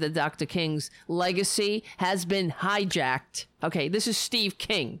suggested that Dr. King's legacy has been hijacked. Okay, this is Steve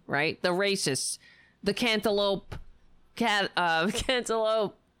King, right? The racist, the cantaloupe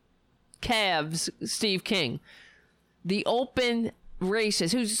calves, Steve King. The open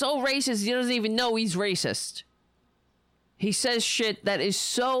racist, who's so racist he doesn't even know he's racist. He says shit that is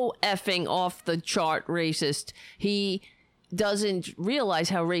so effing off the chart racist. He doesn't realize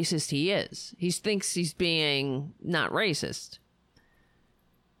how racist he is. He thinks he's being not racist.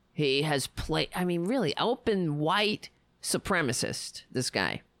 He has really open white supremacist, this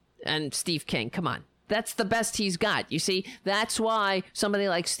guy. And Steve King, come on. That's the best he's got. You see, that's why somebody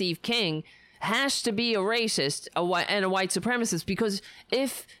like Steve King has to be a racist and a white supremacist, because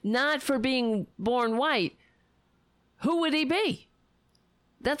if not for being born white, who would he be?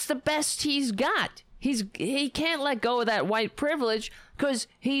 That's the best he's got. He can't let go of that white privilege because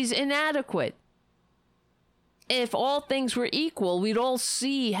he's inadequate. If all things were equal, we'd all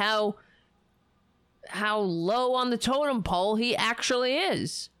see how low on the totem pole he actually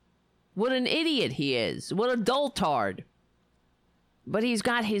is. What an idiot he is. What a dultard. But he's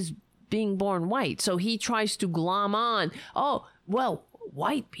got his being born white, so he tries to glom on. Oh, well,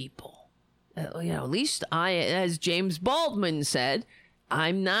 white people. At least as James Baldwin said,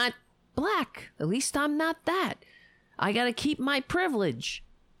 I'm not black. At least I'm not that. I gotta keep my privilege.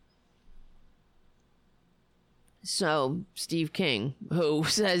 So, Steve King, who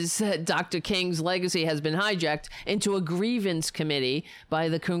says that Dr. King's legacy has been hijacked into a grievance committee by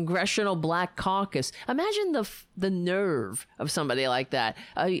the Congressional Black Caucus. Imagine the nerve of somebody like that.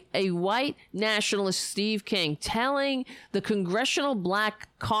 A white nationalist, Steve King, telling the Congressional Black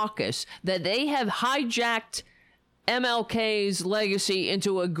Caucus that they have hijacked MLK's legacy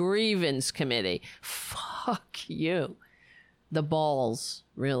into a grievance committee. Fuck you. The balls,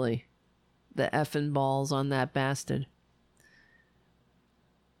 really. The effing balls on that bastard.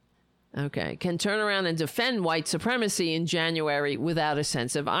 Okay. Can turn around and defend white supremacy in January without a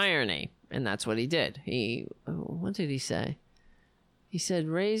sense of irony. And that's what he did. What did he say? He said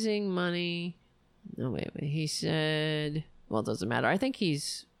raising money. No, wait. He said, well, it doesn't matter. I think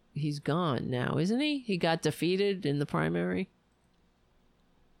he's gone now, isn't he? He got defeated in the primary.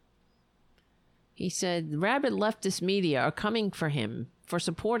 He said rabid leftist media are coming for him for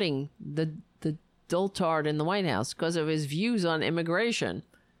supporting the dultard in the White House because of his views on immigration.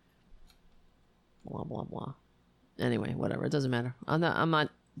 Blah, blah, blah. Anyway, whatever. It doesn't matter. I'm not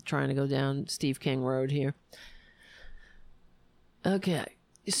trying to go down Steve King road here. Okay.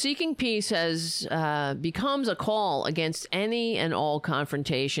 Seeking peace has becomes a call against any and all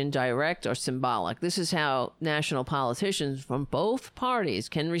confrontation, direct or symbolic. This is how national politicians from both parties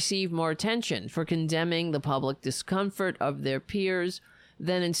can receive more attention for condemning the public discomfort of their peers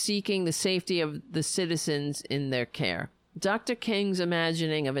than in seeking the safety of the citizens in their care. Dr. King's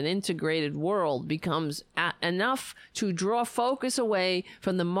imagining of an integrated world becomes enough to draw focus away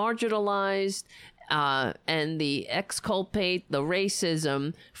from the marginalized and the exculpate the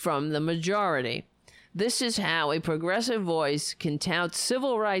racism from the majority. This is how a progressive voice can tout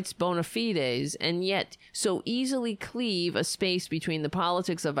civil rights bona fides and yet so easily cleave a space between the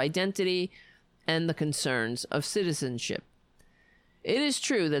politics of identity and the concerns of citizenship. It is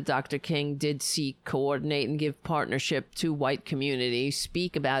true that Dr. King did seek, coordinate, and give partnership to white communities,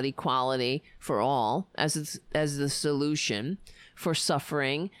 speak about equality for all as the solution for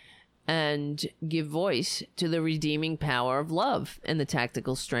suffering, and give voice to the redeeming power of love and the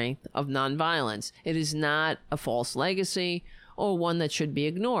tactical strength of nonviolence. It is not a false legacy or one that should be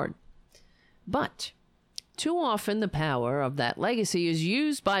ignored. But too often the power of that legacy is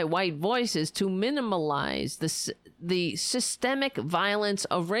used by white voices to minimize the systemic violence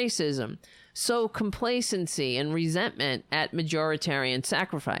of racism, sow complacency and resentment at majoritarian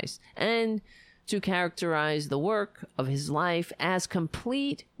sacrifice, and to characterize the work of his life as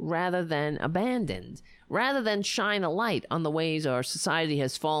complete rather than abandoned, rather than shine a light on the ways our society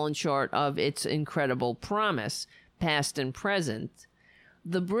has fallen short of its incredible promise, past and present.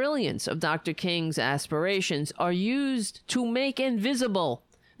 The brilliance of Dr. King's aspirations are used to make invisible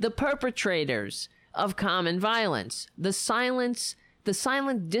the perpetrators of common violence, the silent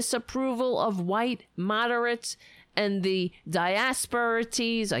disapproval of white moderates, and the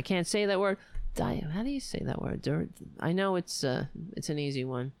diasporities. I can't say that word. How do you say that word? I know it's an easy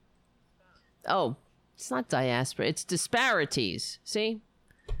one. Oh, it's not diaspora. It's disparities. See?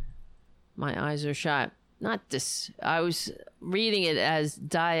 My eyes are shut. Not this. I was reading it as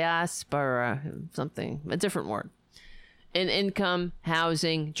diaspora, something, a different word. In income,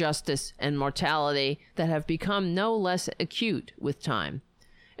 housing, justice, and mortality that have become no less acute with time.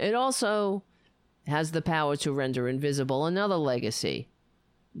 It also has the power to render invisible another legacy.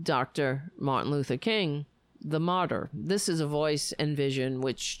 Dr. Martin Luther King, the martyr. This is a voice and vision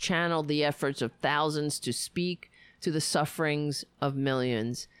which channeled the efforts of thousands to speak to the sufferings of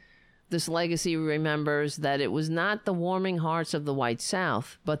millions. This legacy remembers that it was not the warming hearts of the white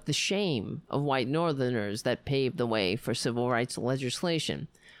South, but the shame of white Northerners that paved the way for civil rights legislation.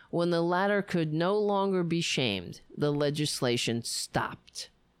 When the latter could no longer be shamed, the legislation stopped.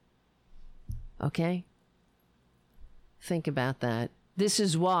 Okay? Think about that. This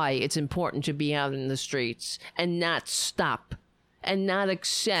is why it's important to be out in the streets and not stop and not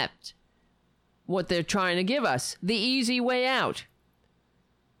accept what they're trying to give us, the easy way out.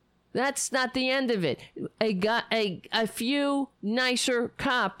 That's not the end of it. A few nicer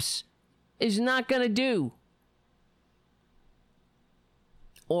cops is not going to do.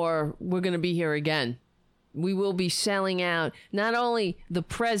 Or we're going to be here again. We will be selling out not only the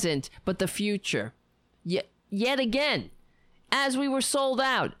present, but the future. Yet again, as we were sold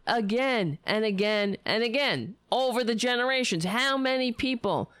out again and again and again over the generations. How many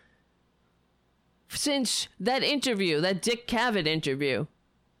people since that interview, that Dick Cavett interview,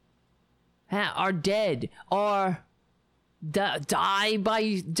 are dead or die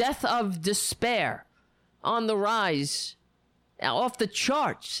by death of despair, on the rise, off the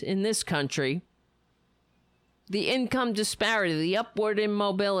charts in this country? The income disparity, the upward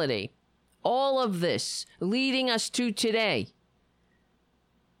immobility, all of this leading us to today.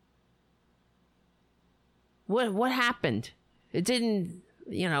 What happened? It didn't,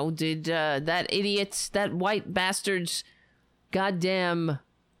 did that white bastard's goddamn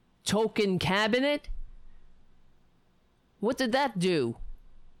token cabinet? What did that do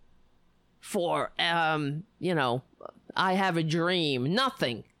for, I have a dream?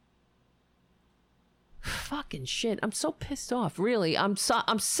 Nothing. Fucking shit. I'm so pissed off, really. I'm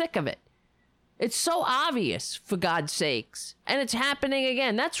sick of it. It's so obvious, for God's sakes. And it's happening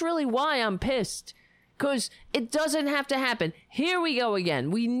again. That's really why I'm pissed. Because it doesn't have to happen. Here we go again.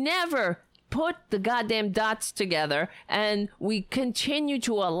 We never put the goddamn dots together, and we continue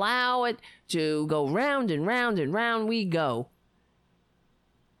to allow it to go round and round and round we go.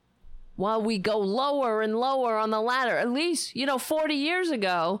 While we go lower and lower on the ladder. At least, 40 years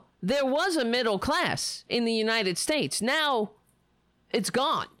ago, there was a middle class in the United States. Now, it's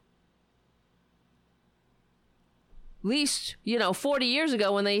gone. At least, 40 years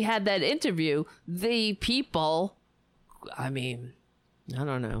ago when they had that interview, the people, I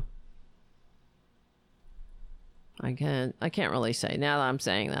don't know. I can't really say. Now that I'm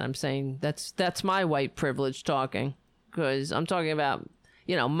saying that, I'm saying that's my white privilege talking. Because I'm talking about,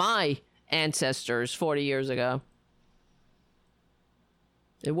 my ancestors 40 years ago.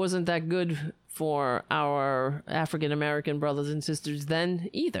 It wasn't that good for our African American brothers and sisters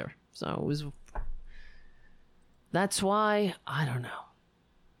then either. So it was... That's why, I don't know.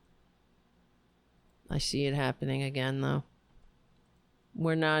 I see it happening again, though.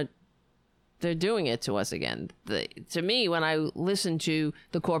 They're doing it to us again. To me, when I listen to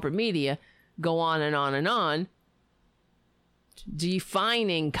the corporate media go on and on and on,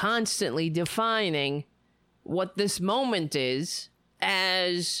 constantly defining what this moment is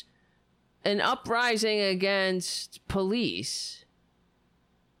as an uprising against police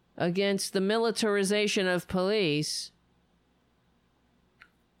against the militarization of police,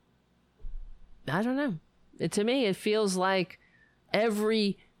 I don't know. To me, it feels like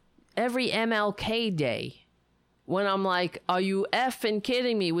every MLK day when I'm like, are you effing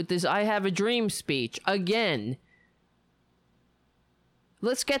kidding me with this I have a dream speech again?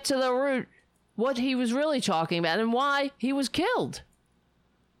 Let's get to the root, what he was really talking about and why he was killed.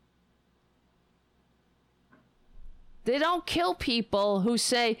 They don't kill people who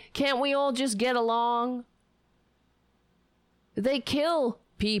say, can't we all just get along? They kill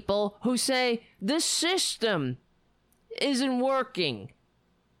people who say, this system isn't working.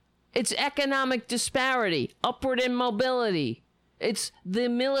 It's economic disparity, upward immobility. It's the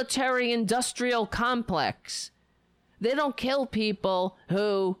military-industrial complex. They don't kill people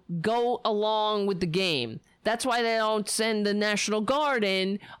who go along with the game. That's why they don't send the National Guard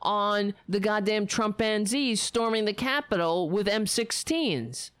in on the goddamn Trumpanzees storming the Capitol with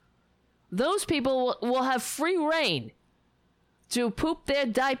M16s. Those people will have free reign to poop their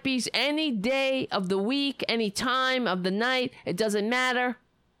diapers any day of the week, any time of the night. It doesn't matter.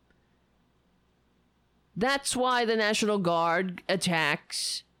 That's why the National Guard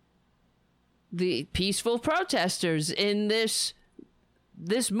attacks the peaceful protesters in this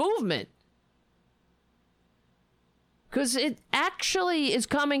movement. Because it actually is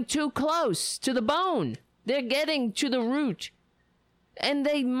coming too close to the bone. They're getting to the root. And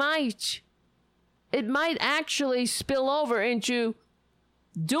it might actually spill over into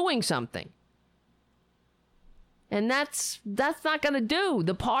doing something. And that's not going to do.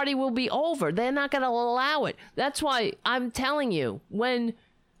 The party will be over. They're not going to allow it. That's why I'm telling you, what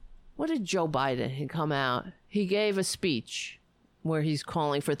did Joe Biden come out? He gave a speech where he's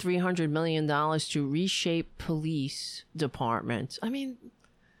calling for $300 million to reshape police departments. I mean,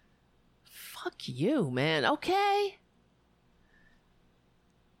 fuck you, man. Okay.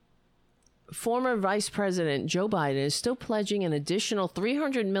 Former Vice President Joe Biden is still pledging an additional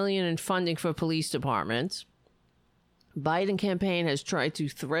 $300 million in funding for police departments. Biden campaign has tried to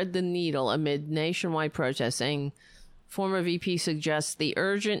thread the needle amid nationwide protests, saying former VP suggests the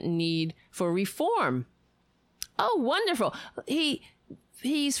urgent need for reform. Oh, wonderful.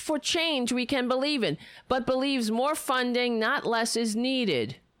 He's for change we can believe in, but believes more funding, not less, is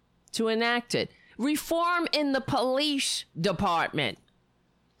needed to enact it. Reform in the police department.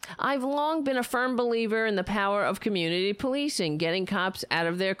 I've long been a firm believer in the power of community policing, getting cops out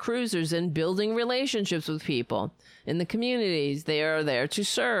of their cruisers and building relationships with people in the communities they are there to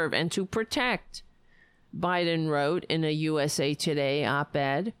serve and to protect, Biden wrote in a USA Today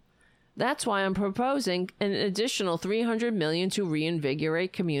op-ed. That's why I'm proposing an additional $300 million to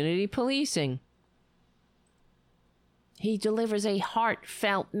reinvigorate community policing. He delivers a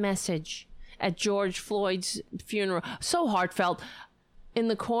heartfelt message at George Floyd's funeral. So heartfelt. In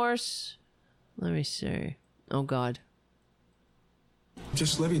the course, let me see. Oh, God.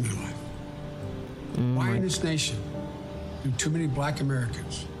 Just living their life. Why in this nation do too many black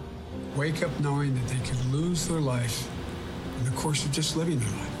Americans wake up knowing that they could lose their life in the course of just living their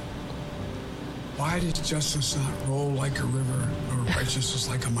life? Why does justice not roll like a river or righteousness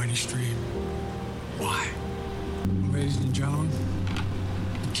like a mighty stream? Why? Ladies and gentlemen,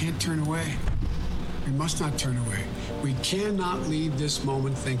 we can't turn away. We must not turn away. We cannot leave this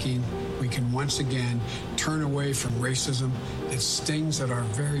moment thinking we can once again turn away from racism that stings at our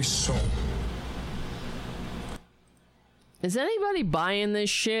very soul. Is anybody buying this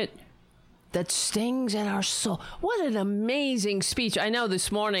shit? That stings at our soul. What an amazing speech. I know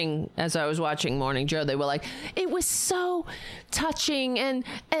this morning, as I was watching Morning Joe, they were like, it was so touching, and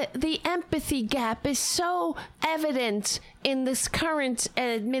the empathy gap is so evident in this current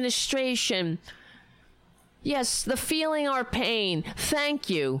administration. Yes, the feeling our pain. Thank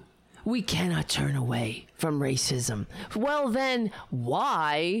you. We cannot turn away from racism. Well, then,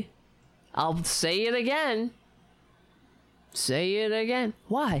 why? I'll say it again. Say it again.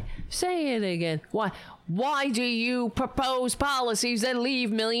 Why? Say it again. Why? Why do you propose policies that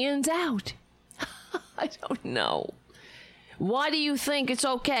leave millions out? I don't know. Why do you think it's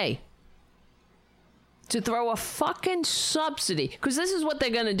okay to throw a fucking subsidy? Because this is what they're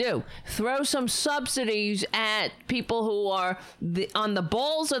going to do. Throw some subsidies at people who are on the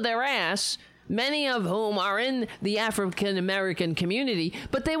balls of their ass, many of whom are in the African American community,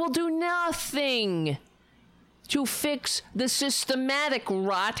 but they will do nothing to fix the systematic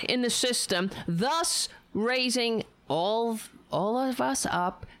rot in the system, thus raising all of us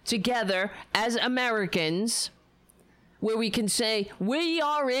up together as Americans, where we can say, we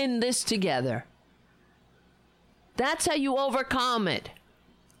are in this together. That's how you overcome it.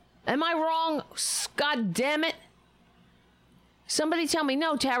 Am I wrong? God damn it. Somebody tell me,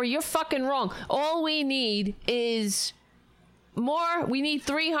 no, Tara, you're fucking wrong. All we need is more. We need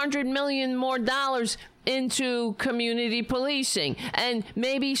 $300 million more dollars into community policing, and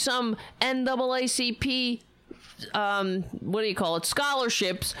maybe some NAACP,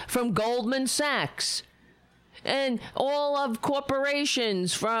 scholarships from Goldman Sachs. And all of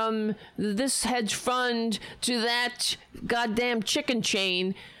corporations, from this hedge fund to that goddamn chicken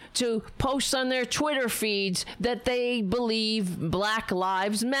chain, to post on their Twitter feeds that they believe Black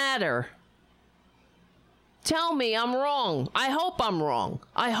Lives Matter. Tell me I'm wrong. I hope I'm wrong.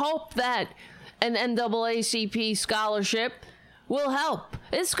 I hope that an NAACP scholarship will help.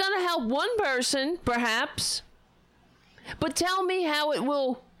 It's going to help one person, perhaps. But tell me how it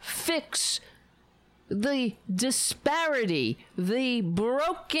will fix the disparity, the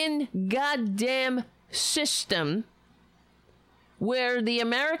broken goddamn system where the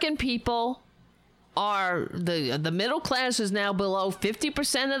American people are, the middle class is now below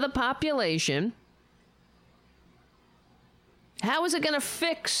 50% of the population. How is it going to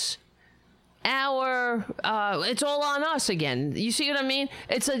fix our, it's all on us again. You see what I mean?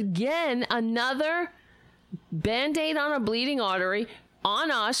 It's again another Band-Aid on a bleeding artery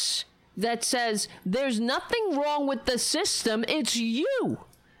on us that says there's nothing wrong with the system. It's you.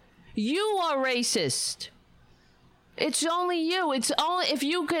 You are racist. It's only you. It's only if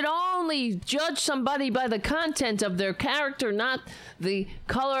you could only judge somebody by the content of their character, not the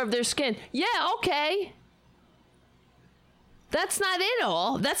color of their skin. Yeah, okay. That's not it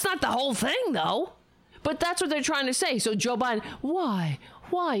all. That's not the whole thing, though. But that's what they're trying to say. So Joe Biden, why?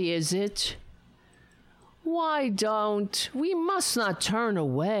 Why is it? Why don't? We must not turn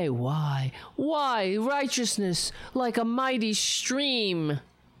away. Why? Why? Righteousness like a mighty stream.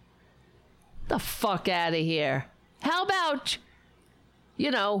 The fuck out of here. How about,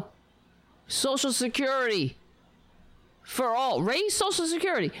 Social Security for all? Raise Social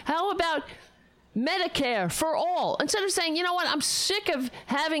Security. How about Medicare for all? Instead of saying, you know what, I'm sick of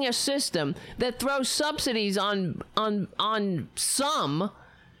having a system that throws subsidies on some,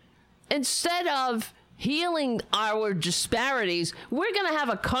 instead of healing our disparities, we're going to have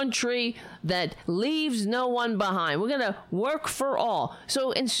a country that leaves no one behind. We're going to work for all.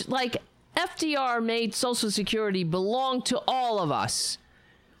 So FDR made Social Security belong to all of us.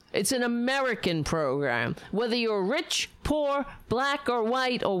 It's an American program. Whether you're rich, poor, black, or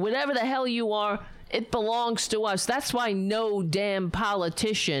white, or whatever the hell you are, it belongs to us. That's why no damn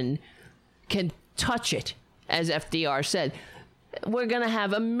politician can touch it, as FDR said. We're going to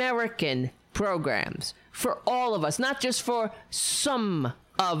have American programs for all of us, not just for some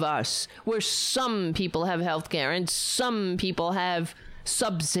of us, where some people have health care and some people have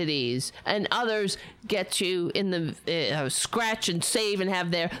subsidies and others get you in the scratch and save and have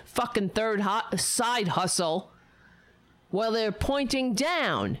their fucking third side hustle while they're pointing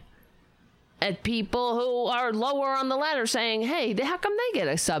down at people who are lower on the ladder saying, hey, how come they get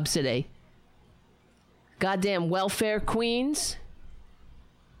a subsidy? Goddamn welfare queens.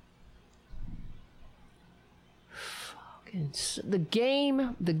 Fucking the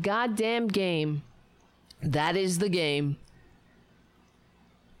game, the goddamn game. That is the game.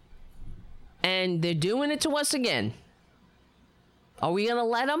 And they're doing it to us again. Are we going to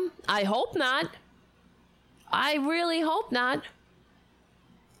let them? I hope not. I really hope not.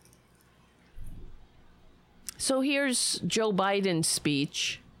 So here's Joe Biden's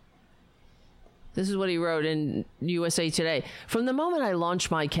speech. This is what he wrote in USA Today. From the moment I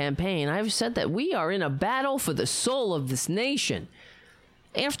launched my campaign, I've said that we are in a battle for the soul of this nation.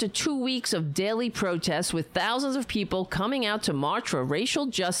 After 2 weeks of daily protests with thousands of people coming out to march for racial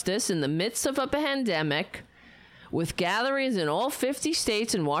justice in the midst of a pandemic, with gatherings in all 50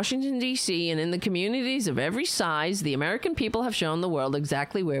 states and Washington, D.C., and in the communities of every size, the American people have shown the world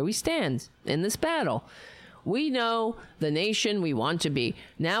exactly where we stand in this battle. We know the nation we want to be.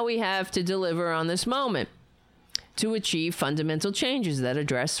 Now we have to deliver on this moment to achieve fundamental changes that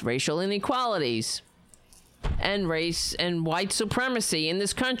address racial inequalities and race and white supremacy in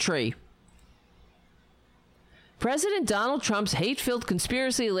this country. President Donald Trump's hate-filled,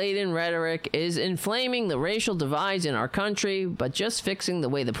 conspiracy-laden rhetoric is inflaming the racial divides in our country, but just fixing the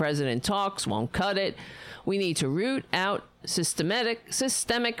way the president talks won't cut it. We need to root out systemic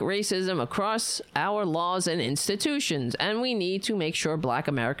racism across our laws and institutions, and we need to make sure Black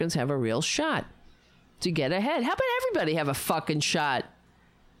Americans have a real shot to get ahead. How about everybody have a fucking shot?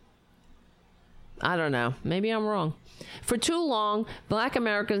 I don't know. Maybe I'm wrong. For too long, Black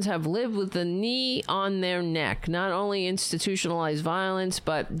Americans have lived with the knee on their neck. Not only institutionalized violence,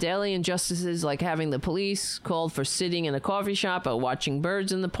 but daily injustices like having the police called for sitting in a coffee shop or watching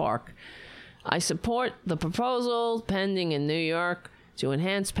birds in the park. I support the proposal pending in New York to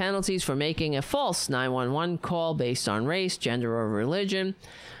enhance penalties for making a false 911 call based on race, gender, or religion.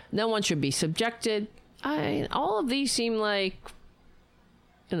 No one should be subjected. All of these seem like,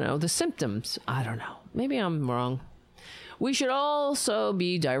 the symptoms. I don't know. Maybe I'm wrong. We should also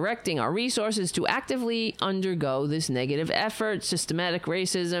be directing our resources to actively undergo this negative effort. Systematic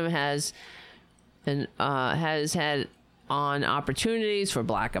racism has had on opportunities for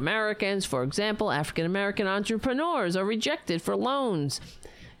Black Americans. For example, African American entrepreneurs are rejected for loans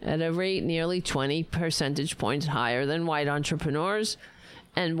at a rate nearly 20 percentage points higher than white entrepreneurs.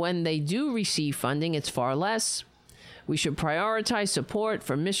 And when they do receive funding, it's far less. We should prioritize support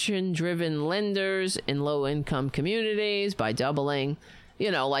for mission-driven lenders in low-income communities by doubling,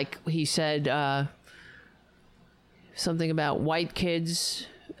 like he said, something about white kids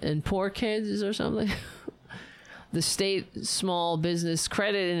and poor kids or something. The state small business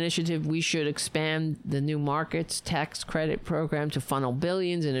credit initiative, we should expand the new markets tax credit program to funnel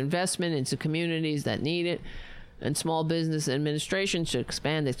billions in investment into communities that need it. And Small Business Administration should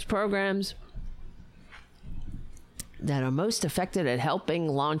expand its programs that are most affected at helping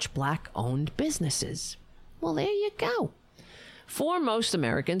launch Black-owned businesses. Well, there you go. For most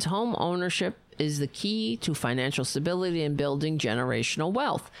Americans, home ownership is the key to financial stability and building generational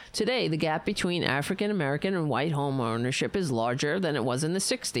wealth. Today, the gap between African American and white home ownership is larger than it was in the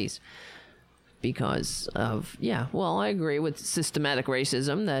 60s. Because of, I agree with systematic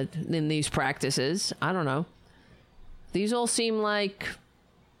racism that in these practices, I don't know. These all seem like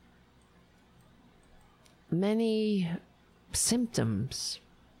many symptoms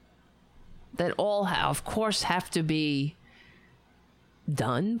that all, of course, have to be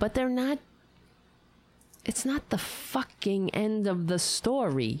done, but they're not. It's not the fucking end of the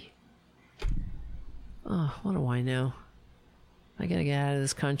story. Oh, what do I know? I gotta get out of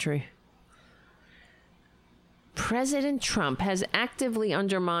this country. President Trump has actively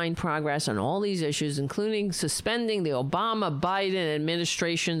undermined progress on all these issues, including suspending the Obama-Biden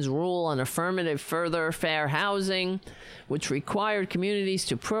administration's rule on affirmative further fair housing, which required communities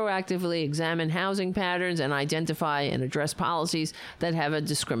to proactively examine housing patterns and identify and address policies that have a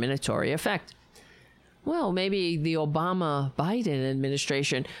discriminatory effect. Well, maybe the Obama-Biden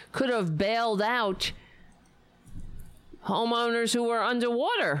administration could have bailed out homeowners who were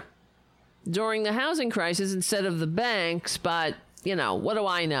underwater during the housing crisis instead of the banks, but, what do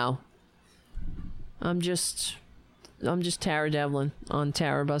I know? I'm just Tara Devlin on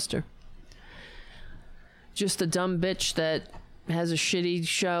Tara Buster. Just a dumb bitch that has a shitty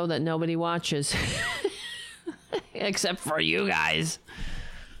show that nobody watches. Except for you guys.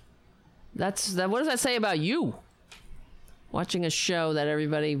 What does that say about you? Watching a show that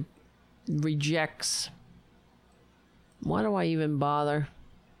everybody rejects. Why do I even bother?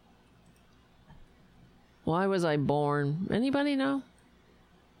 Why was I born? Anybody know?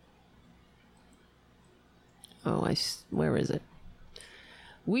 Where is it?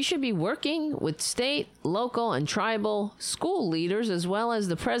 We should be working with state, local, and tribal school leaders as well as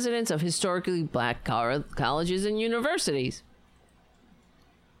the presidents of historically Black colleges and universities.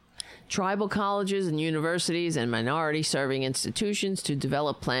 Tribal colleges and universities and minority-serving institutions to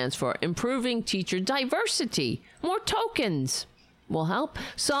develop plans for improving teacher diversity. More tokens will help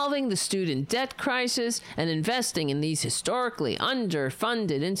solving the student debt crisis and investing in these historically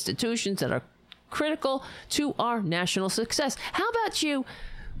underfunded institutions that are critical to our national success. How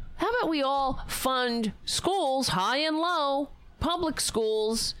about we all fund schools, high and low, public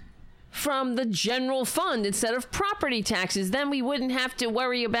schools, from the general fund instead of property taxes? Then we wouldn't have to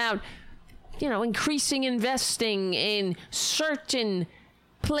worry about, increasing investing in certain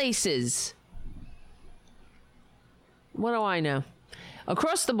places. What do I know?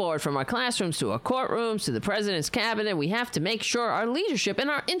 Across the board, from our classrooms to our courtrooms to the president's cabinet, we have to make sure our leadership and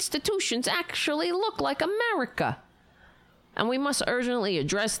our institutions actually look like America. And we must urgently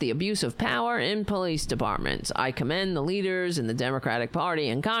address the abuse of power in police departments. I commend the leaders in the Democratic Party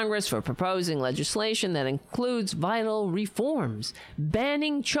and Congress for proposing legislation that includes vital reforms,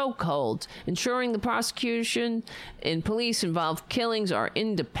 banning chokeholds, ensuring the prosecution in police-involved killings are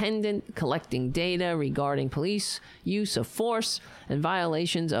independent, collecting data regarding police use of force and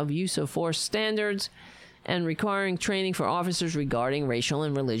violations of use of force standards, and requiring training for officers regarding racial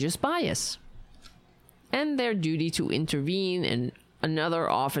and religious bias, and their duty to intervene in another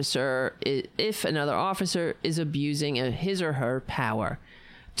officer if another officer is abusing his or her power.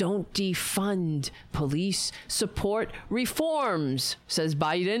 Don't defund police. Support reforms, says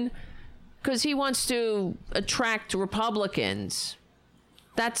Biden, because he wants to attract Republicans.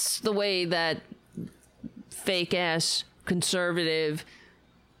 That's the way that fake-ass conservative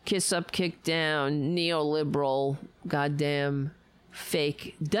kiss up, kick down, neoliberal, goddamn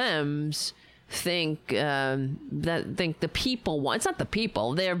fake Dems think the people want. It's not the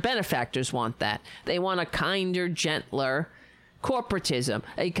people. Their benefactors want that. They want a kinder, gentler corporatism,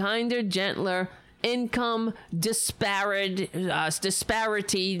 a kinder, gentler income disparity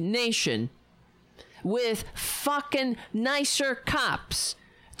nation with fucking nicer cops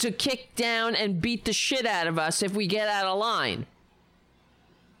to kick down and beat the shit out of us if we get out of line.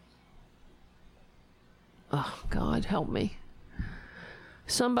 Oh, God, help me.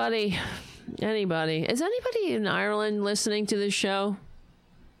 Somebody, anybody. Is anybody in Ireland listening to this show?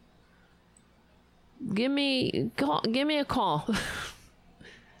 Give me a call.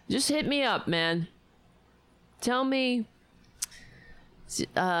 Just hit me up, man. Tell me,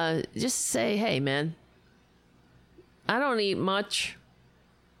 just say, hey, man, I don't eat much.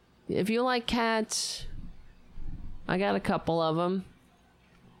 If you like cats, I got a couple of them.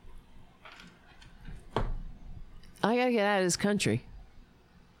 I gotta get out of this country.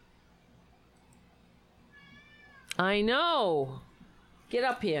 I know. Get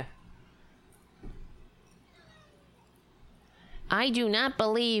up here. I do not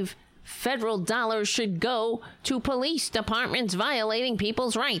believe federal dollars should go to police departments violating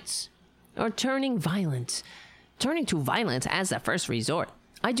people's rights or turning to violence as a first resort.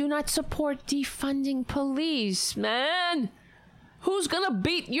 I do not support defunding police, man. Who's gonna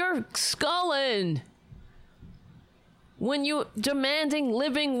beat your skull in when you're demanding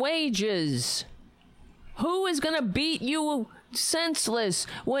living wages? Who is gonna beat you senseless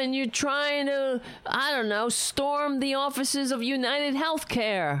when you're trying to, I don't know, storm the offices of United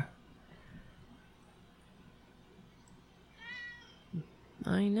Healthcare?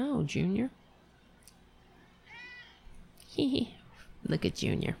 I know, Junior. Look at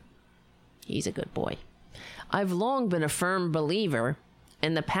Junior. He's a good boy. I've long been a firm believer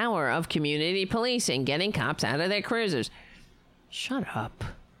in the power of community policing, getting cops out of their cruisers. Shut up.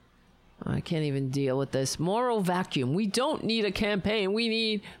 I can't even deal with this. Moral vacuum. We don't need a campaign. We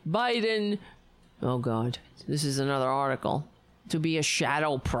need Biden. Oh, God. This is another article. To be a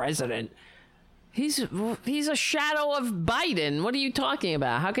shadow president. He's a shadow of Biden. What are you talking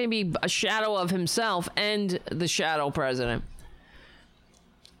about? How can he be a shadow of himself and the shadow president?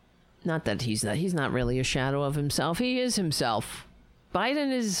 Not that he's not really a shadow of himself. He is himself.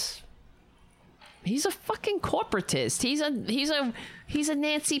 Biden is... He's a fucking corporatist. He's a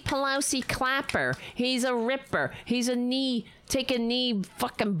Nancy Pelosi clapper. He's a ripper. He's a take a knee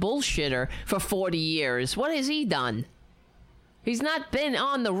fucking bullshitter for 40 years. What has he done? He's not been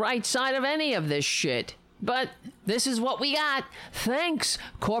on the right side of any of this shit. But this is what we got. Thanks,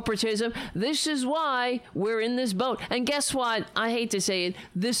 corporatism. This is why we're in this boat. And guess what? I hate to say it.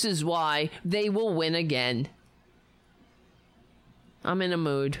 This is why they will win again. I'm in a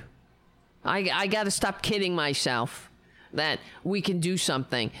mood. I got to stop kidding myself that we can do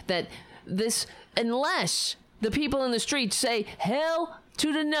something. That this, unless the people in the streets say, hell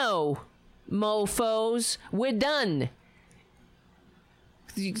to the no, mofos, we're done.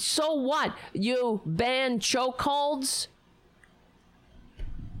 So what? You ban chokeholds?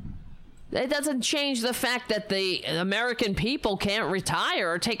 That doesn't change the fact that the American people can't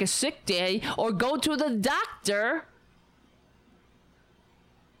retire or take a sick day or go to the doctor.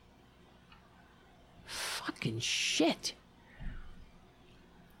 Fucking shit.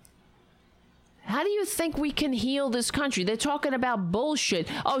 How do you think we can heal this country? They're talking about bullshit.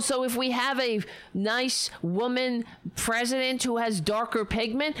 Oh, so if we have a nice woman president who has darker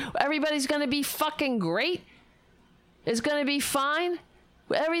pigment, everybody's going to be fucking great? It's going to be fine?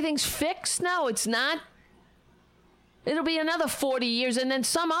 Everything's fixed? No, it's not. It'll be another 40 years, and then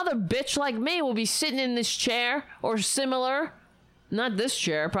some other bitch like me will be sitting in this chair or similar. Not this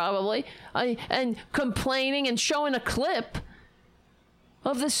chair, probably. And complaining and showing a clip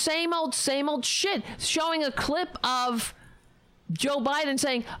of the same old shit. Showing a clip of Joe Biden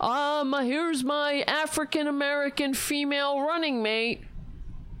saying, here's my African-American female running mate.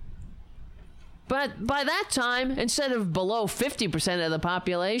 But by that time, instead of below 50% of the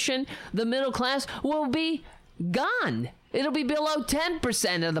population, the middle class will be gone. It'll be below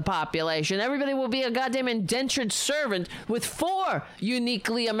 10% of the population. Everybody will be a goddamn indentured servant with 4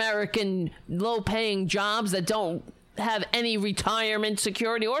 uniquely American low-paying jobs that don't have any retirement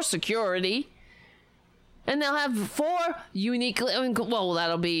security or security. And they'll have 4 uniquely...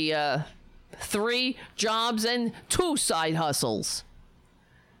 that'll be 3 jobs and 2 side hustles.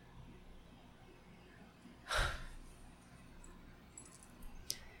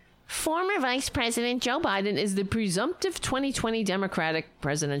 Former Vice President Joe Biden is the presumptive 2020 Democratic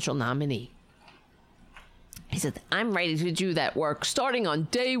presidential nominee. said, I'm ready to do that work starting on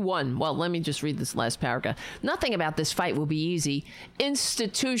day one. Well, let me just read this last paragraph. Nothing about this fight will be easy.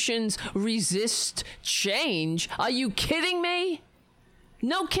 Institutions resist change. Are you kidding me?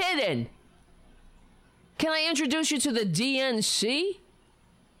 No kidding. Can I introduce you to the DNC?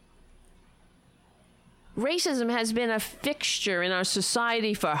 Racism has been a fixture in our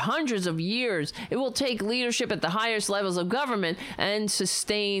society for hundreds of years. It will take leadership at the highest levels of government and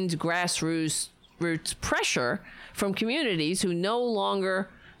sustained grassroots pressure from communities who no longer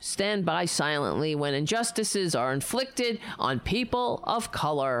stand by silently when injustices are inflicted on people of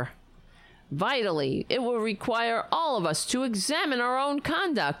color. Vitally, it will require all of us to examine our own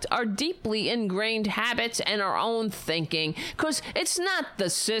conduct, our deeply ingrained habits, and our own thinking, because it's not the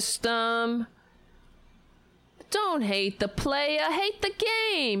system. Don't hate the player, hate the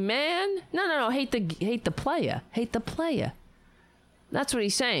game, man. No, hate the player. Hate the player. That's what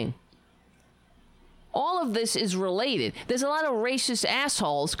he's saying. All of this is related. There's a lot of racist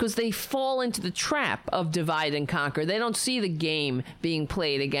assholes because they fall into the trap of divide and conquer. They don't see the game being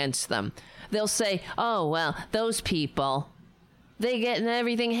played against them. They'll say, oh, well, those people, they get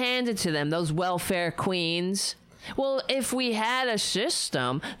everything handed to them, those welfare queens. Well, if we had a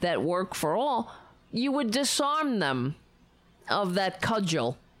system that worked for all, you would disarm them of that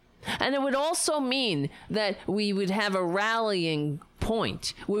cudgel. And it would also mean that we would have a rallying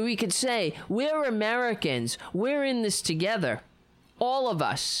point where we could say, we're Americans, we're in this together, all of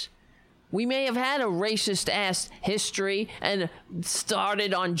us. We may have had a racist-ass history and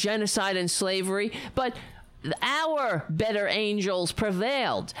started on genocide and slavery, but our better angels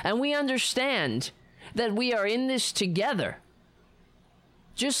prevailed, and we understand that we are in this together.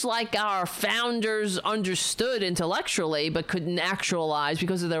 Just like our founders understood intellectually but couldn't actualize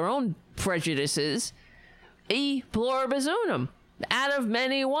because of their own prejudices. E pluribus unum. Out of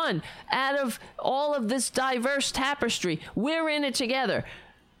many one. Out of all of this diverse tapestry, we're in it together.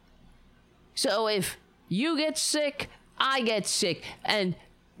 So if you get sick, I get sick, and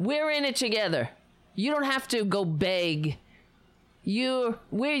we're in it together. You don't have to go beg.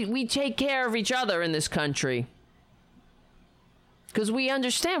 We take care of each other in this country. Because we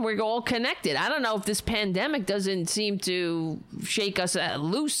understand we're all connected. I don't know if this pandemic doesn't seem to shake us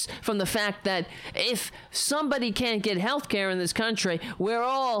loose from the fact that if somebody can't get health care in this country, we're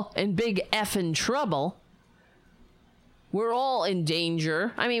all in big effing trouble. We're all in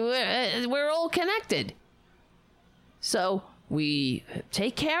danger. I mean, we're all connected. So we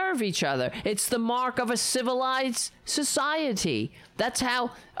take care of each other. It's the mark of a civilized society. That's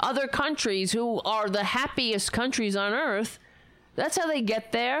how other countries who are the happiest countries on earth, that's how they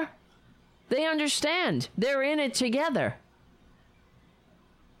get there. They understand. They're in it together.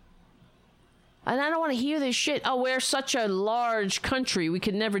 And I don't want to hear this shit. Oh, we're such a large country. We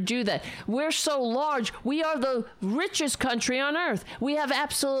could never do that. We're so large. We are the richest country on earth. We have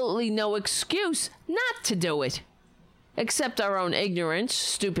absolutely no excuse not to do it. Except our own ignorance,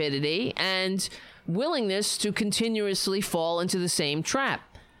 stupidity, and willingness to continuously fall into the same trap.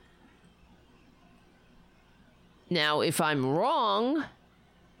 Now, if I'm wrong,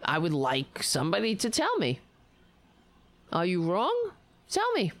 I would like somebody to tell me. Are you wrong? Tell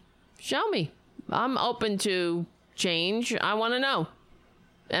me. Show me. I'm open to change. I want to know.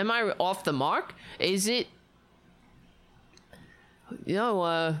 Am I off the mark? Is it...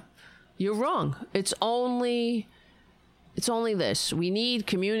 you're wrong. It's only this. We need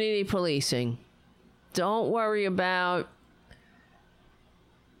community policing. Don't worry about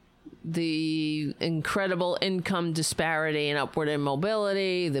the incredible income disparity and upward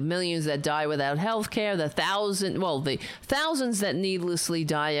immobility, the millions that die without health care, the thousands that needlessly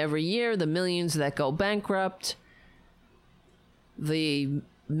die every year, the millions that go bankrupt, the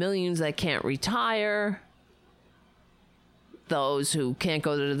millions that can't retire, those who can't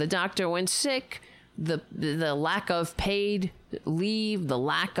go to the doctor when sick, the lack of paid leave, the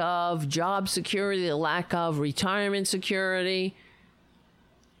lack of job security, the lack of retirement security,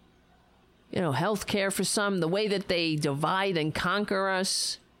 health care for some, the way that they divide and conquer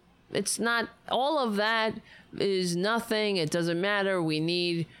us. It's not, all of that is nothing. It doesn't matter. We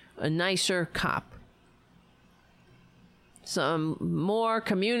need a nicer cop. Some more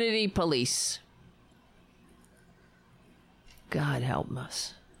community police. God help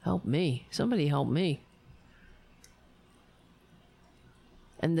us. Help me. Somebody help me.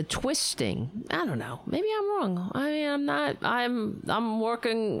 And the twisting, I don't know. Maybe I'm wrong. I mean, I'm not. I'm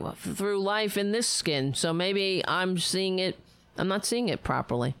working through life in this skin, so maybe I'm not seeing it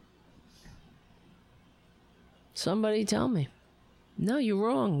properly. Somebody tell me. No, you're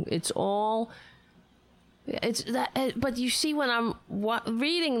wrong. It's all It's that, but you see, when I'm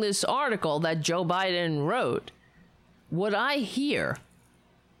reading this article that Joe Biden wrote, what I hear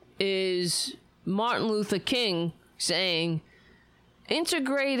is Martin Luther King saying,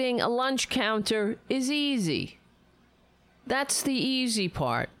 integrating a lunch counter is easy. That's the easy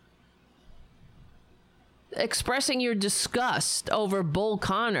part. Expressing your disgust over Bull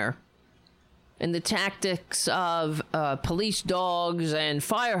Connor and the tactics of police dogs and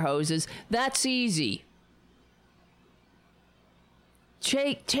fire hoses, that's easy.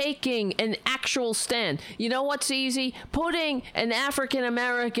 Taking an actual stand. You know what's easy? Putting an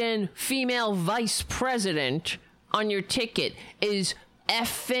African-American female vice president on your ticket is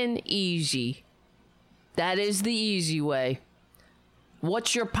effing easy. That is the easy way.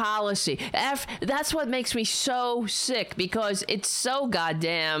 What's your policy? That's what makes me so sick, because it's so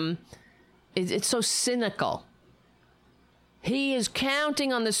goddamn... It's so cynical. He is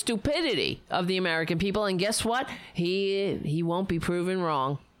counting on the stupidity of the American people, and guess what? He won't be proven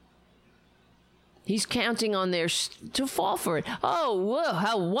wrong. He's counting on theirs to fall for it. Oh, whoa,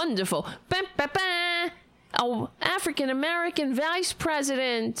 how wonderful. Bah, bah, bah. Oh, African-American vice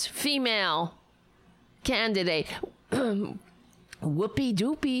president, female candidate.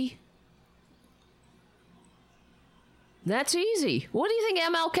 Whoopee-doopie. That's easy. What do you think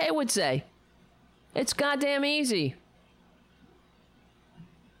MLK would say? It's goddamn easy.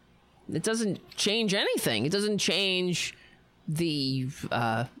 It doesn't change anything. It doesn't change the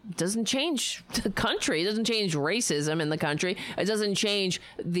country. It doesn't change racism in the country. It doesn't change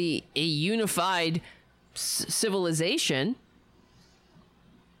a unified civilization.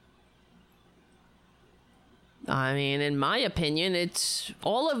 I mean, in my opinion, it's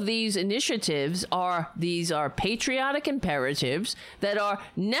all of these initiatives are patriotic imperatives that are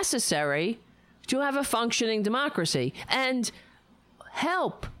necessary to have a functioning democracy and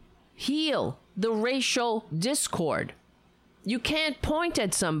help heal the racial discord. You can't point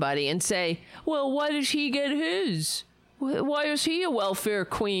at somebody and say, well, why does he get his? Why is he a welfare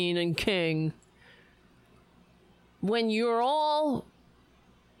queen and king? When you're all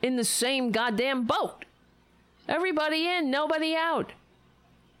in the same goddamn boat. Everybody in, nobody out.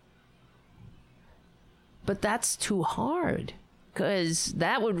 But that's too hard, because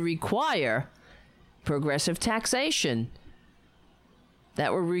that would require progressive taxation.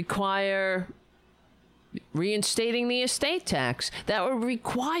 That would require reinstating the estate tax. That would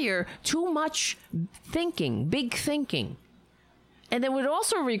require too much thinking, big thinking. And it would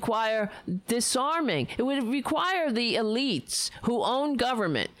also require disarming. It would require the elites who own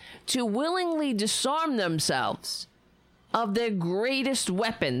government to willingly disarm themselves of their greatest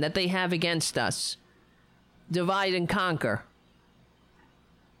weapon that they have against us. Divide and conquer.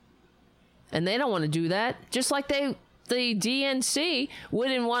 And they don't want to do that. Just like the DNC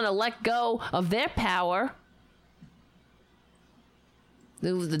wouldn't want to let go of their power.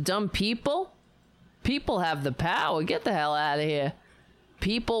 The dumb people. People have the power. Get the hell out of here.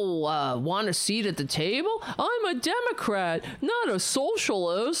 People want a seat at the table? I'm a Democrat, not a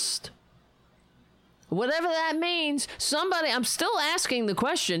socialist. Whatever that means, I'm still asking the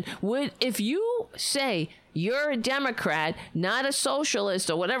question, if you say you're a Democrat, not a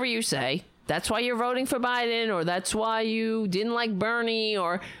socialist, or whatever you say, that's why you're voting for Biden, or that's why you didn't like Bernie,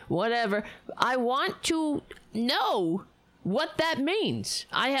 or whatever, I want to know what that means.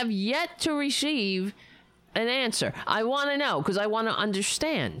 I have yet to receive an answer. I want to know, because I want to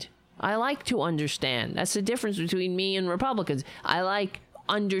understand. I like to understand. That's the difference between me and Republicans. I like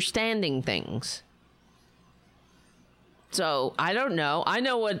understanding things. So, I don't know. I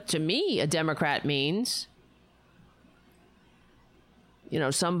know what, to me, a Democrat means. You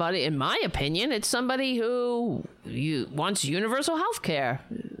know, somebody, in my opinion, it's somebody who wants universal health care.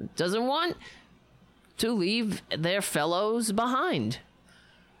 Doesn't want to leave their fellows behind.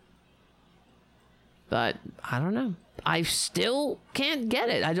 But I don't know. I still can't get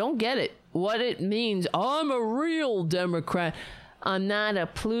it. I don't get it. What it means. I'm a real Democrat. I'm not a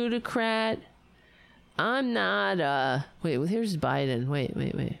plutocrat. I'm not a... Wait, here's Biden.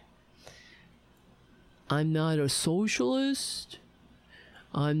 Wait. I'm not a socialist.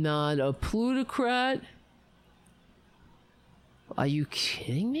 I'm not a plutocrat. Are you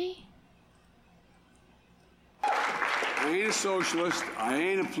kidding me? I ain't a socialist. I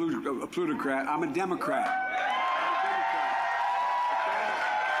ain't a plutocrat. I'm a Democrat.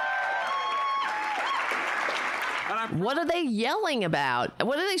 What are they yelling about?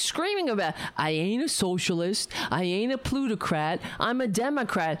 What are they screaming about? I ain't a socialist. I ain't a plutocrat. I'm a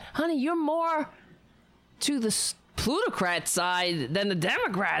Democrat. Honey, you're more to the plutocrat side than the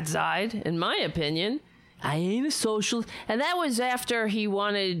Democrat side, in my opinion. I ain't a socialist. And that was after he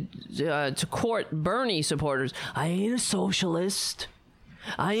wanted to court Bernie supporters. I ain't a socialist.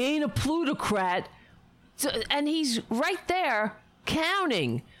 I ain't a plutocrat. So, and he's right there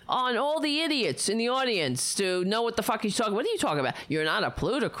counting on all the idiots in the audience to know what the fuck he's talking about. What are you talking about? You're not a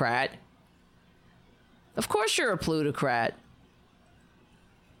plutocrat. Of course you're a plutocrat.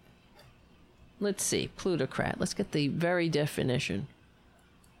 Let's see. Plutocrat. Let's get the very definition.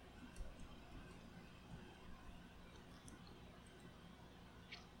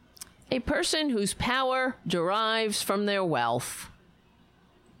 A person whose power derives from their wealth.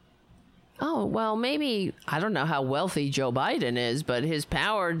 Oh, well, maybe, I don't know how wealthy Joe Biden is, but his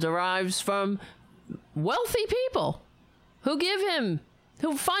power derives from wealthy people who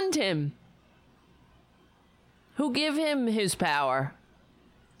fund him, who give him his power,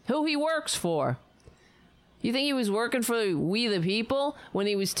 who he works for. You think he was working for we the people when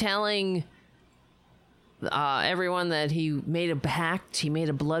he was telling everyone that he made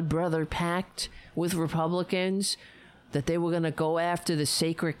a blood brother pact with Republicans, that they were going to go after the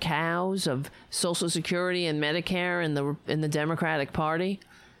sacred cows of Social Security and Medicare in the Democratic Party,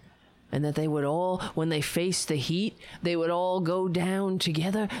 and that they would all, when they faced the heat, they would all go down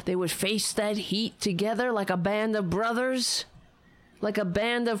together. They would face that heat together like a band of brothers, like a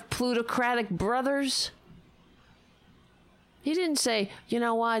band of plutocratic brothers. He didn't say, you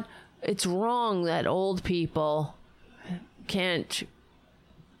know what, it's wrong that old people can't.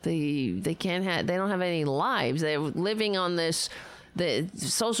 They don't have any lives. They're living on the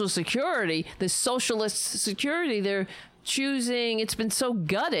Social Security, the socialist security. They're choosing. It's been so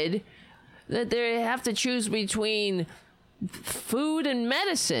gutted that they have to choose between food and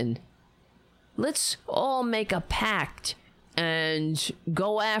medicine. Let's all make a pact and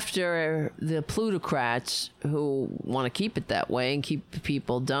go after the plutocrats who want to keep it that way and keep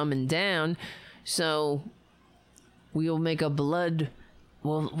people dumb and down. So we'll make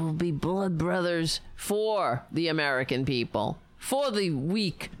We'll be blood brothers for the American people, for the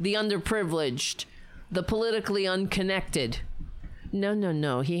weak, the underprivileged, the politically unconnected.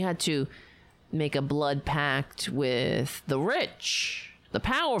 No. He had to make a blood pact with the rich, the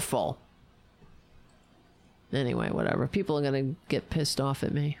powerful. Anyway, whatever. People are going to get pissed off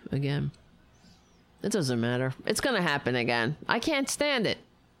at me again. It doesn't matter. It's going to happen again. I can't stand it.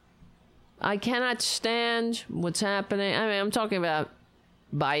 I cannot stand what's happening. I mean, I'm talking about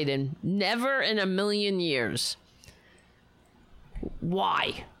Biden. Never in a million years.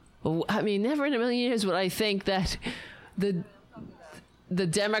 Why? I mean, never in a million years would I think that the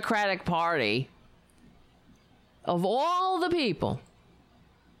Democratic Party, of all the people,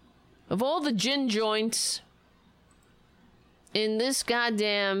 of all the gin joints in this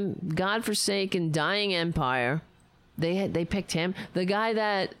goddamn godforsaken dying empire, they picked him. The guy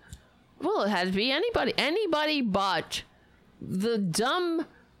that, well, it had to be anybody but the dumb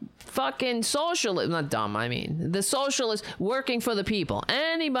fucking socialist, not dumb, I mean, the socialist working for the people.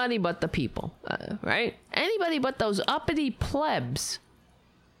 Anybody but the people, right? Anybody but those uppity plebs.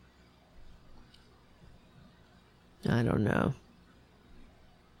 I don't know.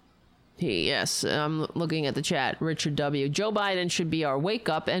 Yes, I'm looking at the chat. Richard W. Joe Biden should be our wake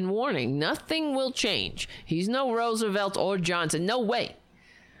up and warning. Nothing will change. He's no Roosevelt or Johnson. No way.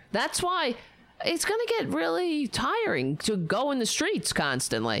 That's why it's going to get really tiring to go in the streets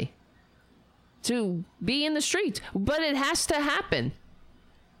constantly. To be in the streets. But it has to happen.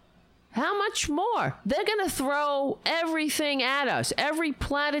 How much more? They're going to throw everything at us. Every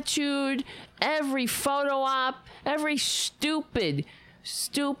platitude, every photo op, every stupid,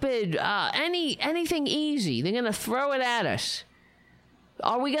 anything easy. They're going to throw it at us.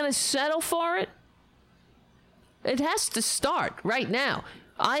 Are we going to settle for it? It has to start right now.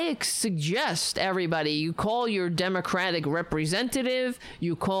 I suggest everybody, you call your Democratic representative,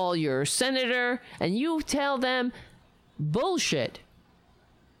 you call your senator, and you tell them bullshit.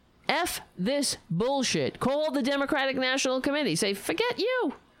 F this bullshit. Call the Democratic National Committee. Say, forget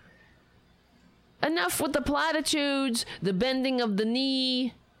you. Enough with the platitudes, the bending of the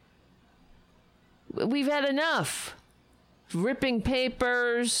knee. We've had enough. Ripping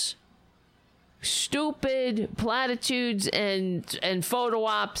papers, stupid platitudes and photo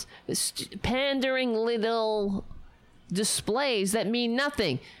ops, pandering little displays that mean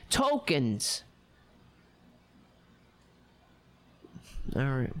nothing. Tokens. All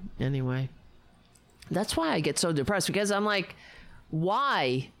right. Anyway, that's why I get so depressed, because I'm like,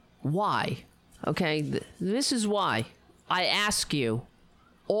 why? Okay, this is why I ask you,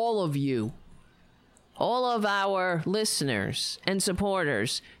 all of our listeners and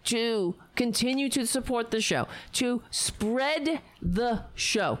supporters, to continue to support the show, to spread the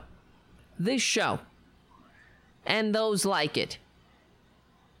show, this show, and those like it.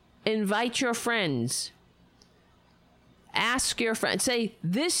 Invite your friends. Ask your friends. Say,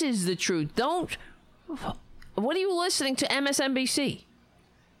 this is the truth. Don't... What are you listening to MSNBC?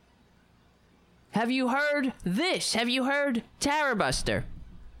 Have you heard this? Have you heard Tara Buster?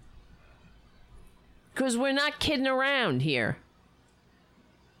 Because we're not kidding around here.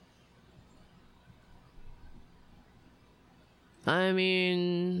 I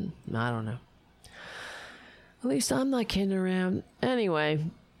mean, I don't know. At least I'm not kidding around. Anyway,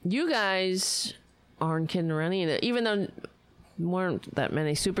 you guys aren't kidding around either. Even though weren't that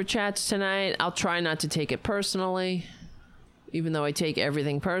many super chats tonight, I'll try not to take it personally. Even though I take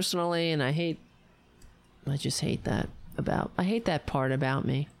everything personally, and I just hate that I hate that part about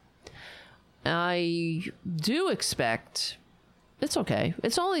me. I do expect, it's okay.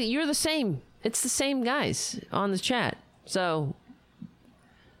 It's only, you're the same. It's the same guys on the chat. So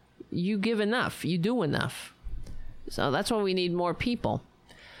you give enough, you do enough. So that's why we need more people.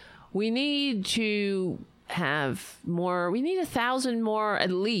 We need to have more, we need 1,000 more,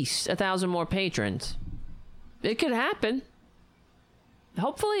 at least 1,000 more patrons. It could happen.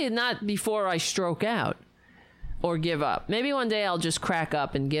 Hopefully not before I stroke out or give up. Maybe one day I'll just crack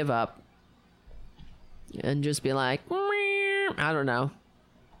up and give up and just be like, I don't know,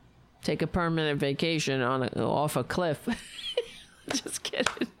 take a permanent vacation off a cliff. Just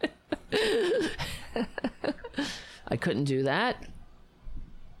kidding. I couldn't do that.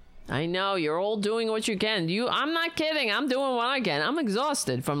 I know, you're all doing what you can. I'm not kidding. I'm doing what I can. I'm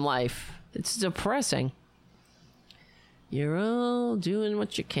exhausted from life. It's depressing. You're all doing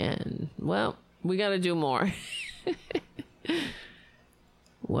what you can. Well, we got to do more.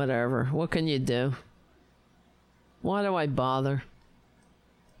 Whatever. What can you do? Why do I bother?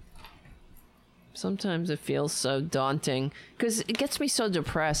 Sometimes it feels so daunting because it gets me so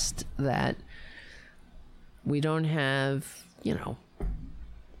depressed that we don't have,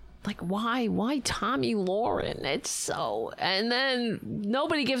 like, why Tommy Lauren? It's so, and then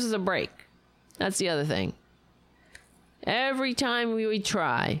nobody gives us a break. That's the other thing. Every time we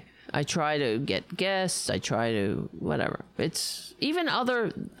try, I try to get guests, I try to, whatever. It's even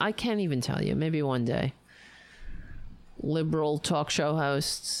I can't even tell you, maybe one day. Liberal talk show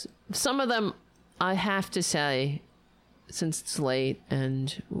hosts. Some of them, I have to say, since it's late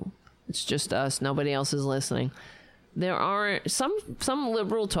and it's just us, nobody else is listening. There are some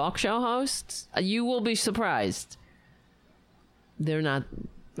liberal talk show hosts, you will be surprised. They're not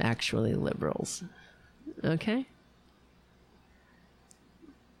actually liberals. Okay?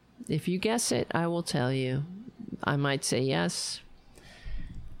 If you guess it, I will tell you. I might say yes,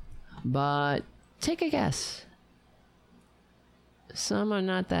 but take a guess. Some are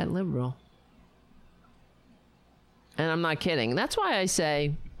not that liberal. And I'm not kidding. That's why I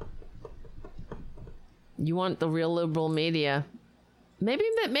say, you want the real liberal media. Maybe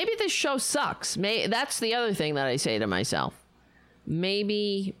this show sucks. That's the other thing that I say to myself.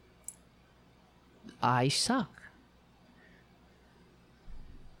 Maybe I suck.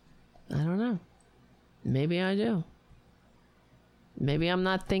 I don't know. Maybe I do. Maybe I'm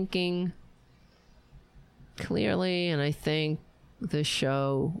not thinking clearly, and I think the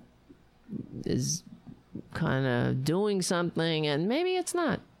show is kind of doing something, and maybe it's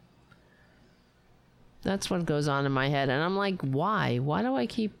not. That's what goes on in my head, and I'm like, why? Why do I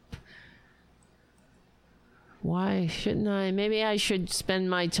keep... Why shouldn't I? Maybe I should spend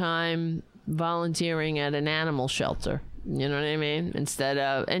my time volunteering at an animal shelter. You know what I mean? Instead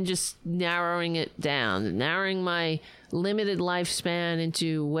of... And just narrowing it down. Narrowing my limited lifespan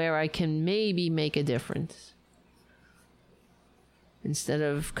into where I can maybe make a difference. Instead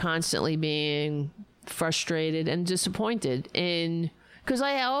of constantly being frustrated and disappointed in... Because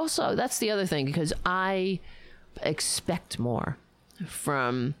I also... That's the other thing. Because I expect more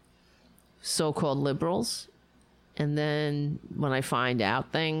from so-called liberals. And then when I find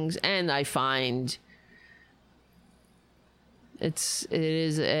out things... And I find... It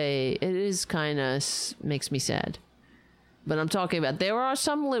is kind of makes me sad. But I'm talking about... There are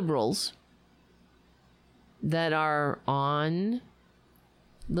some liberals that are on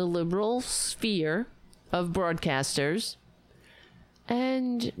the liberal sphere of broadcasters,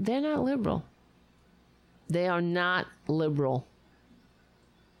 and they're not liberal. They are not liberal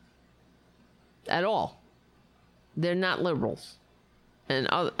at all. They're not liberals. And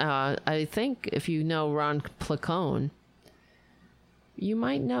I think if you know Ron Placone, you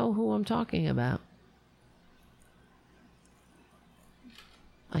might know who I'm talking about.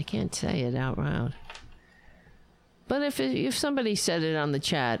 I can't say it out loud. But if somebody said it on the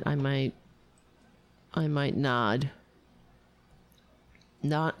chat, I might nod.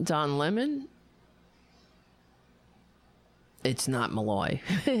 Not Don Lemon? It's not Malloy.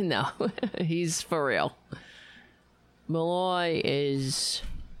 No, he's for real. Malloy is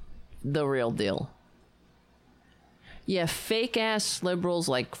the real deal. Yeah, fake-ass liberals,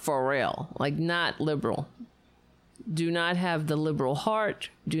 like, for real. Like, not liberal. Do not have the liberal heart.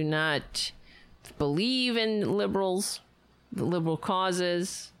 Do not believe in liberals, the liberal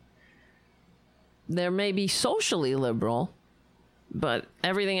causes. There may be socially liberal, but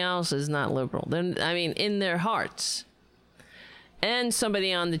everything else is not liberal. Then, I mean, in their hearts. And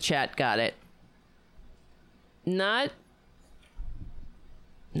somebody on the chat got it. No,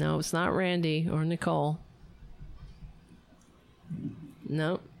 it's not Randy or Nicole.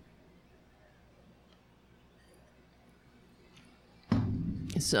 Nope.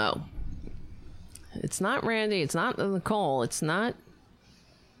 So, it's not Randy, it's not Nicole, it's not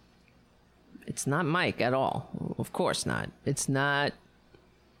Mike at all. Of course not. It's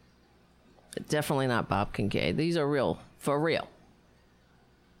definitely not Bob Kincaid. These are real, for real.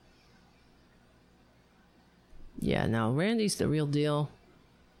 Yeah, no, Randy's the real deal.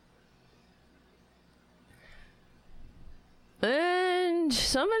 And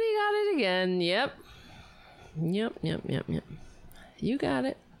somebody got it again. Yep. You got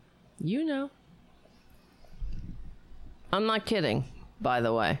it. You know. I'm not kidding, by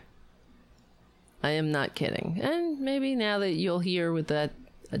the way. I am not kidding. And maybe now that you'll hear with that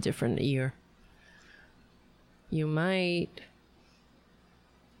a different ear, you might.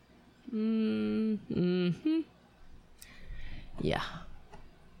 Yeah.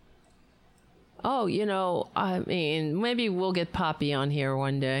 Oh, you know, I mean, maybe we'll get Poppy on here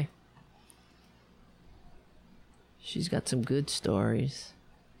one day. She's got some good stories.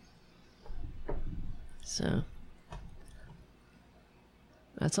 So,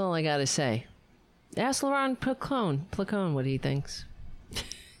 that's all I gotta say. Ask Laurent Placone what he thinks.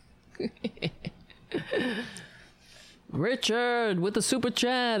 Richard with the super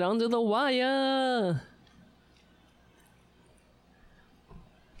chat under the wire.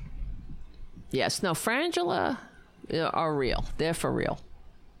 Yes, no, Frangela are real. They're for real.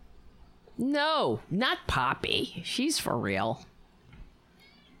 No, not Poppy. She's for real.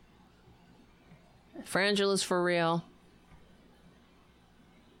 Frangela's for real.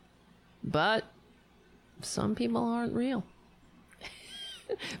 But some people aren't real.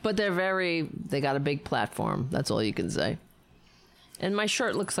 But they got a big platform. That's all you can say. And my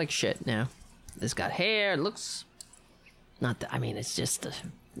shirt looks like shit now. It's got hair. It looks...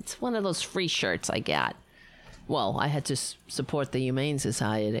 it's one of those free shirts I got. Well, I had to support the Humane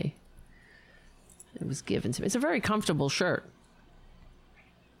Society. It was given to me. It's a very comfortable shirt.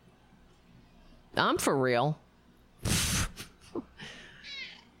 I'm for real.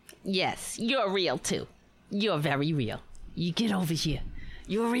 Yes, you're real too. You're very real. You get over here.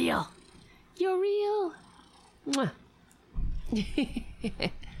 You're real. You're real. Mwah.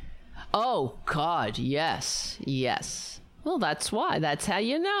 Oh, God, yes. Yes. Well, that's why. That's how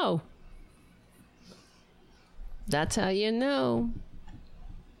you know. That's how you know.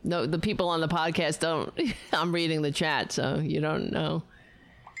 No, the people on the podcast don't. I'm reading the chat, so you don't know.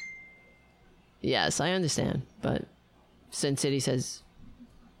 Yes, I understand. But Sin City says,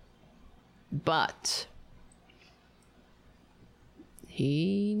 but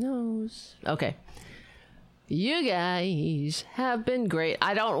he knows. Okay. You guys have been great.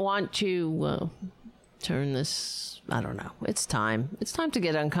 I don't want to turn this. I don't know. It's time. It's time to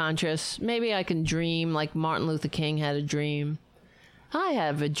get unconscious. Maybe I can dream like Martin Luther King had a dream. I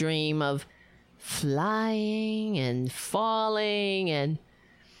have a dream of flying and falling and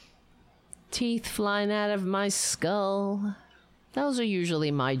teeth flying out of my skull. Those are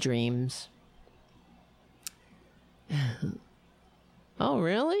usually my dreams. Oh,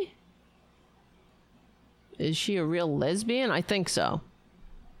 really? Is she a real lesbian? I think so.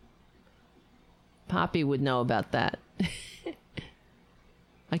 Poppy would know about that.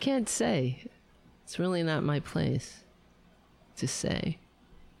 I can't say. It's really not my place to say.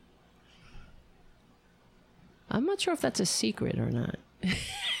 I'm not sure if that's a secret or not.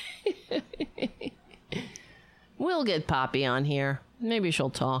 We'll get Poppy on here. Maybe she'll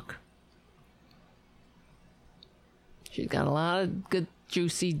talk. She's got a lot of good,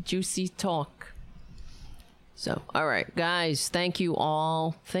 juicy talk. So, all right, guys, thank you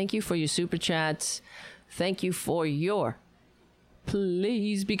all. Thank you for your super chats. Thank you for your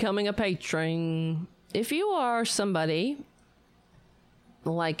please becoming a patron. If you are somebody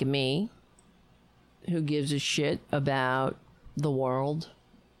like me who gives a shit about the world,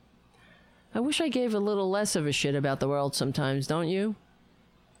 I wish I gave a little less of a shit about the world sometimes, don't you?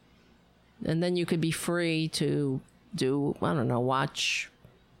 And then you could be free to do, I don't know, watch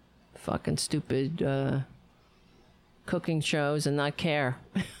fucking stupid cooking shows and not care.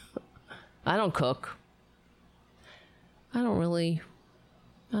 I don't cook. I don't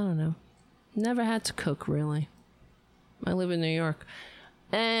know. Never had to cook, really. I live in New York.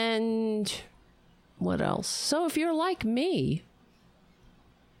 And what else? So if you're like me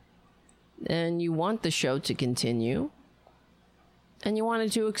and you want the show to continue and you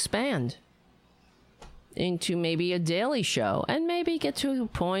wanted to expand into maybe a daily show and maybe get to a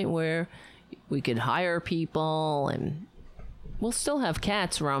point where we could hire people and we'll still have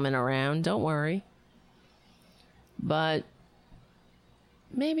cats roaming around, don't worry. But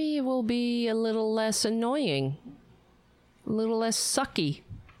maybe it will be a little less annoying, a little less sucky,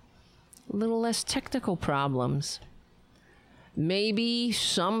 a little less technical problems. Maybe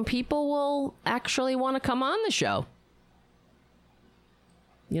some people will actually want to come on the show.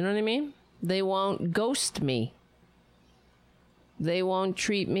 You know what I mean? They won't ghost me. They won't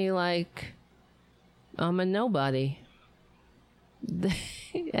treat me like I'm a nobody.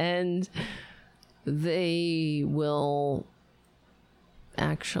 And they will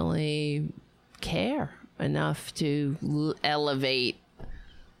actually care enough to elevate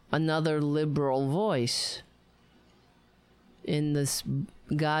another liberal voice in this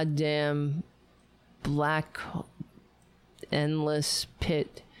goddamn black endless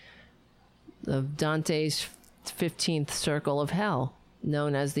pit of Dante's 15th circle of hell,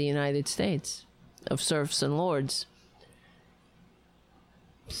 known as the United States of serfs and lords.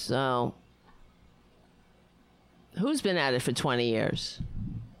 So, who's been at it for 20 years?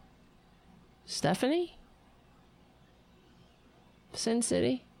 Stephanie? Sin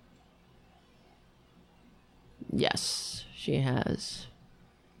City? Yes, she has.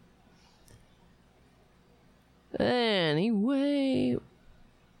 Anyway,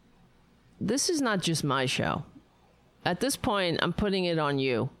 this is not just my show. At this point, I'm putting it on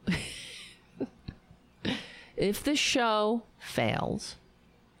you. If the show fails,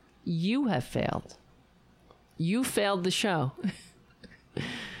 you have failed. You failed the show.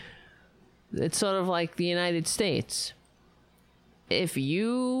 It's sort of like the United States. If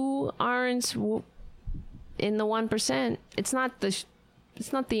you aren't in the 1%, it's not the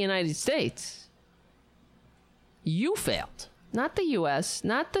United States. You failed. Not the US,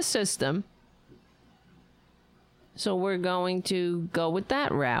 not the system. So we're going to go with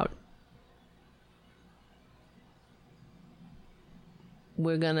that route.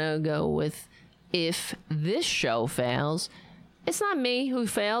 We're going to go with, if this show fails, it's not me who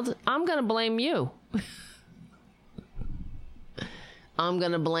failed. I'm going to blame you. I'm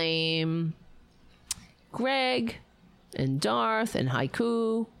going to blame Greg and Darth and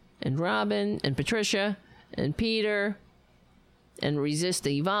Haiku and Robin and Patricia and Peter and Resist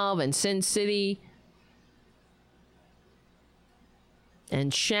Evolve and Sin City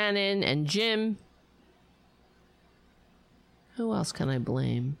and Shannon and Jim. Who else can I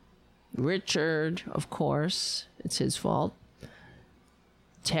blame? Richard, of course. It's his fault.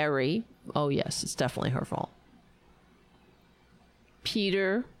 Terry. Oh, yes, it's definitely her fault.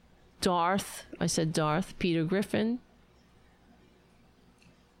 Peter. Darth. I said Darth. Peter Griffin.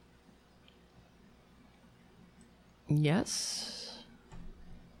 Yes.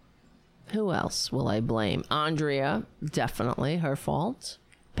 Who else will I blame? Andrea. Definitely her fault.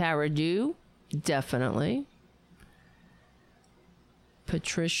 Paradu. Definitely.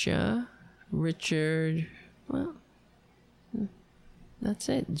 Patricia, Richard, well, that's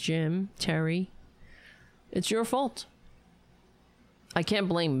it. Jim, Terry. It's your fault. I can't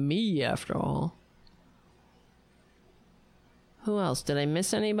blame me after all. Who else? Did I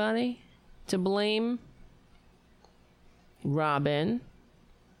miss anybody to blame? Robin.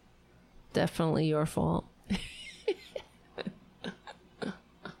 Definitely your fault.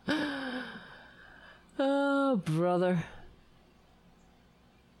 Oh, brother.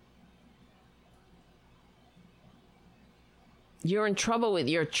 You're in trouble with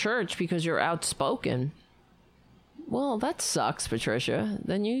your church because you're outspoken. Well, that sucks, Patricia.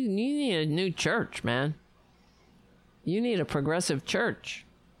 Then you need a new church, man. You need a progressive church.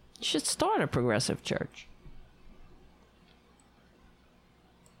 You should start a progressive church.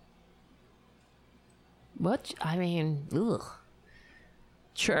 What? I mean, ugh.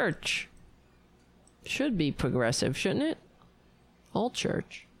 Church should be progressive, shouldn't it? All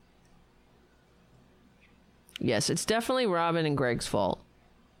church. Yes, it's definitely Robin and Greg's fault.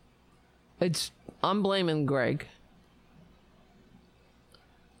 I'm blaming Greg.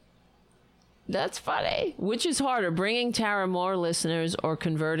 That's funny. Which is harder, bringing Tara more listeners or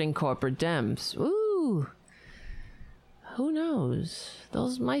converting corporate Dems? Ooh. Who knows?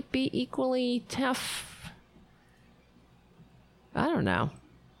 Those might be equally tough. I don't know.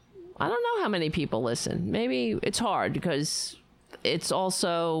 I don't know how many people listen. Maybe it's hard because it's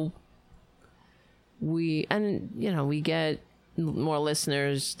also we get more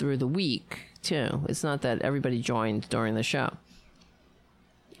listeners through the week too. It's not that everybody joined during the show.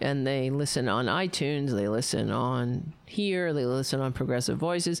 And they listen on iTunes, they listen on here, they listen on Progressive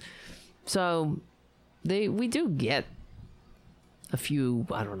Voices. So we do get a few,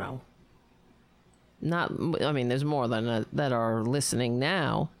 I don't know. There's more than that are listening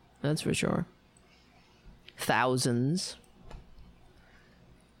now. That's for sure. Thousands.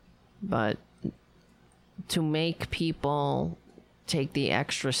 But to make people take the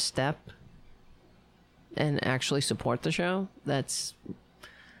extra step and actually support the show, that's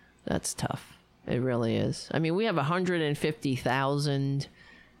tough. It really is. I mean, we have 150,000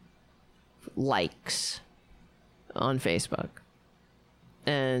 likes on Facebook.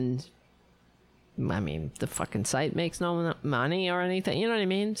 And, I mean, the fucking site makes no money or anything. You know what I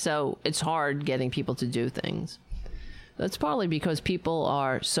mean? So it's hard getting people to do things. That's partly because people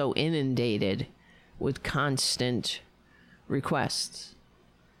are so inundated with constant requests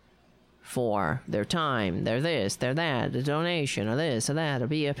for their time, their this, their that, a donation, or this, or that, or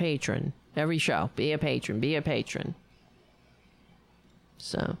be a patron. Every show, be a patron, be a patron.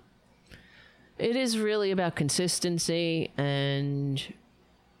 So, it is really about consistency, and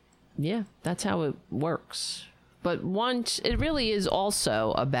yeah, that's how it works. But it really is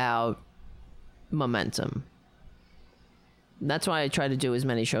also about momentum. That's why I try to do as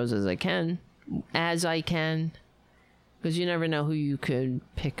many shows as I can, because you never know who you could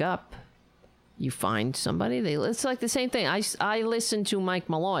pick up. You find somebody, it's like the same thing. I listened to Mike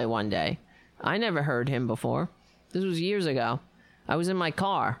Malloy one day. I never heard him before. This was years ago. I was in my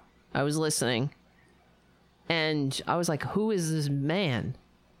car. I was listening. And I was like, who is this man?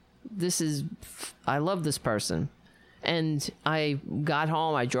 I love this person. And I got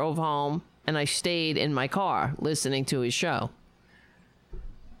home, I drove home, and I stayed in my car listening to his show.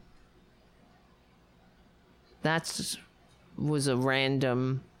 That was a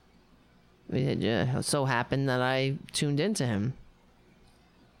random... It so happened that I tuned into him.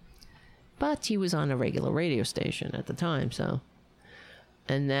 But he was on a regular radio station at the time, so...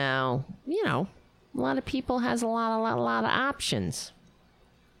 And now, a lot of people has a lot of options.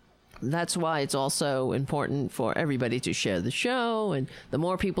 That's why it's also important for everybody to share the show, and the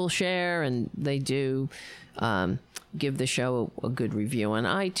more people share, and they do give the show a good review on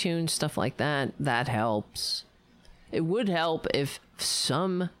iTunes, stuff like that, that helps. It would help if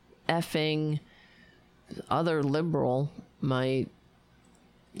some effing other liberal might,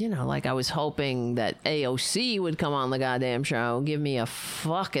 like I was hoping that AOC would come on the goddamn show, give me a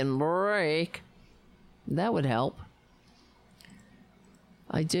fucking break. That would help.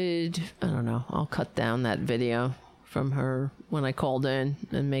 I don't know, I'll cut down that video from her when I called in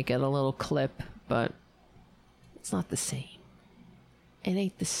and make it a little clip, but it's not the same. It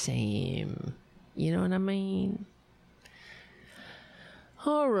ain't the same. You know what I mean?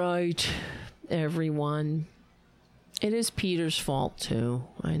 All right, everyone. It is Peter's fault, too.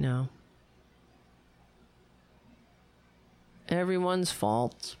 I know. Everyone's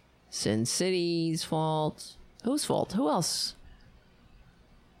fault. Sin City's fault. Whose fault? Who else?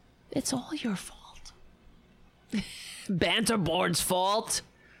 It's all your fault. Banterboard's fault.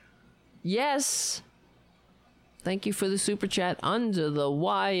 Yes. Thank you for the super chat. Under the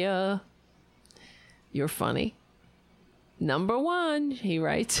wire. You're funny. Number one, he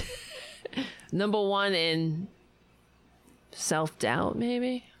writes. Number one in self-doubt,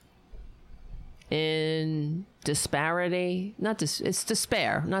 maybe? In disparity? It's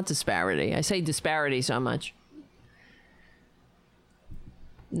despair, not disparity. I say disparity so much.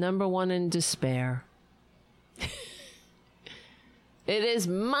 Number one in despair. It is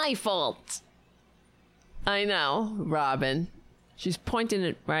my fault. I know, Robin. She's pointing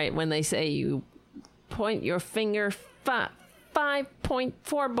it right when they say you point your finger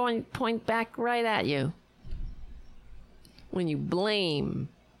 5.4 point back right at you. When you blame.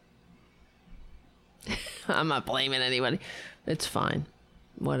 I'm not blaming anybody. It's fine.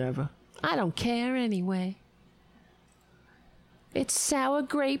 Whatever. I don't care anyway. It's sour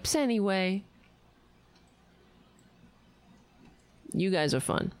grapes anyway. You guys are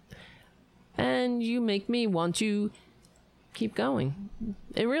fun. And you make me want to keep going.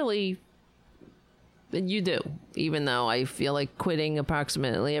 It really... You do. Even though I feel like quitting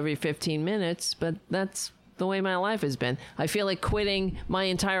approximately every 15 minutes. But that's the way my life has been. I feel like quitting my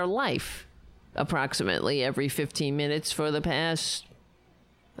entire life approximately every 15 minutes for the past,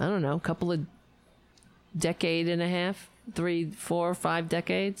 I don't know, couple of decade and a half, 3, 4, 5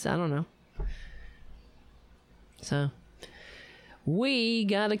 decades. I don't know. So, we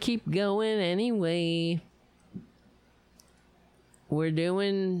gotta keep going anyway.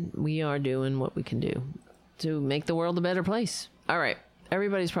 We are doing what we can do to make the world a better place. All right.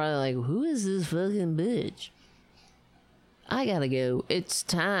 Everybody's probably like, who is this fucking bitch? I gotta go. It's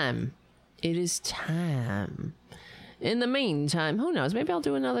time. It is time. In the meantime, who knows? Maybe I'll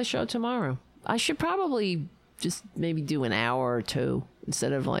do another show tomorrow. I should probably just maybe do an hour or two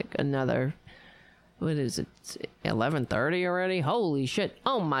instead of like another. What is it? It's 11:30 already? Holy shit.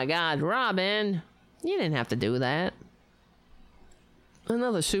 Oh my God, Robin. You didn't have to do that.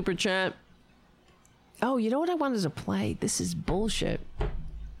 Another super chat. Oh, you know what I wanted to play? This is bullshit.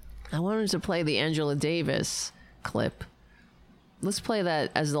 I wanted to play the Angela Davis clip. Let's play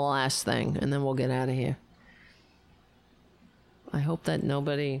that as the last thing, and then we'll get out of here. I hope that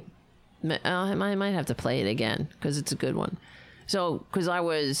nobody... I might have to play it again, because it's a good one. So, because I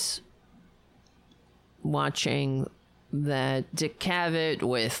was watching that Dick Cavett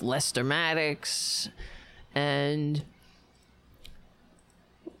with Lester Maddox, and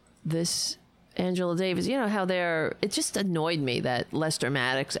this Angela Davis, you know how it just annoyed me that Lester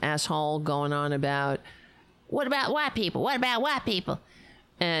Maddox asshole going on about, what about white people? What about white people?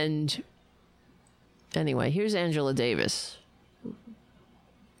 And anyway, here's Angela Davis.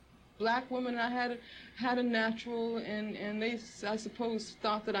 Black women, I had a natural, and they, I suppose,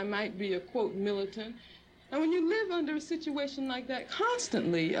 thought that I might be a, quote, militant. And when you live under a situation like that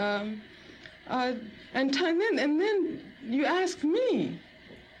constantly, and then you ask me,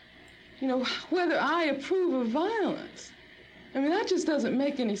 you know, whether I approve of violence. I mean, that just doesn't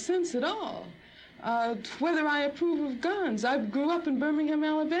make any sense at all. Whether I approve of guns. I grew up in Birmingham,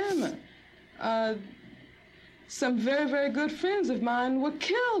 Alabama. Some very, very good friends of mine were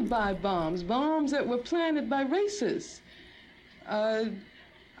killed by bombs that were planted by racists.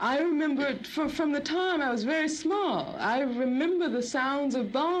 I remember from the time I was very small, I remember the sounds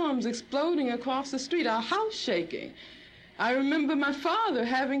of bombs exploding across the street, our house shaking. I remember my father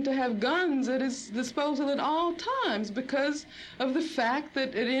having to have guns at his disposal at all times because of the fact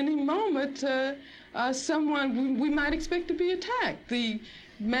that at any moment we might expect to be attacked. The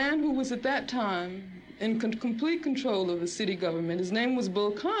man who was at that time in complete control of the city government, his name was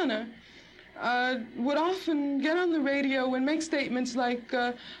Bull Connor, would often get on the radio and make statements like,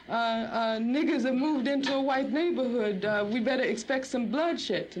 niggers have moved into a white neighborhood, we better expect some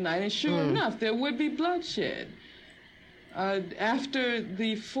bloodshed tonight. And sure enough, there would be bloodshed. After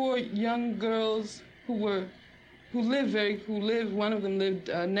the 4 young girls who lived, one of them lived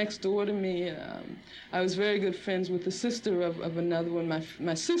next door to me. I was very good friends with the sister of another one.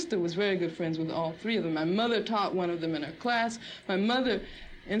 My sister was very good friends with all 3 of them. My mother taught one of them in her class. My mother,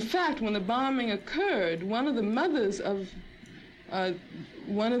 in fact, when the bombing occurred, one of the mothers of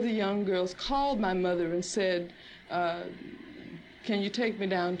one of the young girls called my mother and said, can you take me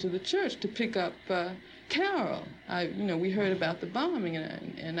down to the church to pick up Carol? We heard about the bombing,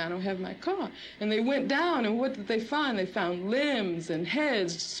 and I don't have my car. And they went down, and what did they find? They found limbs and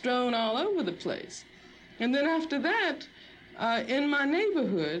heads strewn all over the place. And then after that, in my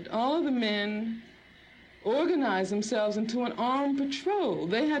neighborhood, all of the men organized themselves into an armed patrol.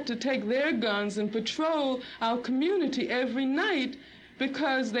 They had to take their guns and patrol our community every night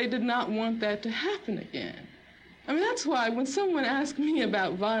because they did not want that to happen again. I mean, that's why when someone asks me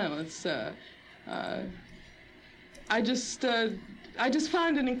about violence, I just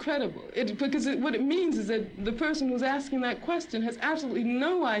find it incredible. Because what it means is that the person who's asking that question has absolutely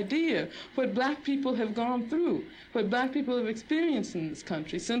no idea what black people have gone through, what black people have experienced in this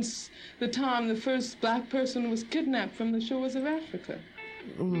country since the time the first black person was kidnapped from the shores of Africa.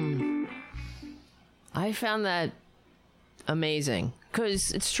 I found that amazing.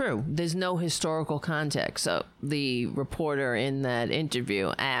 Because it's true. There's no historical context. So the reporter in that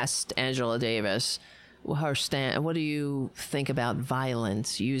interview asked Angela Davis her stand. What do you think about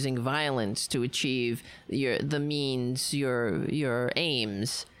violence? Using violence to achieve your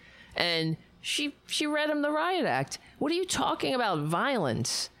aims, and she read him the Riot Act. What are you talking about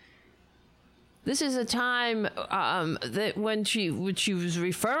violence? This is a time that when she was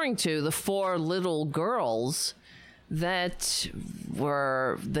referring to the 4 little girls that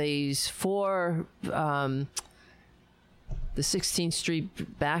were these 4. The 16th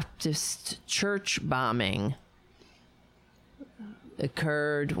Street Baptist Church bombing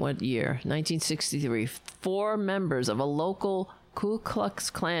occurred what year? 1963. 4 members of a local Ku Klux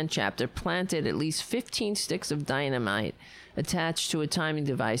Klan chapter planted at least 15 sticks of dynamite attached to a timing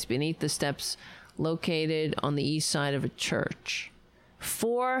device beneath the steps located on the east side of a church.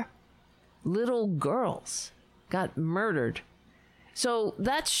 4 little girls got murdered. So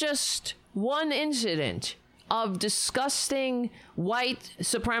that's just one incident of disgusting white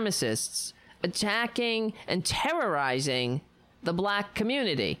supremacists attacking and terrorizing the black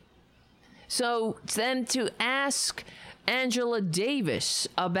community. So then to ask Angela Davis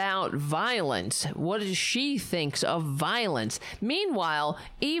about violence, what she thinks of violence. Meanwhile,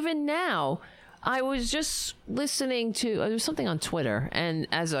 even now, I was just listening to, there was something on Twitter, and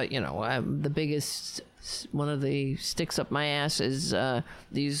as a, the biggest, one of the sticks up my ass is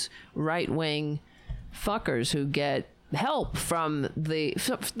these right-wing fuckers who get help from the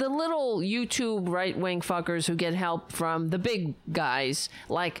little YouTube right-wing fuckers who get help from the big guys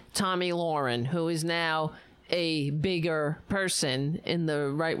like Tommy Lauren, who is now a bigger person in the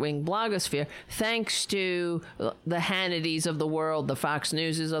right-wing blogosphere, thanks to the Hannitys of the world, the Fox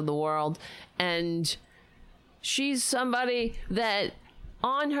Newses of the world. And she's somebody that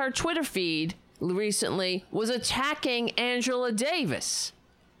on her Twitter feed recently was attacking Angela Davis.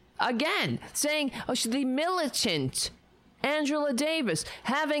 Again, saying, she's the militant Angela Davis,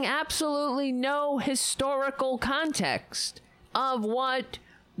 having absolutely no historical context of what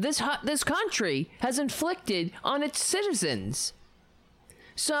this country has inflicted on its citizens.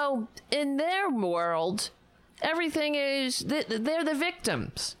 So in their world, everything is, they're the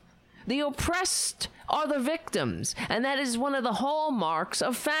victims. The oppressed are the victims, and that is one of the hallmarks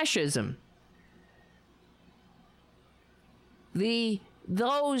of fascism.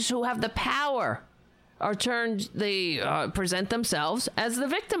 Those who have the power are present themselves as the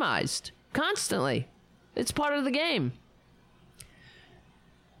victimized constantly. It's part of the game.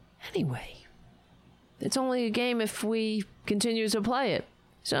 Anyway, it's only a game if we continue to play it.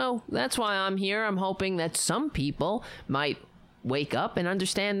 So that's why I'm here. I'm hoping that some people might wake up and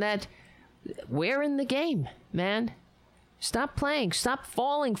understand that we're in the game, man. Stop playing. Stop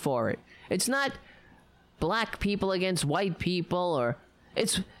falling for it. It's not black people against white people, or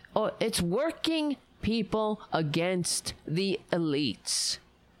it's working people against the elites.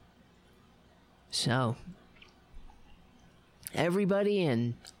 So, everybody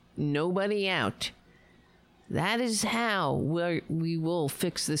in, nobody out. That is how we will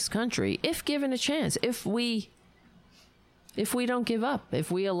fix this country, if given a chance. If we don't give up, if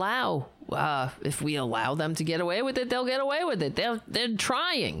we allow them to get away with it, they'll get away with it. They're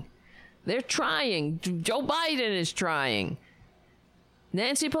trying. They're trying. Joe Biden is trying.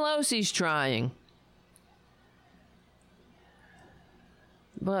 Nancy Pelosi's trying.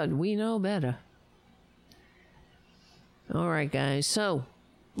 But we know better. All right, guys. So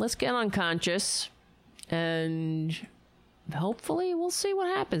let's get unconscious, and hopefully we'll see what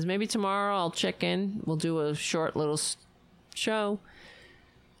happens. Maybe tomorrow I'll check in. We'll do a short little show.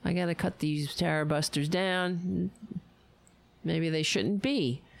 I got to cut these Terror Busters down. Maybe they shouldn't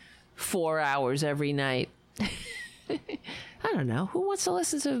be 4 hours every night. I don't know. Who wants to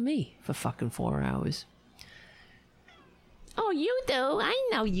listen to me for fucking 4 hours? Oh, you do. I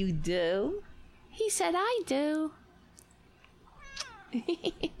know you do. He said I do.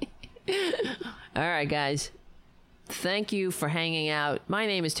 All right, guys. Thank you for hanging out. My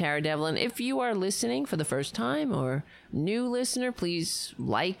name is Tara Devlin. If you are listening for the first time or new listener, please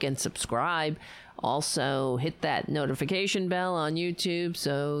like and subscribe. Also, hit that notification bell on YouTube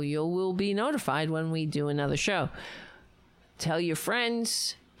so you will be notified when we do another show. Tell your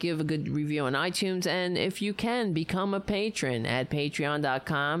friends, give a good review on iTunes, and if you can, become a patron at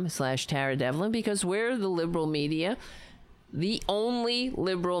patreon.com/Tara Devlin, because we're the liberal media, the only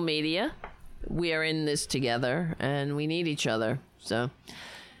liberal media. We are in this together, and we need each other. So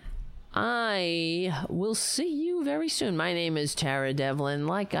I will see you very soon. My name is Tara Devlin.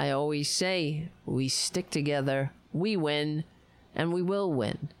 Like I always say, we stick together, we win, and we will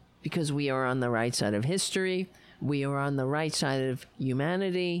win, because we are on the right side of history. We are on the right side of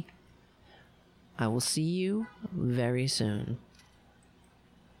humanity. I will see you very soon.